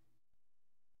Jackson.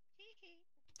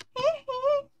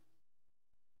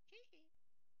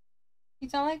 You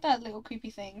sound like that little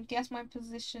creepy thing. Guess my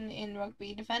position in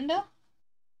rugby. Defender?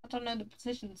 I don't know the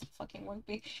positions of fucking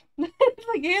rugby. It's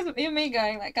like, here's me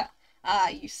going like,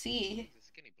 you see. He's a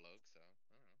skinny bloke, so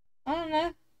I don't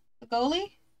know. The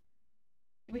goalie?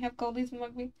 Do we have goalies in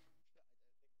rugby?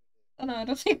 Oh no, I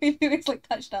don't think we do. It's like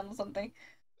touchdown or something.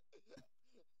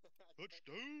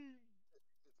 Touchdown!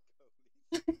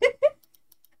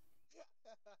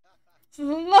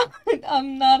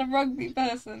 I'm not a rugby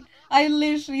person. I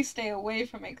literally stay away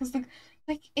from it because,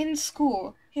 like in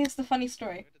school, here's the funny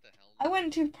story. Where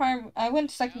did the helmet? I went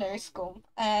to secondary school,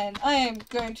 and I am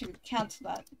going to cancel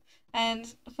that.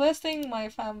 And the first thing my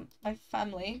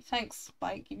family, thanks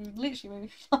Spike, you literally made me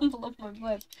fumble up my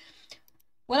words.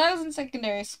 When I was in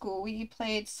secondary school, we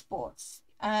played sports,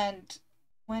 and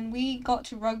when we got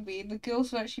to rugby, the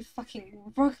girls were actually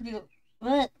fucking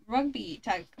rugby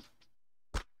tag.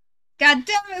 God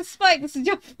damn it, Spike! This is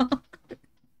your fault.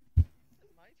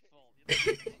 My fault.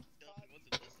 You know, I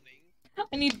wasn't listening.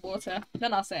 I need water.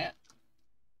 Then I'll say it.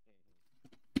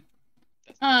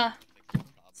 That's Ah, fix the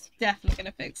problem it's of your- definitely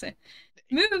gonna fix it.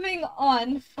 Moving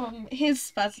on from his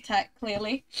spaz attack,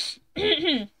 clearly. My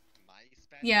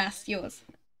spaz Yes, attack? yours.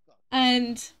 Fuck.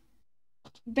 And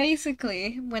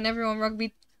basically, when everyone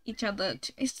rugby each other,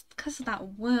 it's because of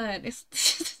that word. It's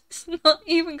it's not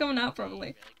even coming out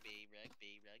properly. Rugby.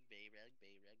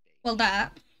 Well,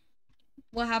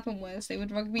 what happened was they would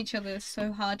rugby each other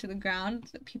so hard to the ground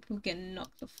that people would get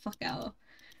knocked the fuck out.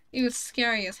 It was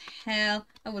scary as hell.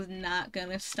 I was not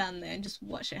gonna stand there and just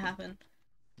watch it happen.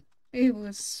 It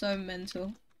was so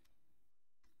mental.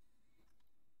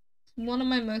 One of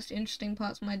my most interesting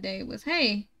parts of my day was,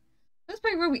 hey, let's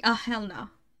play rugby. Ah, hell no.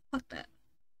 Fuck that.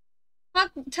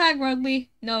 Fuck tag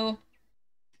rugby. No.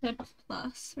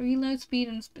 Plus. Reload speed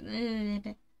and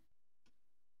speed.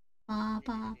 Bop.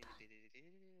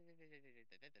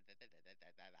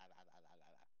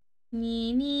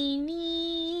 Nee. No.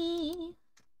 Nee.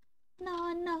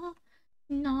 No.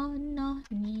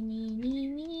 No.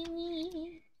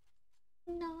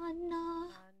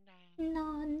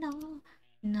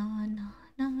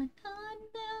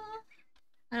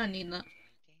 I don't need that.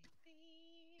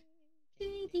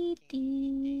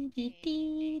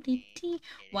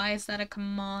 Why is that a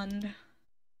command?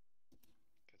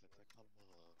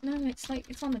 No, it's like,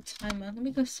 it's on the timer. Let me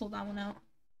go sort that one out.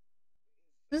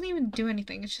 It doesn't even do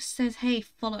anything. It just says, hey,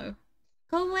 follow.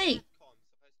 Go away.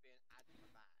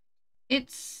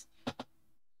 It's...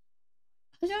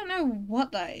 I don't know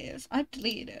what that is. I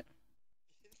deleted it.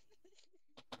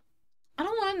 I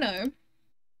don't want to know.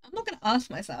 I'm not going to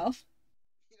ask myself.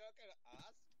 You're not gonna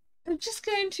ask? I'm just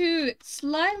going to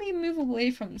slightly move away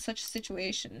from such a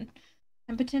situation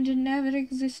and pretend it never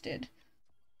existed.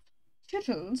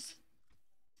 Toodles.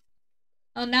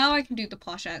 Oh, now I can do the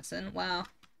posh accent. Wow.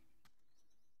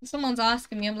 If someone's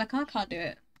asking me, I'm like, I can't do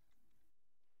it.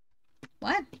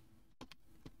 What? Only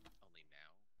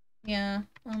now. Yeah.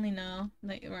 Only now,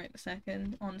 like right the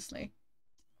second, honestly.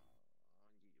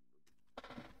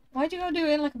 Why'd you go do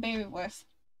it in like a baby voice?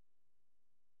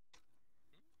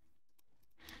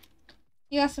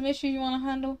 You got some issues you want to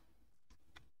handle?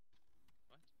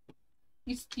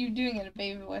 What? You doing it in a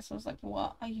baby voice. I was like,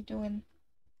 what are you doing?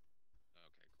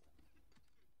 Okay,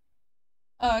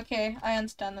 cool. Oh, okay, I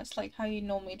understand. That's like how you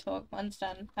normally talk. I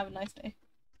understand. Have a nice day.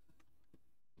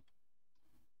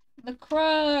 The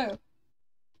crow!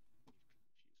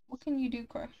 What can you do,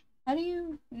 crow? How do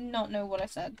you not know what I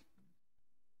said?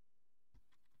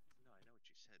 No, I know what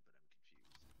you said, but I'm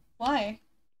confused. Why?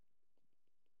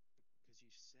 Because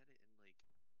you said it in like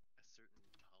a certain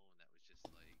tone that was just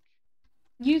like,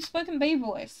 You spoke in baby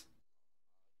voice.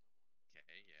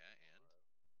 okay, yeah,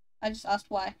 and I just asked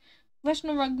why.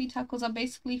 Professional rugby tackles are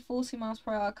basically 40 miles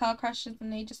per hour. Car crashes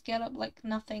and they just get up like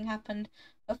nothing happened.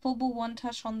 A football one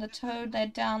touch on the toe, they're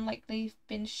down like they've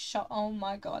been shot. Oh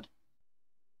my god.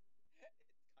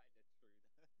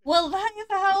 Well, that is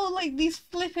how like these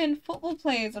flippin' football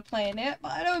players are playing it,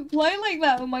 but I don't play like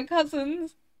that with my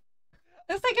cousins.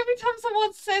 It's like every time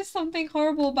someone says something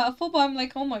horrible about football, I'm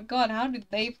like, oh my god, how did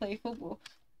they play football?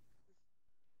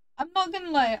 I'm not gonna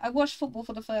lie, I watched football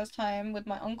for the first time with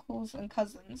my uncles and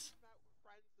cousins.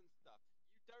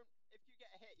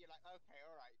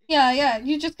 Yeah,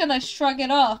 you're just gonna shrug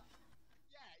it off.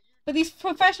 But these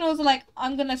professionals are like,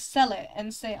 I'm gonna sell it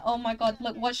and say, oh my god,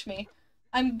 look, watch me.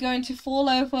 I'm going to fall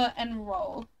over and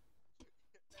roll.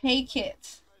 Take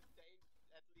it.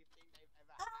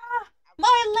 Ah,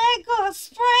 my leg got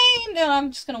sprained! And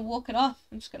I'm just gonna walk it off.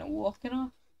 I'm just gonna walk it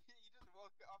off.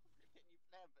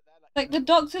 Like, the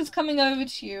doctor's coming over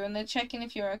to you and they're checking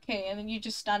if you're okay, and then you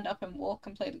just stand up and walk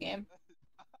and play the game.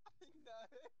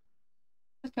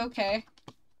 Like, okay.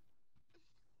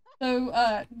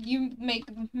 So, you make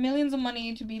millions of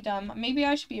money to be dumb. Maybe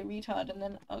I should be a retard and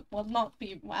then, well, not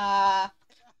be,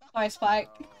 sorry, Spike.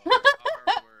 oh, our word,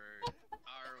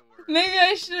 our word. Maybe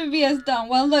I shouldn't be as dumb.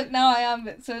 Well, look, now I am,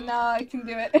 so now I can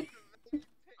do it. Our word.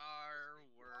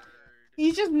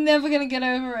 He's just never gonna get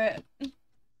over it. Our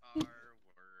word.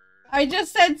 I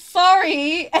just said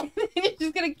sorry, and then you're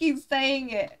just gonna keep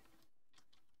saying it.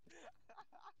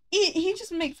 He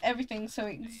just makes everything so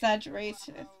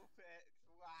exaggerated.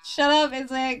 Shut up,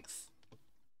 Isaacs.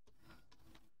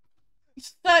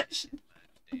 Such...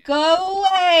 Go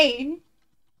away!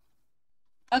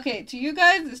 Okay, to you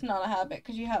guys, it's not a habit,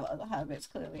 because you have other habits,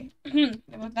 clearly.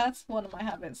 But that's one of my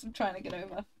habits I'm trying to get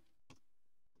over.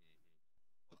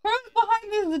 Who's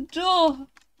behind this door?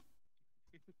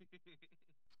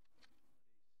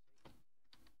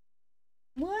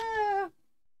 Where?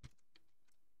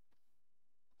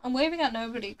 I'm waving at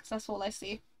nobody, because that's all I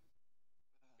see.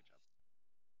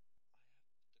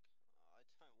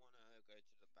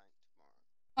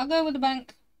 I'll go with the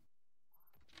bank.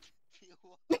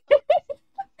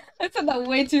 I said that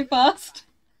way too fast.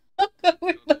 I'll go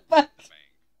with the bank.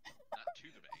 Not to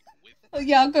the bank, with the Oh, bank.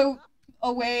 yeah, I'll go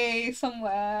away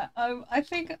somewhere. I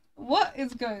think... What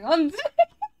is going on?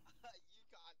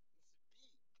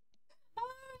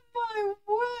 Oh my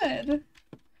word.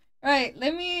 Right,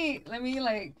 let me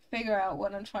like figure out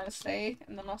what I'm trying to say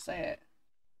and then I'll say it.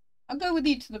 I'll go with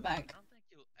you to the bank. I don't think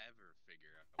you'll ever figure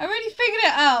out. I already figured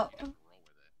it out. You just roll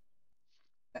with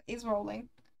it. That is rolling.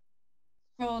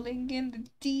 Rolling in the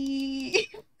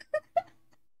deep.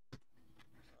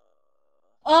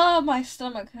 Oh, my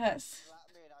stomach hurts.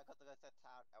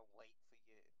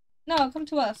 No, come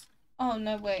to us. Oh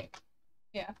no, wait.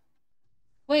 Yeah.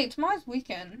 Wait, tomorrow's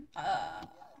weekend. It's a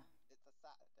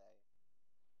Saturday.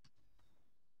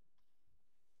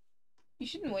 You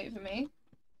shouldn't wait for me.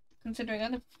 Considering I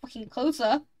live fucking closer.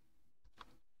 Yeah,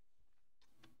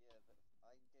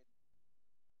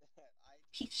 but I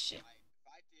did. Piece of shit.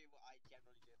 I do what I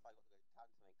generally do if I got to go to town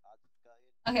to make cards. Go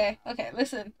in. Okay,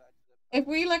 listen. If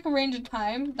we like arrange a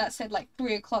time that said like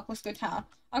 3 o'clock, let's go town.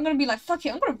 I'm gonna be like, fuck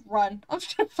it, I'm gonna run. I'm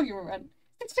just gonna fucking run.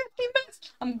 It's 15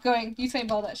 minutes. I'm going. You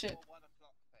saying all that shit.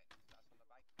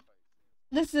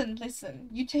 Listen.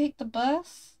 You take the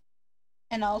bus,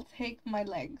 and I'll take my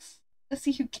legs. Let's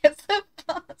see who gets there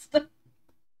faster.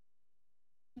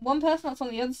 One person that's on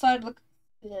the other side of the...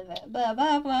 The other side of the... I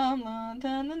don't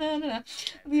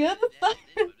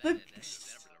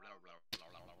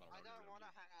want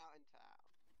to hang out in town.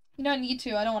 You don't need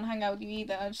to. I don't want to hang out with you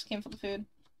either. I just came for the food.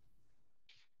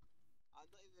 I'm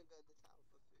not even going to town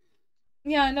for food.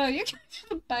 Yeah, I know. You go to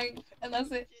the bank, and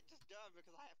that's it. It's just done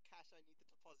because I have cash I need to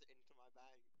deposit into my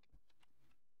bank.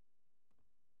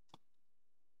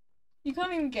 You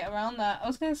can't even get around that. I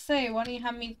was gonna say, why don't you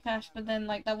hand me the cash, but then,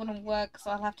 like, that wouldn't work,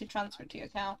 so I'll have to transfer it to your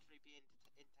account. I'll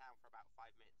be in town for about 5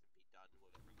 minutes and be done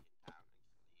with everything in town and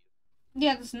just leave.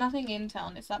 Yeah, there's nothing in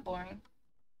town. It's that boring.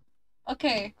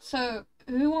 Okay, so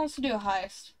who wants to do a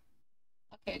heist?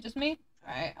 Okay, just me?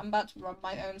 Alright, I'm about to rob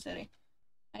my own city.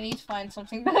 I need to find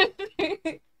something better to do.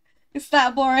 It's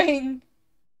that boring.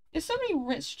 There's so many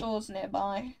rich stores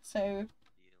nearby, so Feel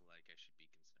like I should be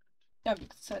concerned. don't be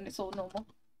concerned, it's all normal.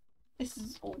 This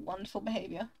is all wonderful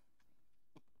behaviour.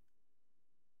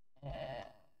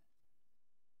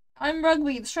 I'm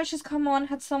Rugby. The stretchers come on,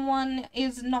 had someone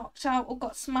is knocked out or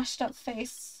got smashed up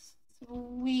face.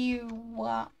 We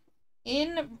were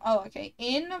in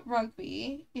in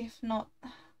Rugby, if not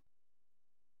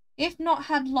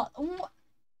had lot.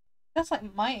 That's like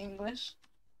my English.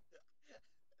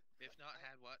 If not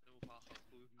had what?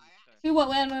 Who what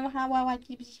when how I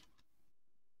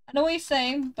know what you're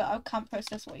saying, but I can't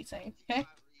process what you're saying. Okay.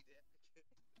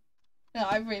 No,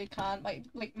 I really can't. Like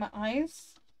my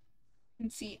eyes can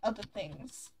see other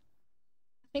things.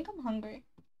 I think I'm hungry.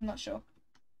 I'm not sure.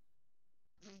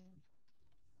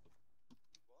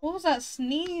 What was that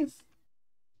sneeze?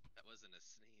 That wasn't a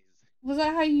sneeze. Was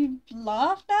that how you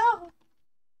laughed out?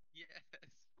 Yes.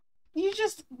 You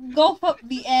just gulp up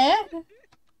the air? No.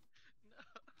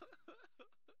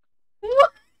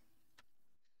 What?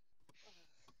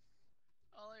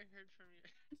 All I heard from you.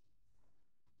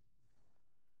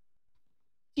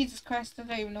 Jesus Christ, I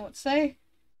don't even know what to say.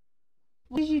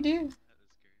 What did you do? That was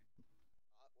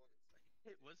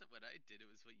great. It wasn't what I did, it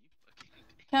was what you fucking did.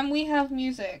 Can we have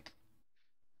music?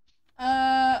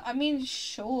 I mean,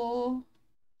 sure.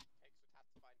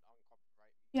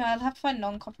 Yeah, I'll have to find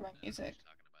non-copyright music.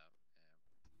 Talking about.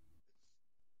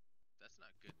 That's not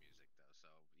good music though, so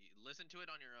listen to it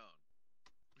on your own.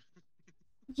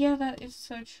 Yeah, that is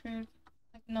so true.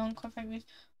 Like non-copyright music.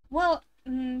 Well,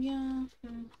 yeah. You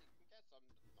can get some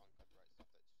non-copyright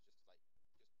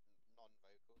stuff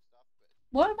that's just non-vocal stuff, but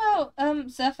What about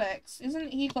Zephex?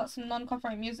 Isn't he got some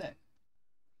non-copyright music?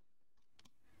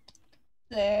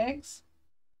 Zex.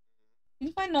 Can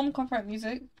you find non-copyright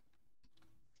music? No,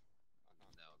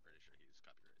 I'm pretty sure he's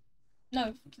copyrighted.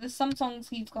 No, there's some songs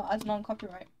he's got as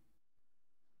non-copyright.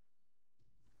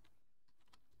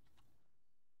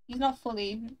 He's not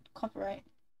fully copyright.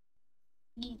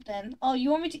 Eat then. Oh, you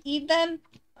want me to eat then?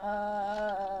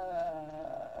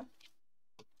 What?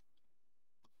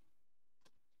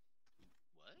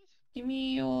 Give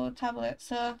me your tablet,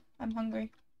 sir. I'm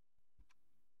hungry.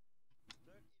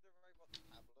 don't either robot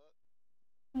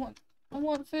tablet. I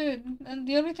want food, and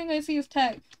the only thing I see is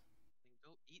text. Then go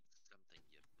eat something, you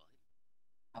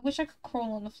butt. I wish I could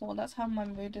crawl on the floor. That's how my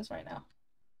mood is right now.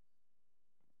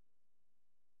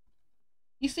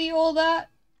 You see all that?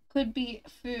 Could be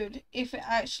food if it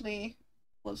actually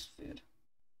was food.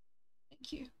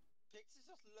 Thank you. Pix is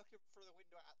just looking through the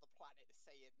window at the planet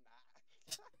saying that.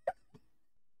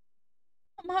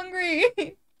 I'm hungry.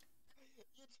 You're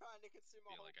trying to consume a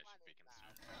Feel whole like I should be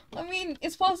planet concerned. I mean,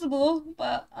 it's possible,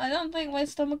 but I don't think my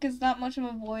stomach is that much of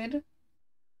a void.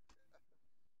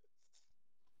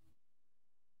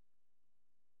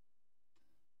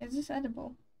 Is this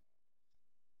edible?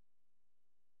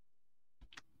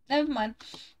 Never mind.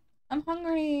 I'm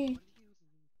hungry.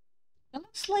 What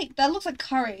do you... That looks like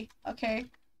curry. Okay,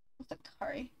 looks like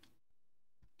curry.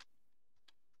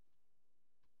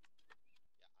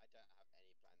 Yeah, I don't have any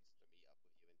plans to meet up with you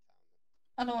in town.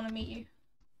 I don't want to meet you.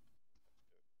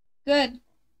 Good.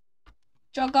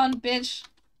 Jog on, bitch.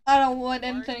 I don't want Why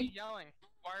are you anything. yelling?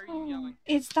 Why are you yelling?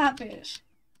 It's that bitch.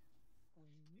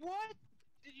 What?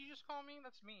 Did you just call me?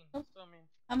 That's mean. Oh. That's so mean.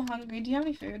 I'm hungry. Do you have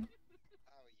any food? How are you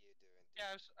doing?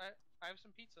 Yeah, I have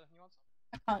some pizza. You want some?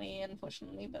 I can't eat,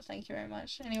 unfortunately, but thank you very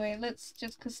much. Anyway, let's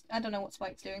just, because I don't know what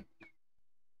Spike's doing.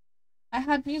 I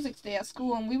had music today at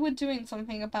school, and we were doing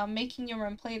something about making your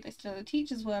own playlist, and the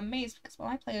teachers were amazed because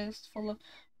my playlist is full of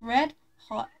red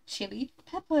hot chili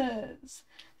peppers.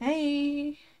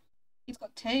 Hey, he's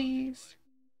got taste.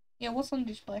 Yeah, what song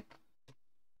did you play?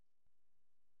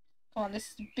 Come on, this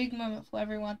is a big moment for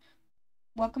everyone.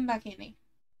 Welcome back, Annie.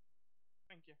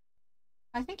 Thank you.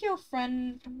 I think your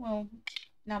friend, well,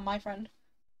 now my friend.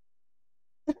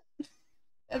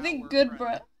 I think Our good, friend.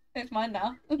 bro. It's mine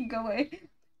now. Go away.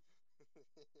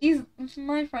 He's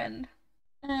my friend,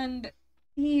 and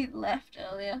he left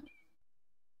earlier.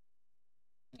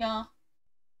 Yeah.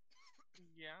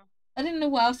 Yeah. I didn't know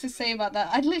what else to say about that.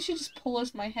 I literally just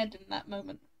paused my head in that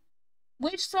moment.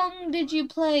 Which song did you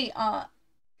play, for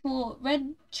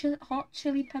Hot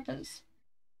Chili Peppers?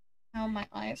 Ow, my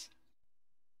eyes.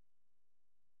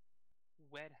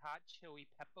 Wet hot chili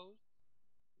peppers.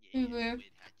 Yeah, Ooh. with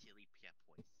hot chili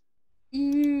peppers.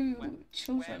 Ew, Wet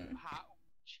children. hot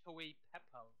chili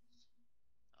peppers.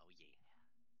 Oh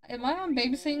yeah. Am I on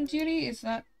babysitting duty? Is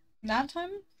that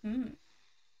time?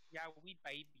 Yeah, we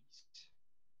babies.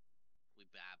 We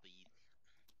babbied.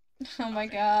 Oh my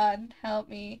god, help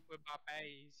me. We're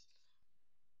babies.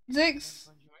 Zix,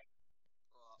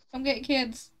 come get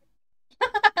kids.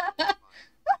 I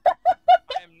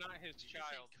am not his Did you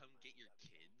child. say come get your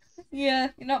kids?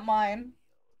 Yeah, you're not mine.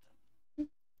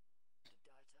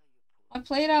 I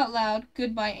played out loud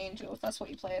Goodbye Angels. That's what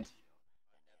you played.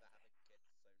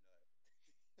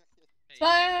 Hey,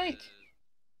 Spike!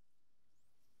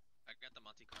 I got the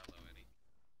Monte Carlo, Eddie.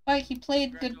 Spike, he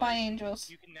played Goodbye Congratulations, Angels.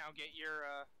 You can now get your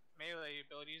melee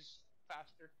abilities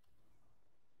faster.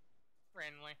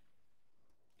 Randomly.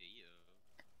 Yeah.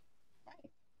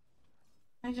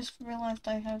 I just realized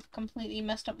I have completely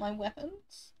messed up my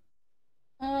weapons.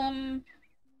 I'm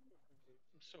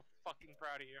so fucking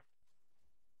proud of you.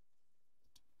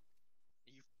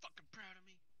 Are you fucking proud of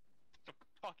me? So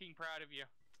fucking proud of you.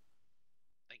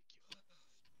 Thank you.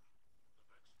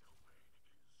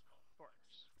 Of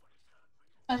course.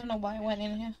 I don't know why I went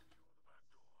in here.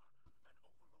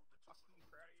 Fucking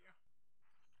proud of you.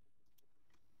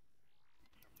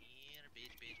 Come here,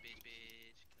 bitch, bitch, bitch,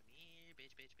 bitch. Come here,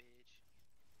 bitch, bitch, bitch.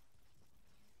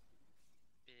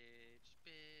 Bitch,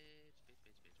 bitch, bitch,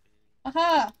 bitch, bitch, bitch.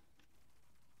 Aha!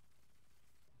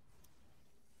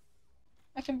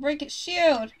 I can break its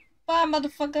shield. Bye,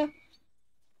 motherfucker.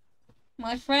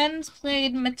 My friends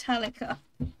played Metallica.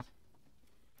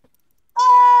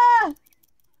 Ah!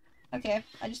 Okay,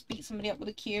 I just beat somebody up with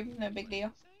a cube. No big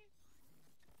deal.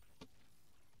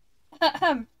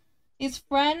 His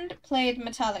friend played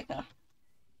Metallica.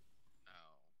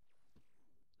 Oh.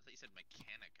 I thought you said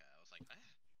Mechanica. I was like, ah.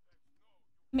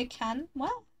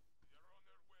 What?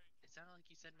 It sounded like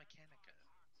you said Mechanica.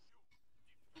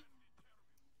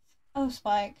 Oh,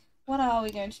 Spike. What are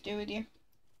we going to do with you?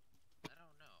 I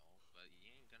don't know, but you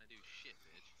ain't gonna do shit,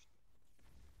 bitch.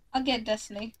 I'll get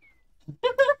Destiny.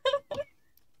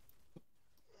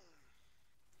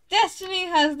 Destiny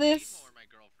has this. Seymour, my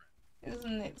girlfriend.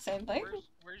 Isn't it the same thing?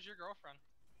 Where's your girlfriend?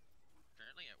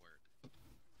 Currently at work.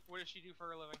 What does she do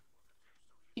for a living?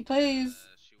 He plays.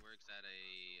 She works at a.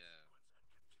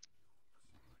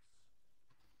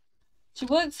 She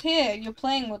works here. You're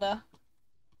playing with her.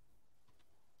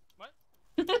 What?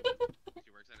 She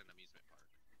works at an amusement park.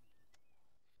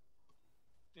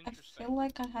 I Interesting. feel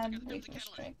like I had Because lethal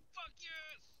catalyst. strike. Fuck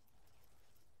yes!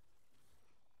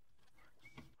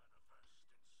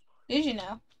 Did you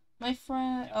now? My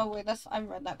friend. Oh wait, I've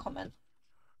read that comment.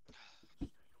 Hell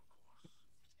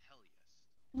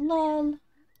yes. Lol.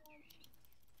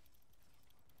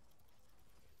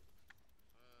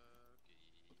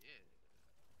 Yeah.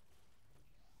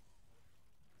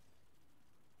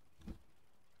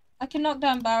 I can knock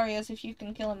down barriers if you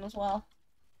can kill him as well.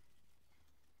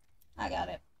 I got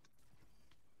it.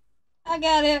 I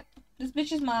got it. This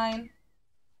bitch is mine.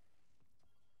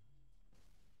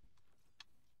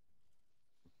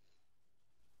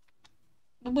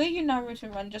 The way you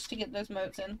Naruto run just to get those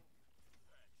motes in.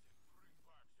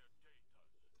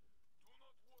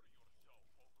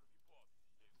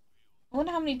 I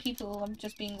wonder how many people are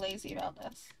just being lazy about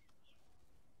this.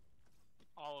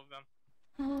 All of them.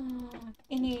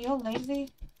 Innie, you're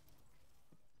lazy.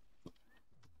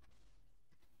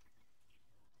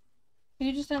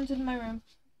 You just entered my room.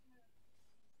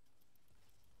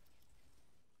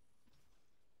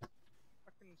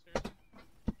 Fucking seriously.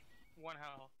 One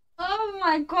health. Oh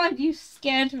my god, you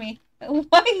scared me. Why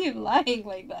are you lying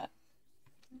like that?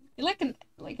 You're like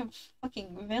a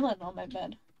fucking villain on my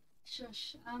bed.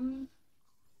 Shush. Don't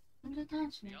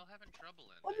touch me. Y'all having trouble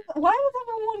in there? Why does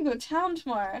everyone want to go town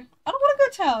tomorrow? I don't want to go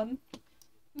town.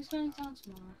 Who's going town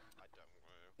tomorrow? I don't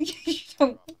know. You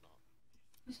don't. Rather not.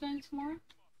 Who's going tomorrow?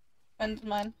 Friend of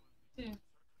mine. Who?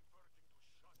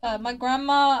 My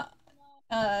grandma,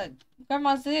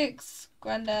 Grandma Zix,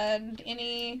 Granddad,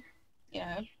 Innie, you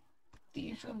know, the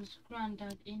usual. Who's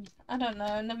granddad in? I don't know,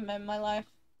 I've never met in my life.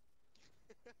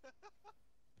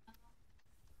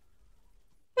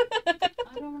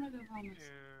 I don't want to go home. Dude,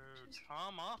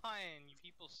 come on. You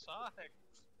people suck.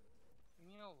 Leave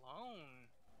me alone.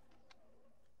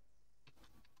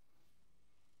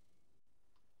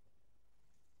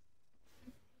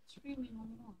 Screaming on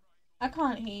what? I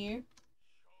can't hear you.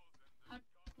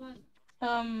 What?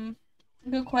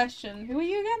 Good question. Who are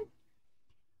you again?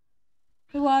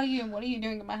 Who are you and what are you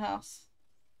doing in my house?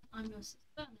 I'm your sister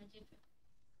and I did it.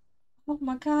 Oh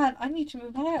my god, I need to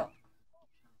move out.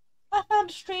 I found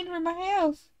a stranger in my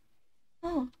house.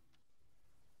 Oh.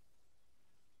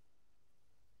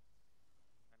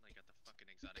 I got the fucking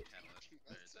exotic catalyst.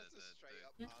 That's just a straight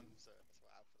up answer as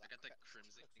well for I that got the question.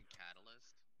 crimson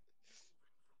catalyst.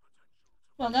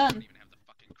 Well I don't done. even have the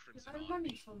fucking crimson You're on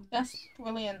running me. from That's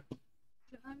brilliant.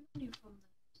 You earn money from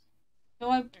Do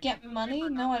I Yeah, get come money? for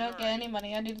No, I nothing don't get any already.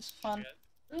 money. I do this for fun.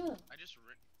 Shit. it. Ugh. I just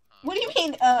What do you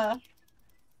mean,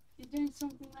 You're doing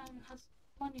something that has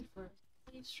money for it.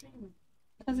 Why are you streaming?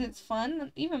 Because it's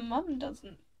fun? Even mum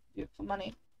doesn't do it for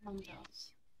money. Mum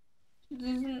does. She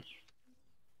doesn't.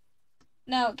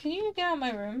 Now, can you get out of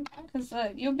my room? Because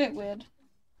you're a bit weird.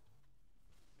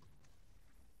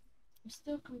 I'm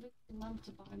still convincing Mum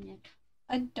to buy me a cat.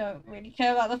 I don't really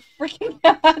care about the freaking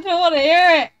cat. I don't want to hear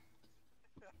it.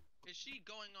 Is she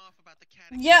going off about the cat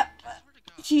again? Yep. I swear to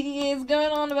God. She is going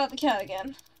on about the cat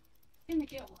again. I'm gonna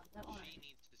get one, don't worry. She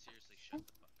needs to seriously shut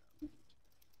the fuck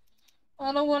up.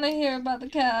 I don't want to hear about the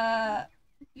cat.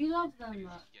 You love them Maybe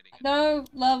though. she's getting I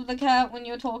don't love the cat when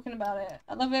you're talking about it.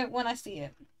 I love it when I see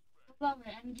it. I love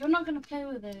it, and you're not gonna play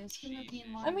with it. It's gonna be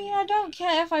in my I mean, I don't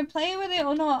care if I play with it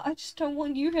or not. I just don't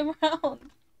want you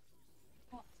around.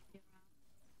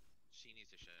 She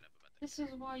needs to shut up about that. This is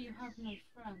why you have no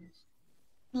friends.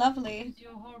 Lovely. Because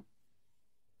you're horrible.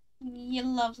 You're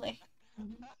lovely. How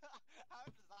does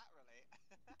that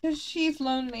relate? Because she's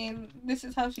lonely and this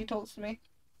is how she talks to me.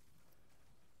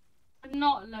 I'm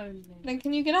not lonely. Then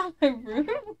can you get out of my room?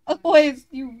 Otherwise,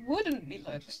 you wouldn't be I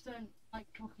lonely. just don't like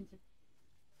talking to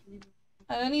you.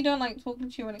 I only don't like talking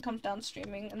to you when it comes down to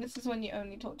streaming, and this is when you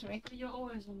only talk to me. But you're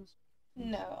always on the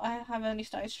No, I have only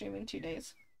started streaming 2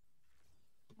 days.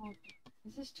 spot.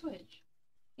 Is this Twitch?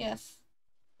 Yes.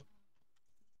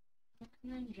 Like a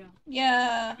ninja.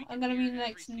 Yeah, We I'm can gonna be hear the every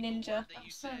next single ninja. word that you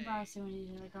That's so say. embarrassing when you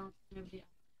do that. Don't nobody.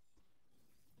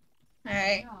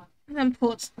 Alright. Yeah. Then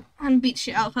Ports and beat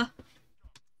shit out of her.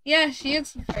 Yeah, she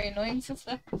is a very annoying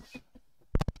sister.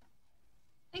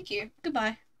 Thank you.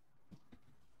 Goodbye.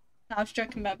 No, I was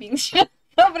joking about being shit.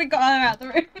 Nobody got her out of the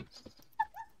room.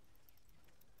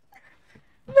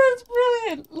 That's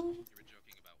brilliant. You were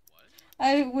joking about what?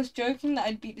 I was joking that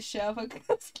I'd beat the shit out of her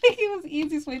because it was the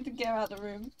easiest way to get her out of the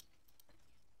room.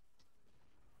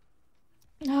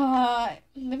 Ah,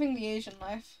 living the Asian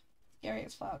life. Scary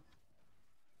as fuck.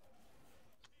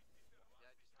 Yeah,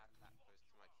 I just had that close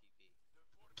to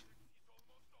my TV.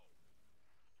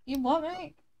 You what, mate? I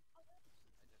don't know, I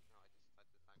just had the fan close enough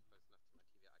to my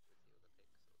TV I could see all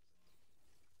the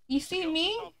pixels. You see You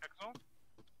me? also saw Pixel?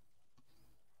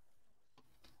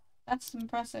 That's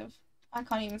impressive. I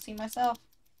can't even see myself.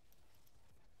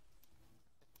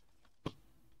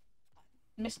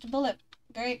 Missed a bullet.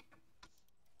 Great.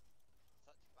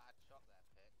 Such a bad shot there,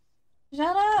 Pix.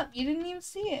 Shut up! You didn't even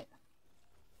see it.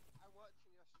 I'm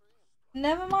watching your stream.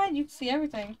 Never mind, you can see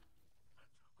everything.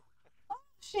 Oh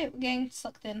shit, we're getting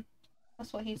sucked in.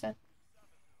 That's what he said.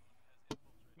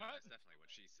 That's definitely what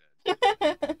she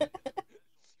said.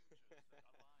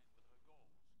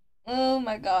 Oh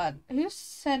my god. Who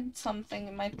said something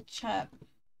in my chat?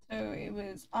 So it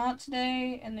was Art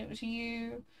today, and it was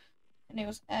you, and it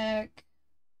was Egg. Is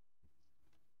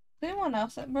there anyone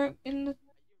else that wrote in the... Are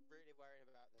you really worried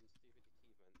about them stupid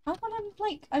achievements? I wanna,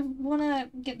 like, I wanna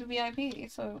get the VIP,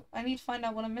 so I need to find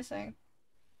out what I'm missing.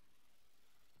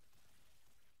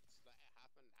 Just let it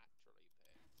happen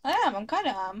naturally, Pix. I'm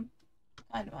kinda am.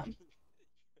 Kinda am.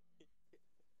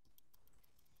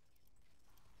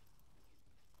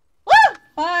 Woo!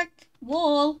 Fuck!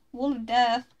 Wall! Wall of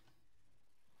death.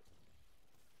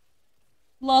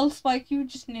 Lol, Spike, you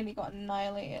just nearly got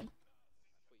annihilated. I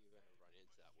thought you were going to run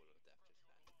into that wall of death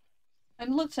just then.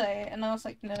 I looked at it and I was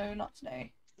like, no, not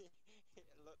today. It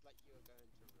looked like you were going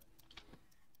to run.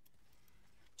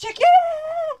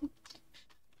 Chicken!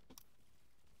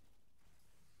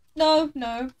 No,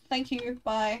 no, thank you,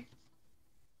 bye.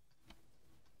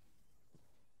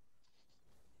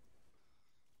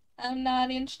 I'm not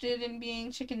interested in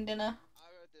being chicken dinner. I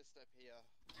will disappear.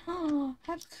 How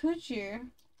could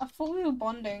you? I thought we were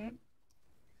bonding.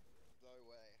 No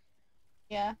way.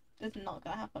 Yeah, this is not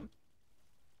gonna happen.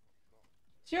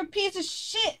 So you're a piece of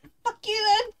shit! Fuck you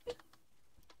then!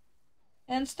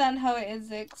 I understand how it is,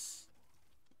 Zix.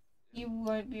 You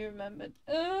won't be remembered.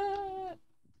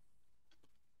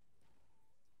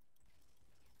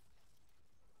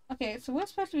 Okay, so we're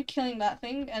supposed to be killing that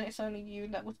thing, and it's only you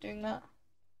that was doing that.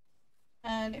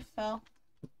 And it fell.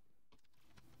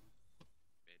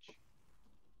 Bitch.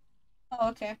 Oh,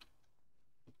 okay.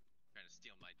 Trying to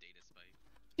steal my data spike.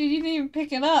 Dude, you didn't even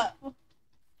pick it up.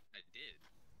 I did.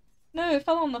 No, it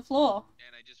fell on the floor.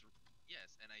 And I just...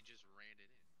 Yes, and I just ran it in.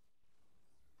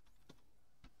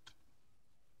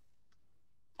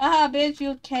 Ah, bitch,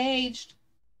 you're caged.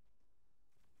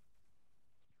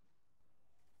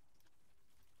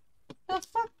 The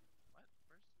fuck? What?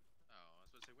 Where's... Oh, I was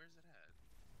supposed to say, where's it at?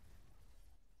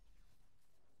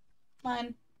 Mine.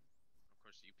 Of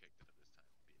course you picked it up this time,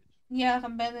 bitch. Yeah,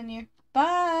 I'm better than you.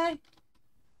 Bye!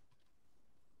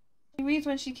 reads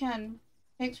when she can.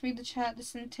 Pix, read the chat.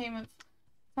 This entertainment.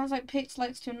 Sounds like Pix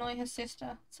likes to annoy her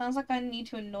sister. Sounds like I need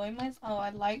to annoy myself. Oh, I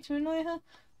like to annoy her?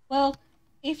 Well,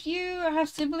 if you have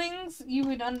siblings, you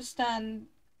would understand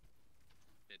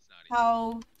It's not easy.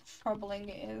 how troubling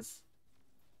it is.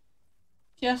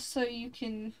 Just so you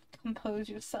can compose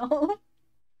yourself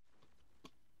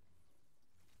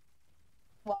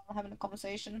while having a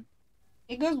conversation.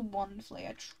 It goes wonderfully,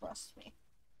 trust me.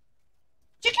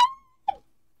 Chicken!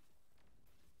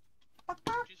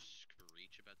 Just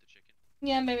screech about the chicken.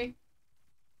 Yeah, maybe.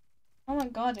 Oh my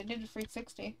god, I did a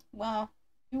 360. Wow.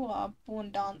 You are a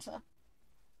born dancer.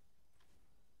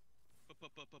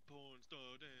 Porn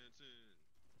star dancing.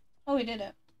 Oh, we did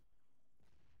it.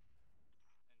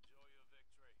 Enjoy your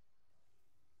victory, but remain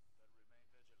vigilant.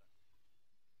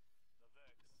 The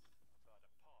Vex are but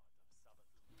a part of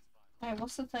Sabathun's final. Alright,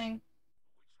 what's the thing?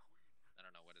 I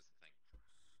don't know, what is the thing?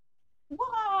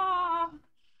 Wah!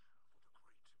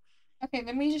 Okay,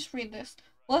 let me just read this.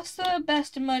 What's the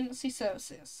best emergency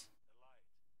services?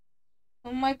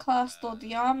 When my class thought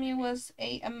the army was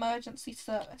a emergency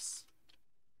service.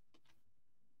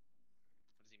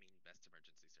 What does he mean, best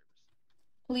emergency service?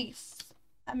 Police.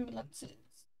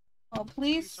 Ambulances. Oh,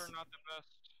 police. Police are not the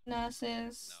best.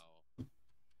 Nurses.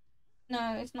 No.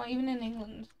 No, it's not even in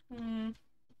England.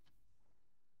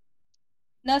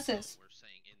 Nurses. No, we're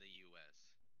saying in the US.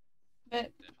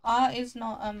 But Definitely. art is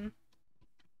not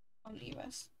from the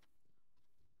US.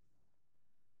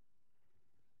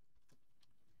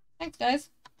 Thanks, guys.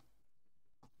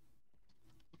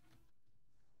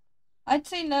 I'd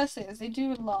say nurses. They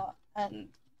do a lot, and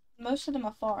most of them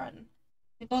are foreign.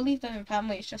 They gotta leave their own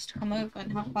families just to come over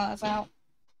and help us out.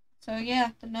 So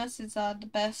yeah, the nurses are the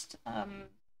best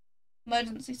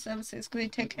emergency services because they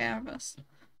take care of us.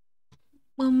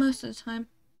 Well, most of the time.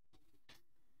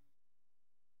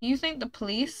 You think the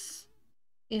police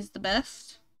is the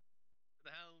best? To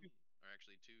the helm. Or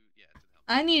actually to the helm.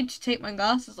 I need to take my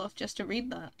glasses off just to read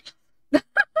that.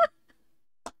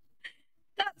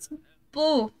 That's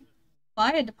bull.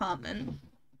 Fire department.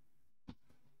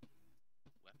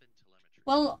 Weapon telemetry.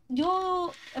 Well,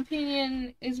 your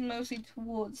opinion is mostly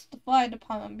towards the fire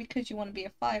department because you want to be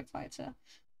a firefighter.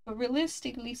 But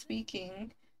realistically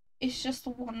speaking, it's just the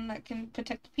one that can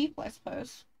protect the people, I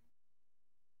suppose.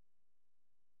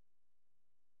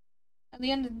 At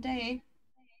the end of the day,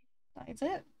 that is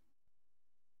it.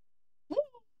 Woo!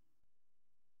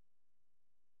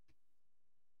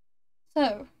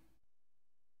 So,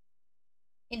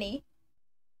 Innie,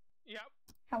 Yep.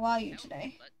 how are you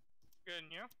today? Good,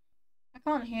 and you? I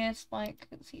can't hear Spike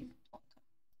because he's...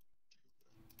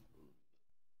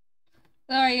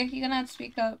 Sorry, you're gonna have to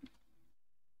speak up.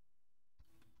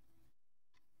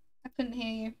 I couldn't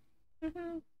hear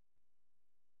you.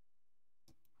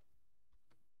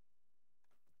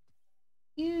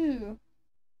 You.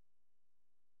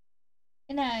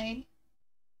 Innie.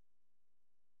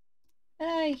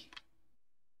 Innie.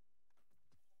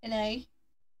 Innie.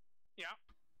 Yeah.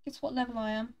 Guess what level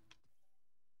I am?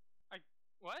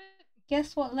 What?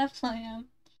 Guess what level I am?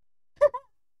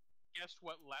 Guess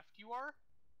what left you are?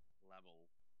 Level.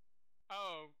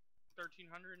 Oh,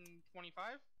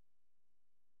 1325?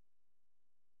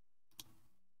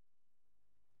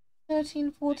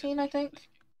 13, 14, I think.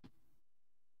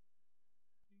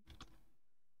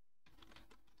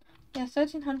 Yeah,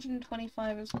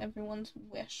 1325 is everyone's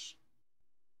wish.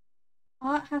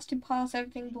 Art has to pass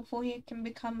everything before he can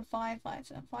become a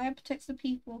firefighter. Fire protects the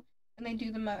people, and they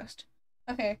do the most.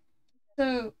 Okay,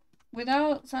 so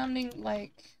without sounding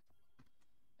like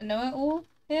a know-it-all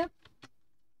here,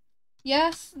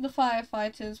 yes, the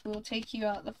firefighters will take you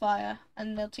out the fire,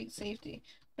 and they'll take safety.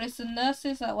 But it's the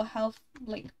nurses that will help,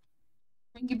 like,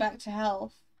 bring you back to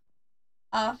health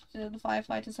after the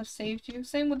firefighters have saved you.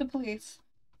 Same with the police,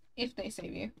 if they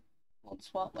save you. Or the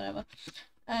SWAT, whatever.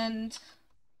 And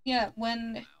yeah,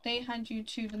 when they hand you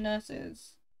to the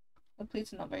nurses, the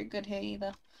police are not very good here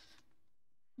either.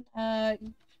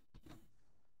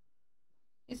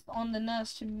 It's on the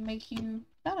nurse to make you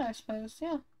better, I suppose,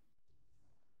 yeah.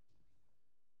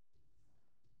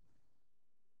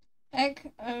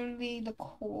 Heck, only the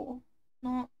core.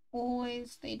 Not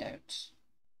always, they don't.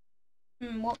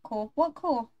 What core? What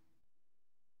core?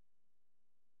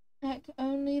 Heck,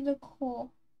 only the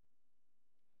core.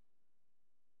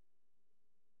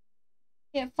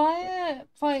 Yeah,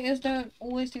 firefighters don't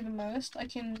always do the most. I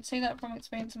can say that from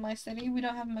experience in my city. We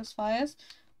don't have most fires.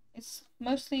 It's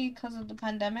mostly because of the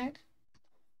pandemic.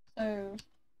 So,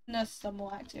 nurses are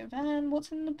more active. And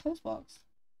what's in the post box?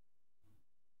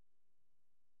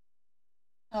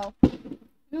 Oh.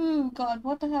 Ooh, God,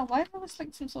 what the hell? Why is there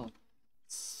like some sort of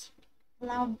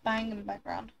loud bang in the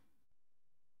background?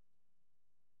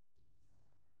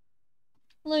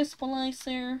 Hello,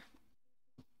 Splicer.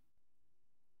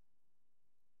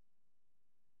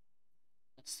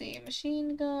 Let's see,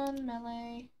 machine gun,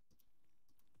 melee.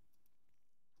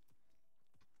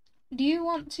 Do you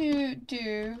want to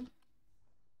do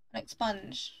an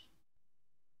expunge?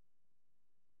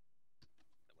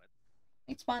 The what?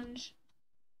 Expunge.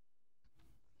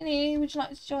 Kenny, would you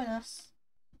like to join us?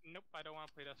 Nope, I don't want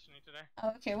to play Destiny today.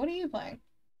 Oh, okay, what are you playing?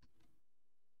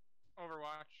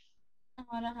 Overwatch. Oh,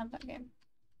 I don't have that game.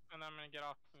 And I'm gonna get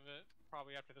off of it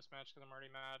probably after this match because I'm already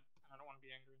mad and I don't want to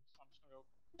be angry. So I'm just gonna go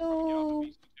probably get off of No.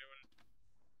 VC2 and.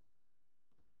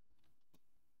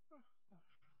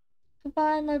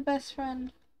 Goodbye, my best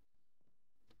friend.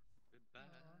 Goodbye,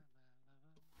 my lover.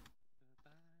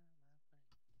 Goodbye, my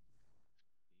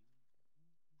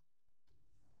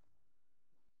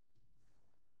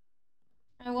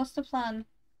friend. Alright, what's the plan?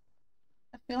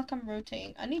 I feel like I'm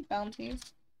rotating. I need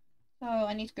bounties. So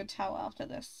I need to go tower after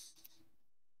this.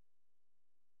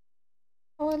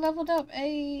 Oh, I leveled up.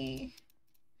 Hey.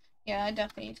 Yeah, I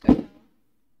definitely need to go tower.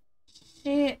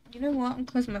 Shit. You know what? I'm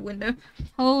closing my window.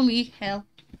 Holy hell.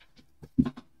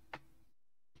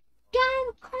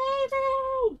 I'm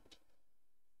crazy!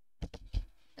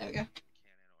 There we go. Cannon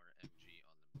or MG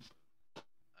on the moon.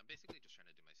 I'm basically just trying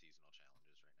to do my seasonal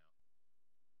challenges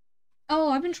right now.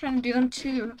 Oh, I've been trying to do them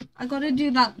too. I gotta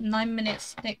do that 9-minute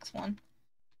sticks one.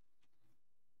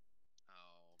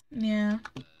 Oh. Yeah.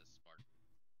 The Spartan.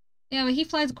 Yeah, but he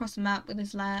flies across the map with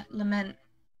his lament.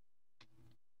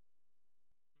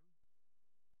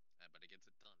 But it gets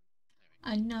it done.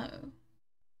 Anyway. I know.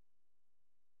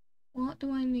 What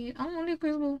do I need? I want to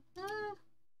crucible. Ah. All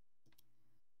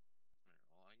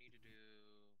I need to do.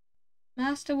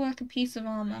 Masterwork a piece of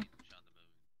armor. Range on the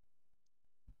moon.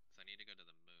 So I need to go to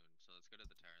the moon. So let's go to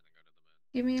the tower and then go to the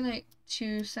moon. Give me like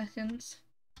 2 seconds.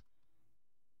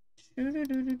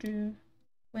 Do.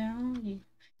 Where are you?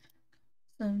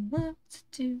 Some work to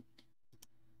do.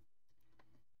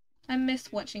 I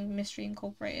missed watching Mystery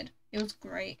Incorporated. It was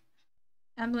great.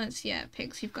 Ambulance, yeah,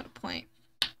 Pigs, you've got a point.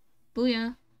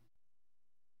 Booyah.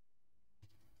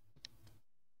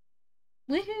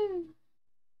 Woohoo!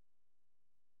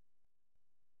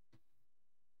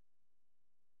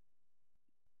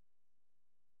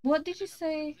 What did you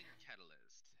say?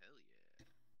 Catalyst. Hell yeah.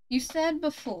 You said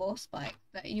before, Spike,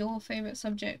 that your favorite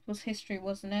subject was history,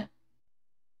 wasn't it?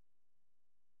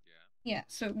 Yeah. Yeah,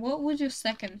 so what would your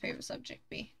second favorite subject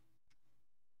be?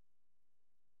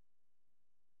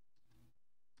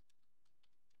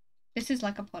 This is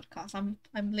like a podcast. I'm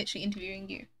literally interviewing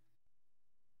you.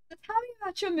 Tell me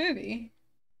about your movie.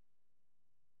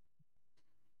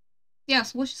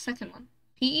 Yes, what's your second one?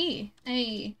 PE.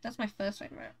 Hey, that's my first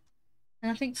favorite.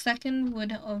 And I think second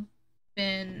would have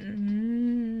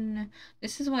been...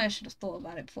 This is why I should have thought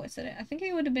about it before I said it. I think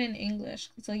it would have been English,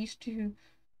 because I used to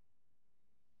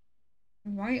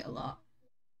write a lot.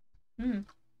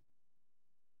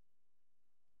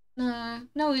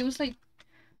 No, it was like...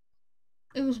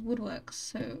 It was woodwork,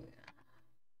 so...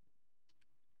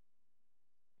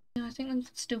 Yeah, I think we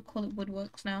could still call it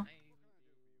woodworks now. I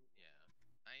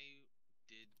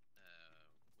did,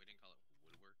 we didn't call it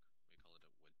woodwork, we call it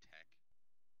a wood tech.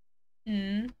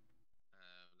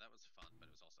 That was fun, but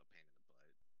it was also a pain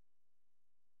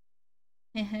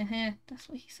in the butt. That's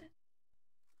what he said.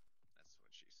 That's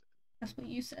what she said. That's what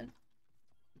you said.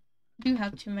 I do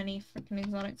have too many freaking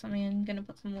exotics on me, I'm gonna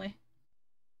put some away.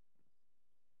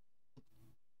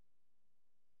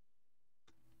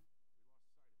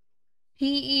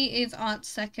 PE is art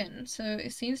second, so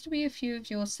it seems to be a few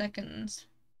of your seconds.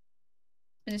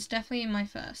 But it's definitely my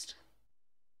first.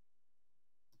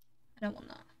 I don't want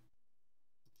that.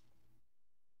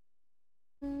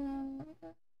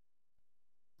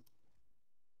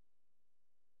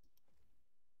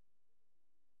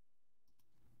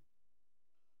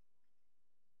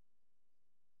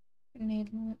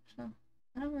 Grenade launcher.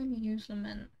 I don't really use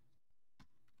lament.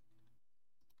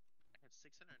 I have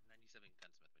 697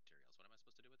 gunsmith materials. What am I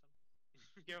supposed to do with them?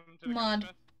 Give them to the Mod.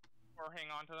 gunsmith, or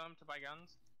hang on to them to buy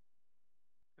guns.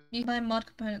 You buy mod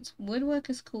components. Woodwork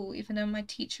is cool, even though my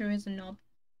teacher is a knob.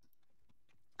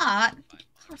 Art?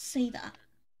 Can't say that.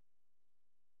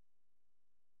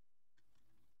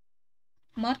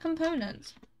 Mod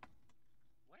components.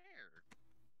 Where?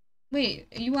 Wait,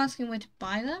 are you asking where to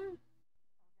buy them?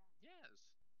 Yes.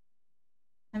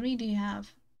 How many do you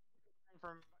have?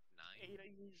 From 9. Ada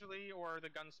usually, or the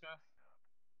gunsmith.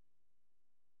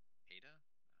 Ada?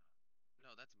 No,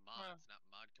 that's mods, not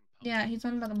mod components. Yeah, he's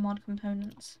on about the mod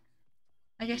components.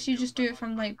 I guess You you do just buy do it mod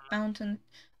from like components. Bounton.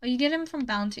 Oh, you get them from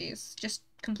bounties. Just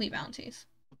complete bounties.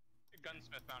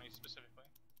 Gunsmith bounties specifically.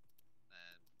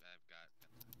 I've got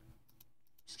gunsmith.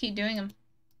 Just keep doing them.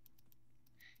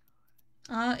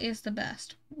 Art is the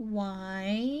best. Why?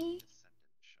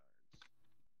 Ascendant shards.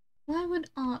 Why would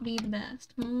art be the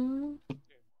best? Hmm? The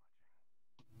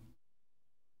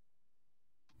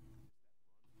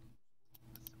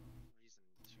simple reason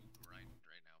to grind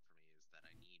right now for me is that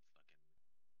I need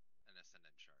fucking an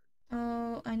ascendant shard.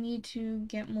 Oh, I need to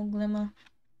get more glimmer.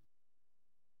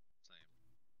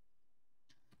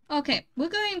 Same. Okay, we're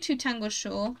going to Tangle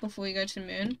Shore before we go to the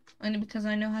moon. Only because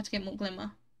I know how to get more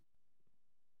glimmer. 1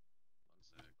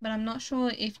 sec. But I'm not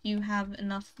sure if you have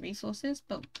enough resources,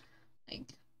 but,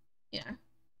 like, you know,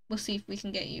 we'll see if we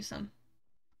can get you some.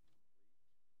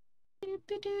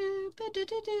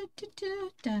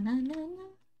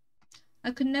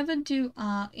 I could never do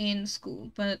art in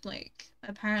school, but, like,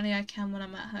 apparently I can when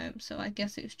I'm at home, so I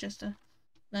guess it's just a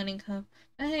learning curve.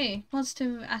 But hey,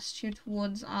 positive attitude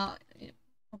towards art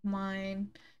of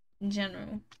mine in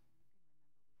general.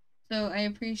 So I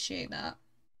appreciate that.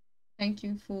 Thank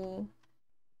you for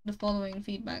the following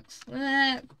feedbacks.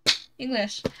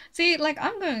 English. See, like,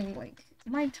 I'm going, like,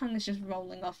 my tongue is just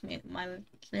rolling off me. My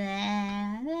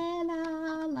la,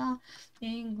 la, la.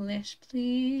 English,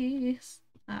 please.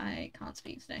 I can't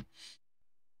speak today.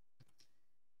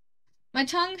 My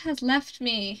tongue has left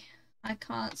me. I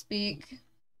can't speak.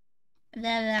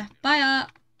 La, la. Bye,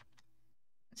 art.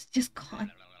 It's just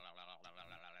gone.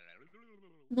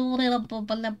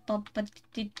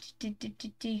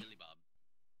 Billy Bob.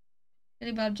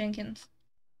 Billy Bob Jenkins.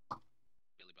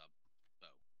 Billy Bob. Bo.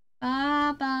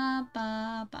 Ba ba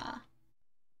ba ba.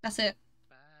 That's it.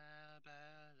 Ba, ba,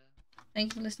 la,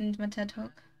 Thank you for listening to my TED ba,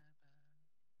 Talk. ba.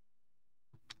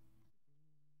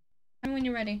 Tell me when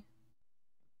you're ready.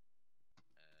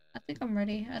 I think I'm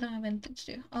ready. I don't have anything to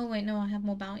do. Oh wait, no, I have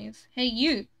more bounties. Hey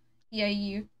you! Yeah,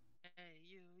 you. Hey,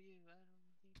 you, I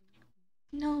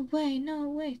don't need No way, no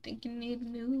way. Think you need a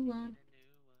new one. a new one.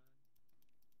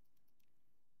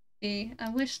 See, I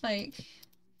wish, like,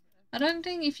 I don't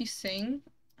think if you sing,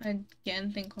 I'd get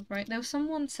anything copyright. There was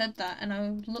someone said that, and I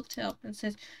looked it up and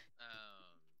says,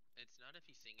 It's not if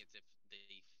you sing, it's if they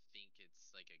think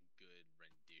it's like a good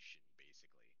rendition,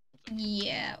 basically. So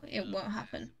yeah, it won't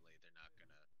happen. passively, they're not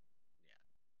gonna.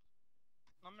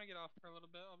 Yeah. I'm gonna get off for a little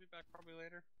bit. I'll be back probably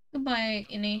later. Goodbye,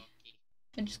 Innie. Okay.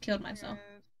 I just killed myself.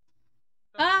 Yes.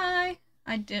 Bye!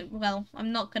 I did, well,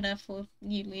 I'm not gonna for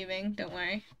you leaving, don't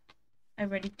worry. I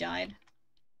already died.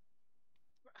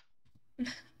 I'm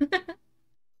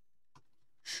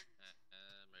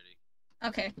ready.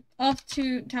 Okay, off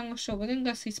to Tangle Shore. We're gonna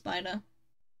go see Spider.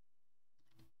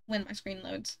 When my screen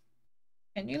loads.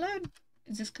 Can you load?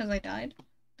 Is this because I died?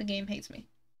 The game hates me.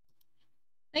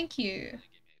 Thank you. The game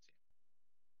hates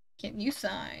you. Can you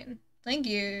sign? Thank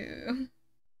you.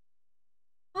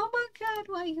 Oh my god,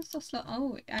 why are you so slow?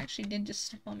 Oh, it actually did just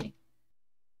step on me.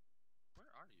 Where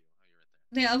are you? Oh, you're right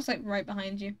there. Yeah, I was like right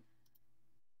behind you.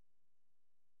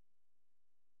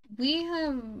 We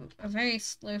have a very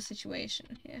slow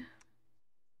situation here.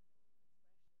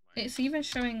 Why? It's even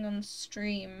showing on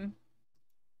stream.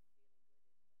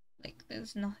 Like,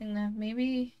 there's nothing there.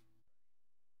 Maybe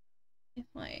if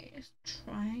I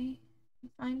try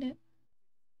and find it.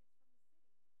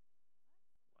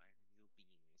 Why are you being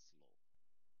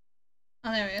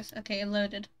slow? Oh, there it is. Okay, it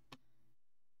loaded.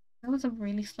 That was a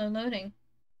really slow loading.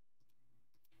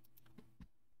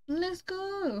 Let's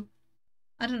go!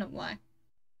 I don't know why.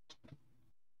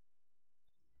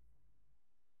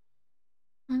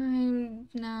 I'm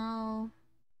now...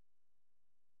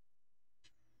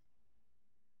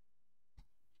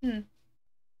 I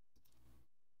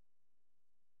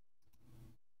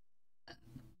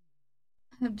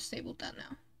have disabled that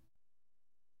now.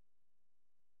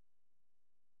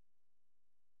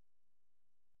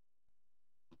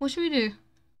 What should we do?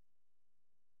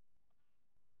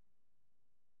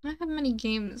 I don't have many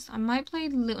games. I might play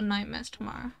Little Nightmares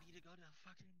tomorrow. We need to go to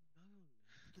fucking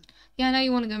moon. Yeah, I know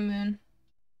you want to go moon.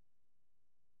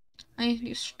 I need to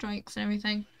do strikes and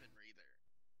everything.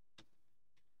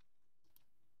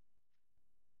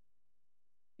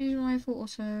 Fusion rifle,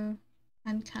 auto,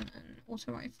 and cannon.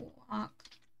 Auto rifle, arc.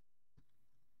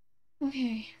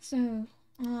 Okay, so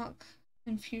arc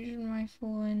and fusion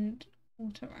rifle and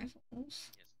auto rifles.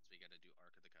 Yes, we gotta do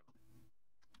Ark of the Covenant.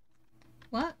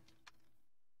 What?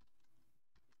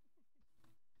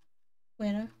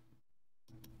 Weirdo.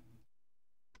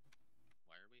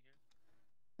 Why are we here?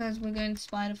 Because we're going to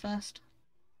Spider first.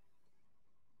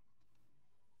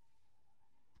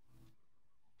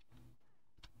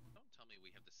 Don't tell me we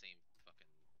have the same fucking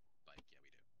bike. Yeah,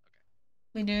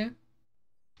 we do. Okay. We do? Yeah, we do.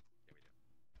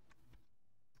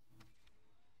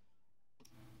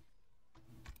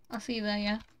 I'll see you there,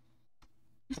 yeah.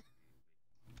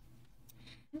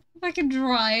 I can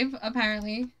drive,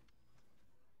 apparently.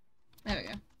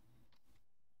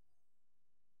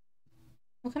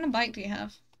 What kind of bike do you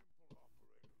have? Same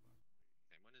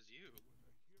one as you.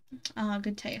 Ah,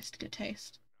 good taste, good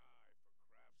taste.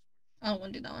 I don't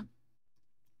want to do that one.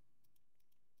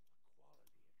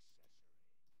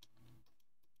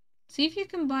 See if you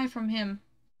can buy from him.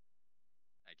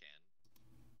 I can.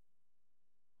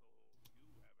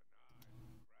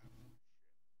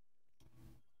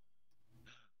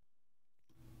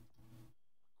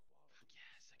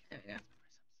 Yes, I There can we go. buy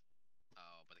prisms.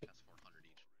 Oh, but they cost 400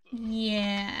 each.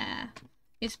 Yeah.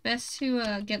 It's best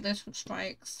to get those from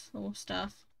strikes or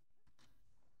stuff.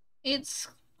 It's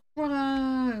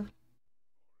Grotto.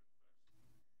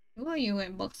 Who are you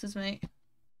in boxes, mate?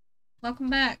 Welcome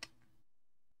back.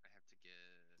 I have to get.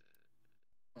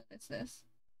 What is this?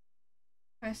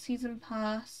 Our season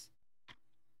pass.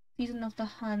 Season of the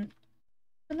hunt.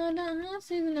 But no, not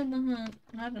season of the hunt.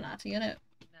 I don't know how to get it.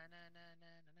 Na, na, na,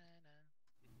 na, na, na, na.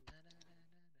 Na, na, na, na,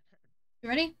 na. You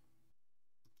ready?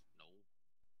 No.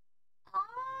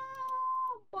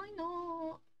 Oh, why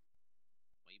not?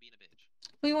 Why you being a bitch?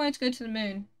 We wanted to go to the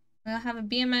moon. I have a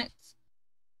BMX.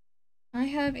 I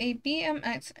have a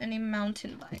BMX and a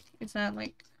mountain bike. Is that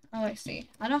like... Oh, I see.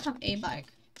 I don't have a bike.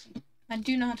 I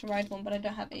do know how to ride one, but I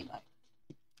don't have a bike.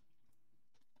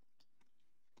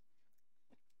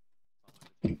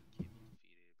 Following the theme,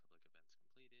 cable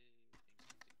defeated, public events completed,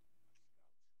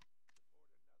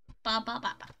 Ba ba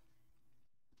ba ba.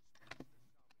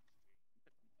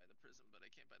 buy the prism, but I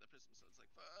can't buy the prism, so it's like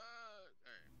fuck.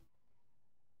 Alright.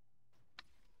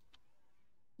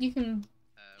 You can...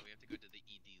 We have to go to the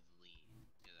EDZ, and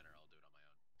then I'll do it on my own.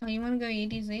 Oh, you want to go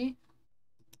EDZ? Yeah,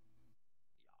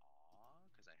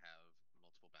 because I have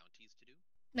multiple bounties to do.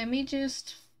 Let me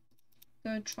just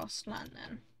go Trustland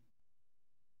then.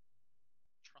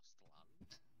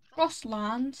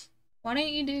 Trustland? Why don't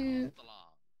you do...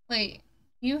 Wait,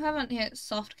 you haven't hit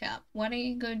soft cap. Why don't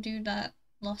you go do that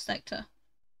Lost Sector?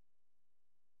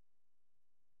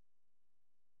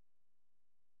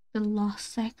 The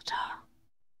Lost Sector.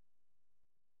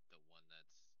 The one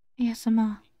that's...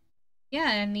 ASMR.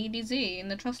 Yeah, in EDZ, in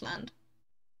the Trustland.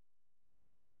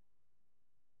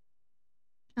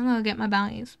 I'm gonna get my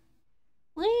bounties.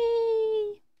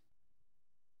 Whee!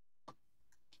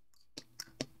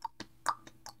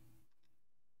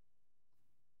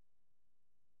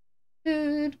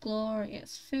 Food,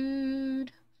 glorious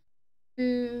food.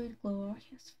 Food,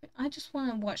 glorious food. I just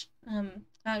want to watch How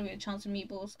to Chance of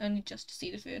Meatballs only just to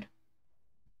see the food.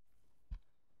 You're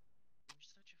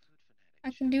such a food fanatic.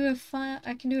 I can do a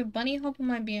I can do a bunny hop on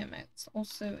my BMX.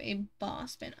 Also a bar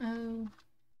spin. Oh,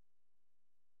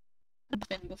 I've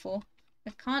been before.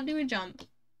 I can't do a jump.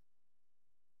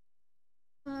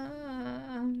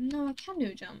 No, I can do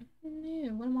a jump.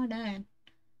 No, what am I doing?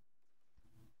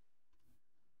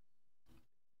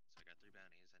 So I got 3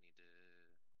 bounties. I need to...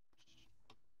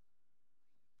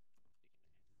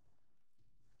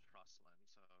 Trostland,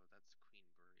 so that's Queen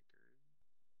Breaker.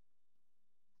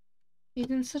 He's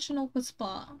in such an awkward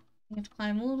spot. You have to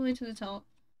climb all the way to the top.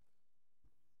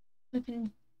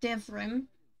 Flipping Devrim.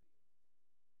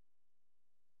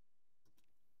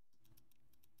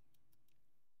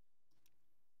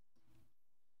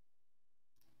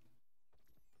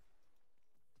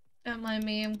 Don't mind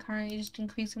me, I'm currently just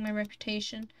increasing my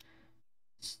reputation.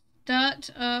 Start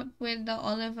up with the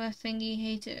Oliver thingy,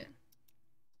 hate it.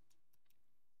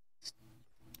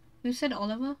 Who said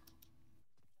Oliver?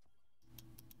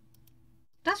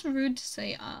 That's rude to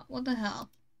say, what the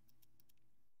hell?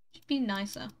 Should be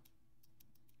nicer.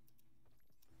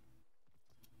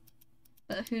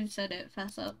 But who said it?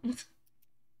 Fess up. Got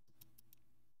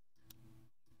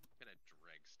a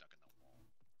dreg stuck in the wall.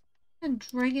 A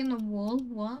drag in the wall?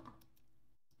 What?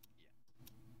 Yeah.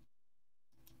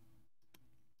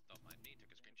 Don't mind me,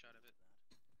 took a screenshot of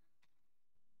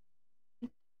it.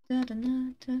 Da, da,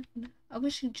 da, da, da. I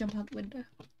wish you'd jump out the window.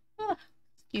 Ah,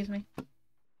 excuse me. There's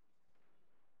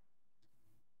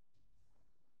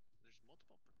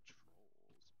multiple patrols, but none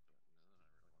that I really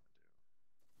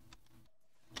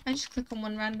want to do. I just click on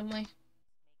one randomly.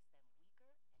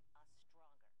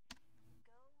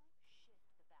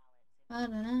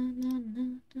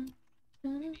 Cleaning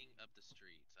up the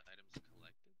streets, items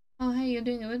collected. Oh, hey, you're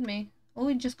doing it with me. All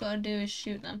we just gotta do is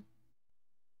shoot them.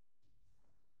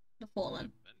 The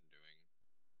fallen. Been doing.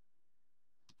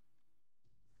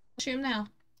 Shoot them now.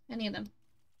 Any of them.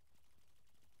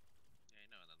 Yeah, I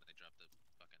know, and then they drop the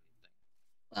fucking thing.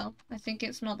 Well, I think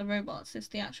it's not the robots, it's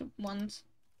the actual ones.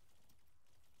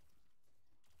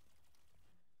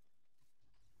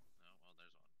 Oh, well,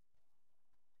 there's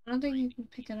one. I don't think you can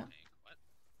pick it up. Tank. What?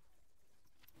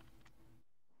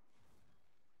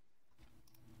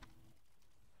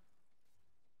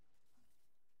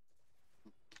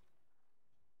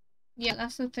 Yeah,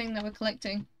 that's the thing that we're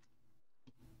collecting.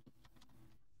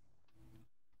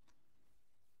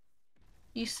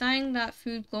 You sang that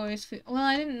food glorious food. Well,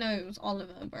 I didn't know it was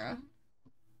Oliver, bro.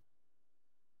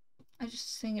 I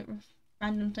just sing it with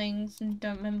random things and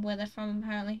don't remember where they're from,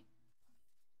 apparently.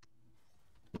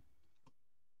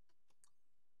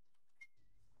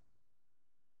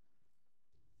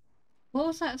 What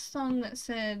was that song that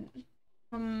said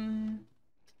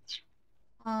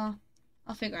I'll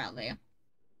figure out later.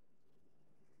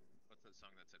 What's that song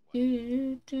that said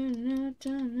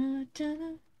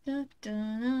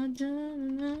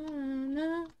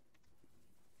what?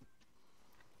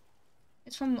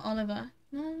 It's from Oliver.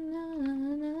 Oh,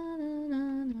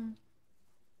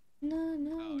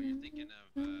 you're thinking of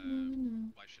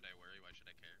Why Should I Worry, Why Should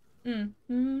I Care?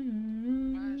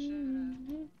 Why should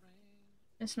I worry?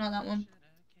 It's not that Why one. should I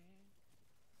care?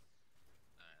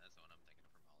 Alright, that's the one I'm thinking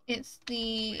from Oliver. It's the...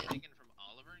 Were you thinking from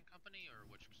Oliver and Company, or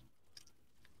which...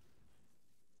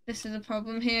 This is a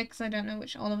problem here, because I don't know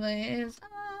which Oliver it is.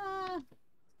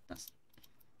 That's...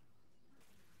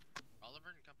 Oliver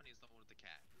and Company is the one with the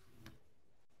cat.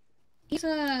 He's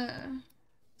a...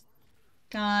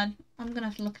 God, I'm gonna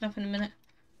have to look it up in a minute.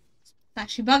 It's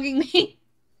actually bugging me.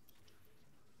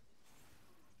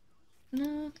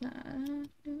 Look like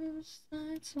the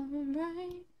signs so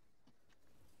bright.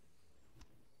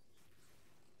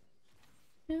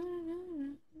 I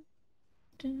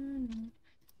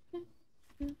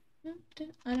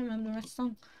don't remember the rest of the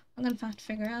song. I'm gonna have to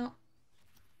figure it out.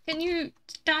 Can you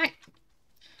die?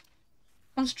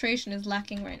 Concentration is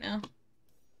lacking right now.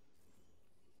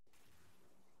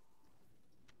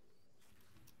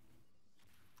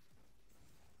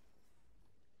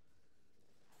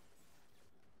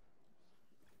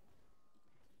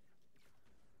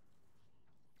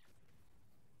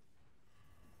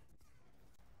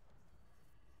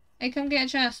 Hey, come get a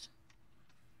chest.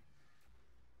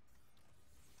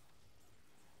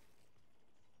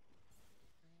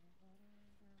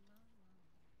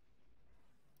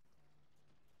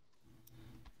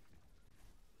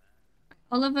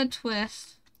 Oliver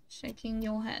Twist, shaking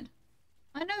your head.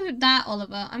 I know that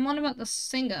Oliver. I'm on about the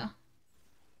singer.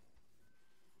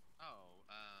 Oh,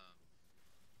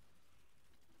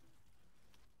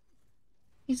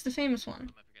 He's the famous one.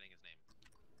 am I forgetting his name?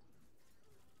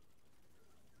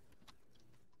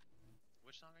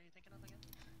 Which song are you thinking of again?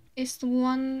 It's the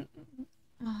one...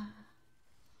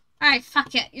 Alright,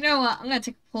 fuck it. You know what? I'm gonna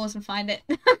take a pause and find it.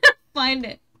 Find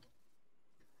it.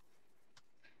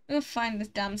 I'm gonna find this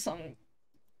damn song.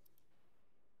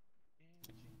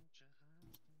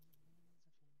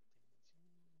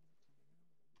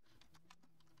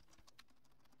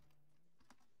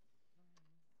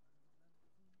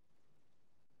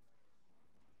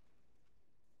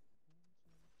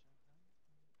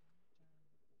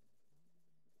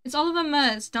 It's Oliver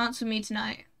Murs, Dance With Me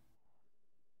Tonight.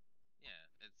 Yeah,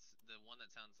 it's the one that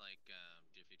sounds like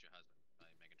Dear Future Husband by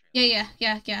Megan Trainor.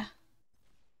 Yeah.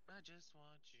 I just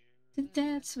want you To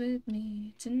dance with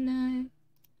me tonight.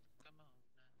 Come on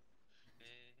now.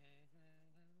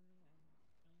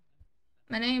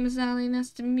 My name is Ali,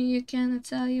 nice to meet you, can I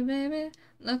tell you, baby?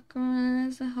 Look around,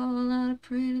 there's a whole lot of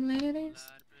pretty ladies.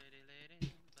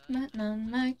 But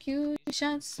none like you, you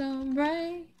shine so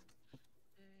bright.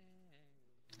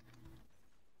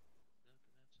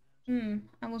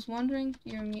 I was wondering if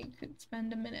you and me could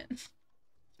spend a minute.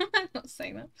 I'm not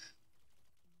saying that.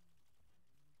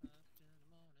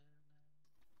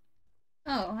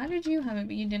 Oh, how did you have it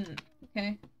but you didn't?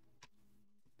 Okay.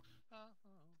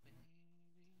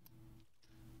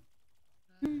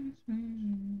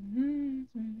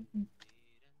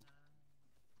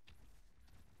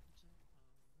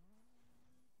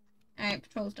 Alright,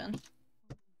 patrol's done.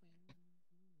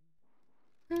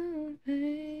 Oh,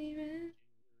 baby.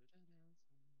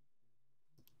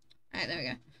 Alright,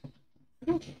 there we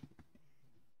go.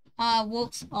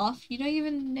 Walks off. You don't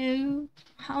even know.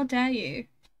 How dare you?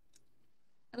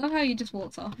 I love how you just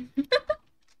walked off.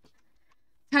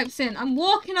 Types in, I'm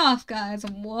walking off, guys.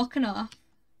 I'm walking off.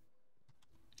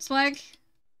 Swag.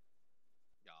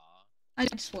 Yeah. I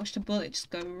just watched a bullet just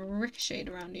go ricocheted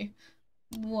around you.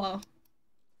 Whoa.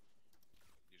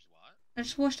 You just what? I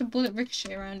just watched a bullet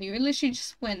ricochet around you. It literally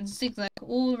just went zigzag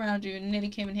all around you and nearly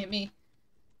came and hit me.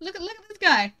 Look at this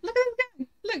guy. Look at this guy.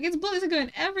 Look, his bullets are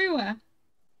going everywhere.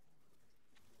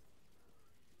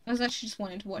 I was actually just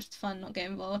wanting to watch the fun, not get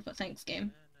involved, but thanks,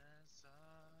 game.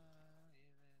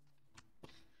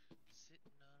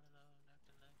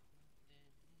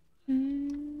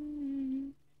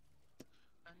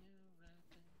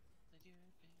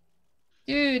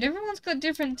 Dude, everyone's got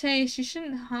different tastes. You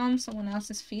shouldn't harm someone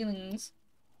else's feelings.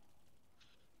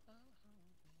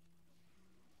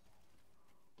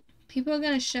 People are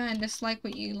gonna share and dislike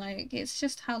what you like. It's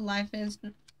just how life is.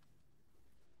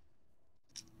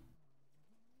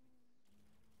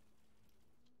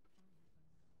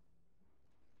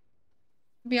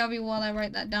 BRB while I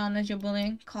write that down as you're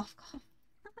bullying. Cough, cough.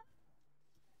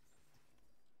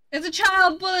 It's a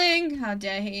child bullying! How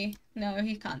dare he? No,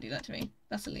 he can't do that to me.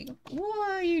 That's illegal.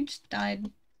 Whoa, you just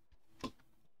died.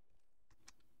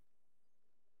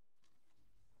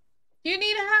 You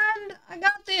need a hand? I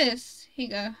got this. Here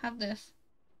you go. Have this.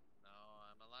 No,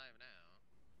 I'm alive now.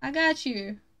 I got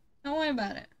you. Don't worry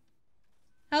about it.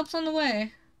 Help's on the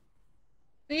way.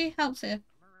 See? Help's here.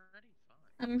 I'm already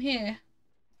fine. I'm here.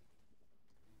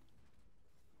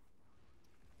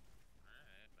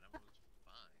 Alright, but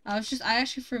I was fine. I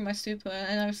actually threw my super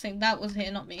and I was saying that was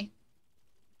here, not me.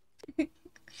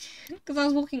 Because I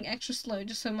was walking extra slow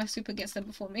just so my super gets there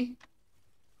before me.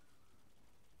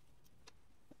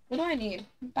 What do I need?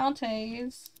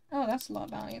 Bounties. Oh, that's a lot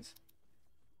of bounties.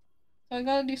 So I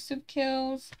gotta do super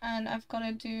kills and I've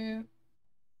gotta do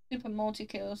super multi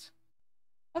kills.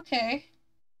 Okay.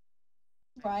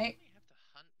 Right. I have to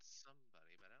hunt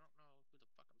somebody, but I don't know who the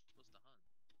fuck I'm supposed to hunt.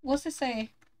 What's it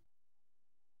say?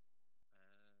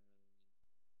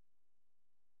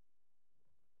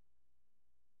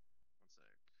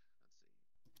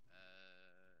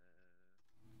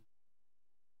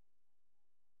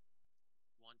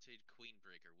 One sec. Let's see. Wanted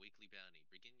Queenbreaker weekly bounty.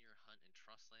 Begin your hunt in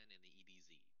Trustland in the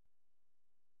EDZ.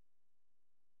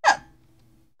 Okay.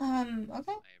 I have 3 of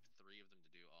them to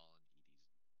do all in EDZ.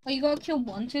 Oh, you gotta kill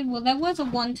Wanted? Well, there was a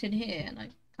Wanted here, and I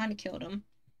kind of killed him.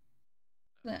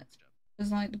 That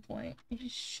was like the point. You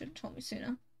should have told me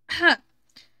sooner.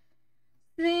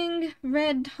 Sing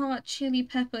Red Hot Chili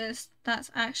Peppers. That's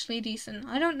actually decent.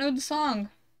 I don't know the song.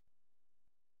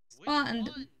 Which one?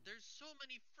 There's so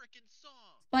many freaking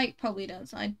songs. Spike probably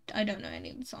does. I don't know any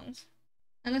of the songs.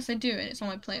 Unless I do, it's on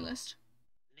my playlist.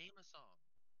 Name a song.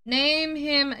 Name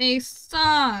him a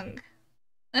song.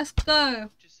 Let's go.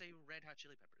 Just say Red Hot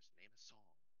Chili Peppers. Name a song.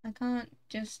 I can't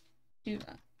just do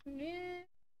that. Yeah.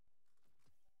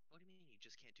 What do you mean you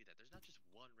just can't do that? There's not just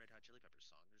one Red Hot Chili Peppers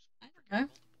song. There's I don't know.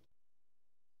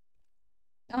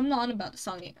 I'm not on about the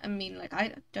song. I mean, like,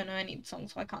 I don't know any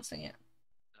songs, so I can't sing it.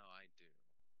 No, I do.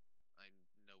 I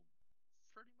know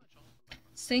pretty much all of them.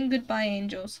 Sing Goodbye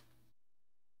Angels.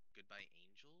 Goodbye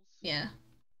Angels? Yeah. Oh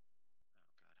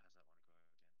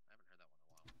god, how's that one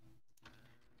go again? I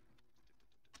haven't heard that one in a while.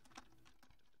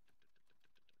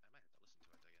 I might have to listen to it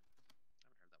again. I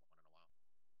haven't heard that one in a while.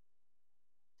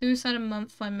 Suicide a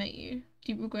month I met you.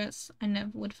 Deep regrets, I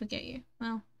never would forget you.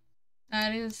 Well,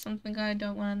 that is something I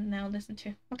don't want to now listen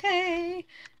to. Okay,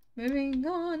 moving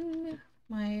on.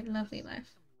 My lovely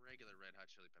life. Some regular Red Hot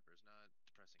Chili Peppers, not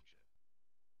depressing shit.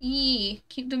 Yee,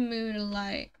 keep the mood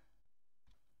light.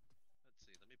 Let's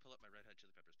see, let me pull up my Red Hot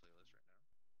Chili Peppers playlist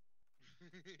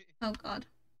right now. Oh god.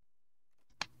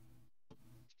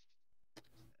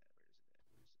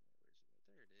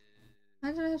 Where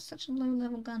is it? Why do I have such a low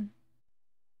level gun?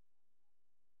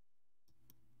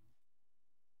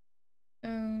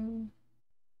 Oh.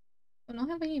 Do I not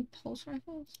have any pulse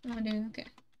rifles? No, I do. Okay.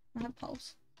 I have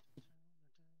pulse.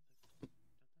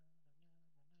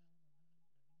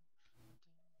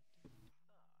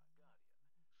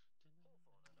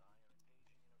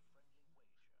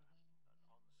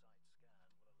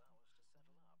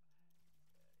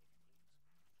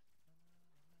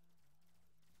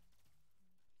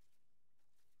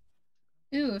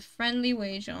 Ooh, a friendly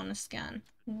wager on a scan.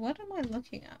 What am I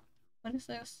looking at? What is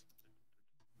this?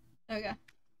 There we go.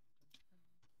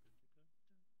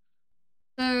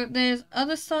 So there's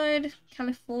other side,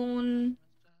 Californication.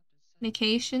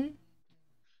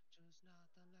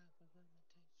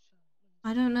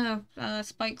 I don't know.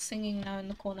 Spike's singing now in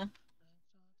the corner.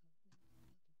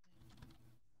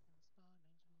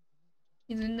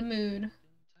 He's in the mood.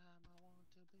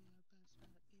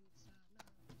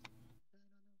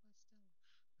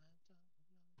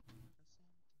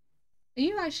 Are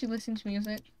you actually listening to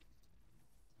music?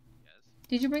 Yes.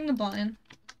 Did you bring the bot in?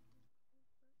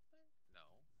 No.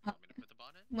 You want me to put the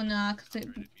bot in? Well, nah, cause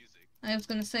Music. I was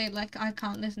gonna say, like, I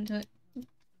can't listen to it.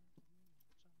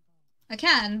 I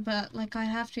can, but, like, I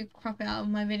have to crop it out of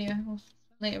my video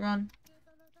later on.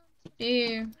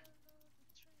 Ew.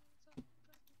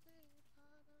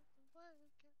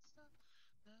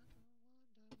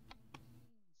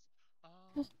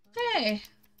 Okay.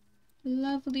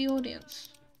 Lovely audience.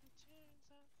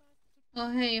 Oh,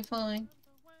 hey, you're following.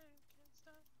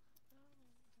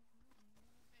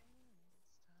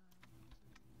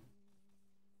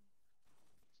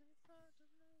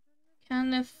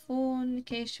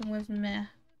 Californication with meh.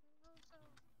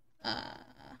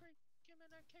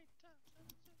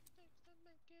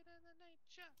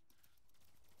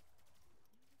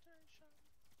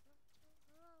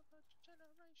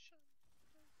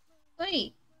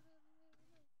 Wait.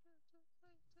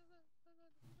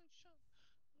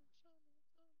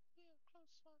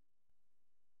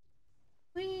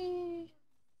 Wee.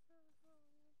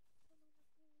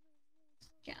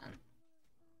 Scan.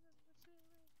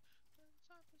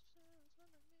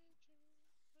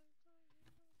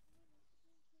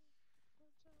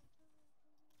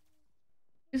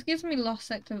 This gives me Lost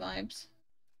Sector vibes.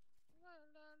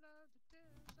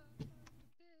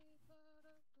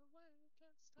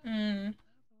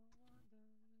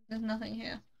 There's nothing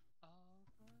here.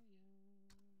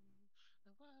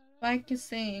 Bike is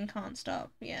singing, can't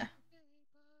stop. Yeah.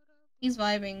 He's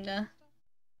vibing there.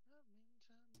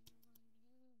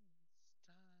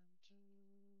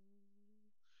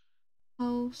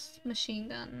 Pulse machine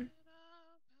gun.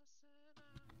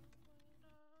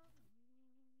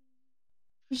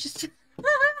 You just.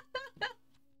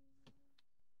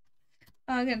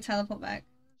 Oh, I'm gonna teleport back.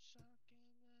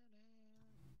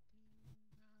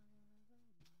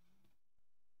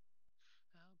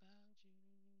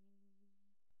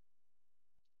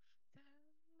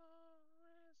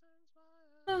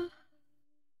 Oh.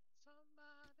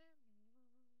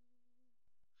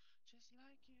 Just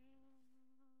like you.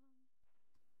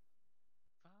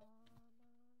 Far more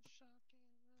shocking than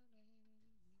anything I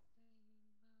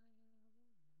ever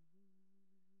knew.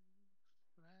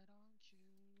 Right on cue.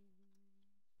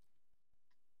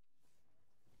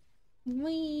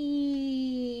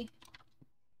 Wee.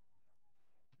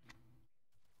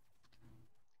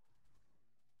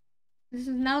 This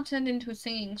is now turned into a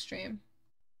singing stream.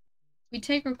 We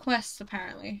take requests,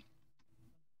 apparently.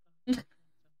 Only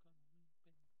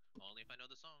if I know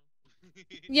the song.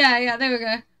 Yeah, there we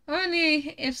go.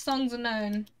 Only if songs are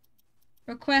known.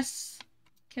 Requests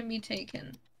can be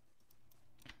taken.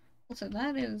 Also,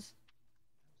 that is...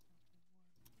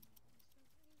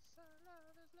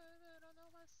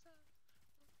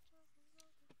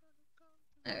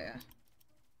 There we go.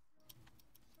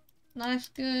 Life's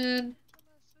good.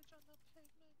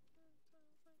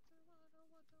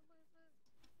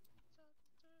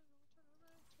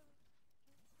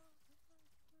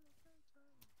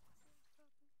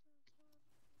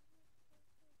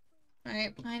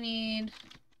 Alright, I need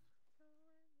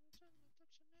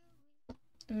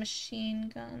the machine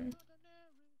gun.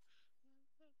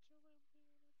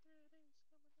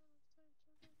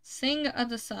 Sing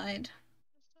other side.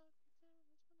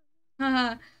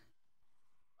 Haha.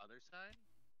 Other side?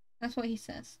 That's what he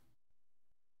says.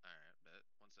 Alright, bet.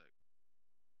 One sec.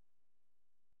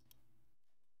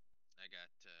 I got,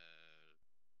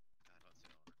 God, what's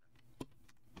it on?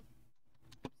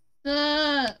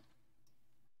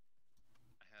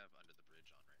 I have Under the Bridge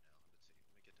on right now.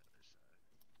 Let's see. Let me get to other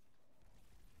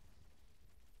side.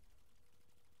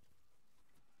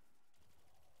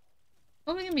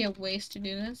 Probably gonna be a waste to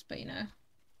do this, but you know.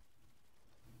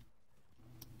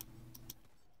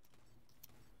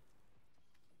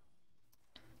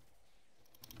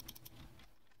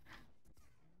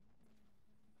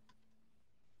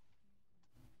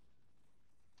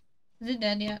 Is it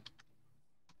dead yet?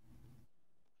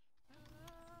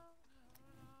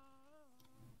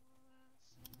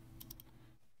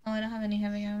 Oh, I don't have any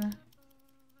heavy ammo.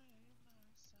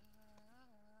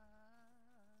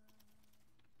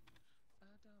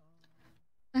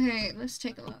 Okay, let's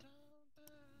take a look.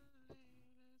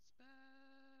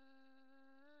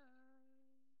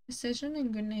 Precision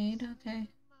and grenade, okay.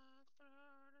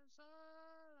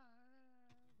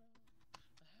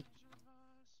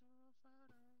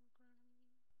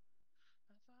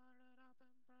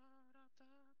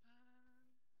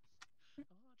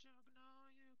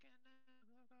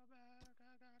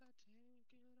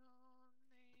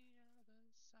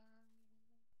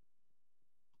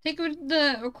 Take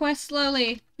the request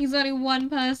slowly. He's only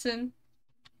one person.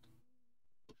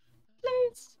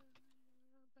 Please.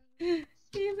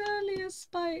 He's only a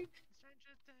spike.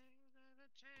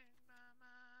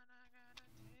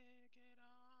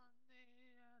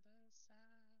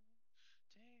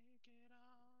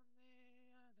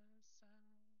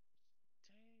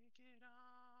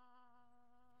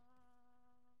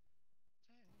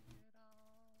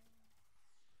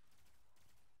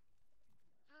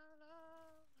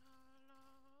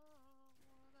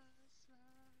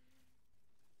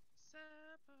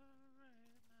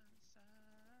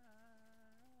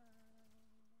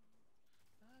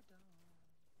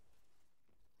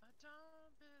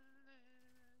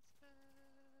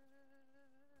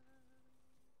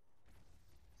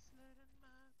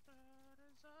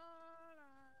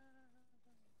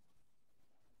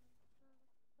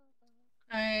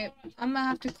 Alright, I'm gonna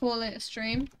have to call it a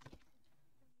stream.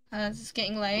 It's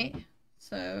getting late.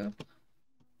 So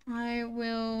I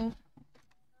will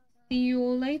see you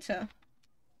all later.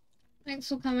 Thanks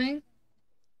for coming.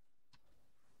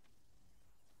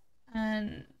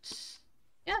 And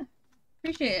yeah,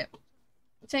 appreciate it.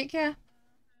 Take care.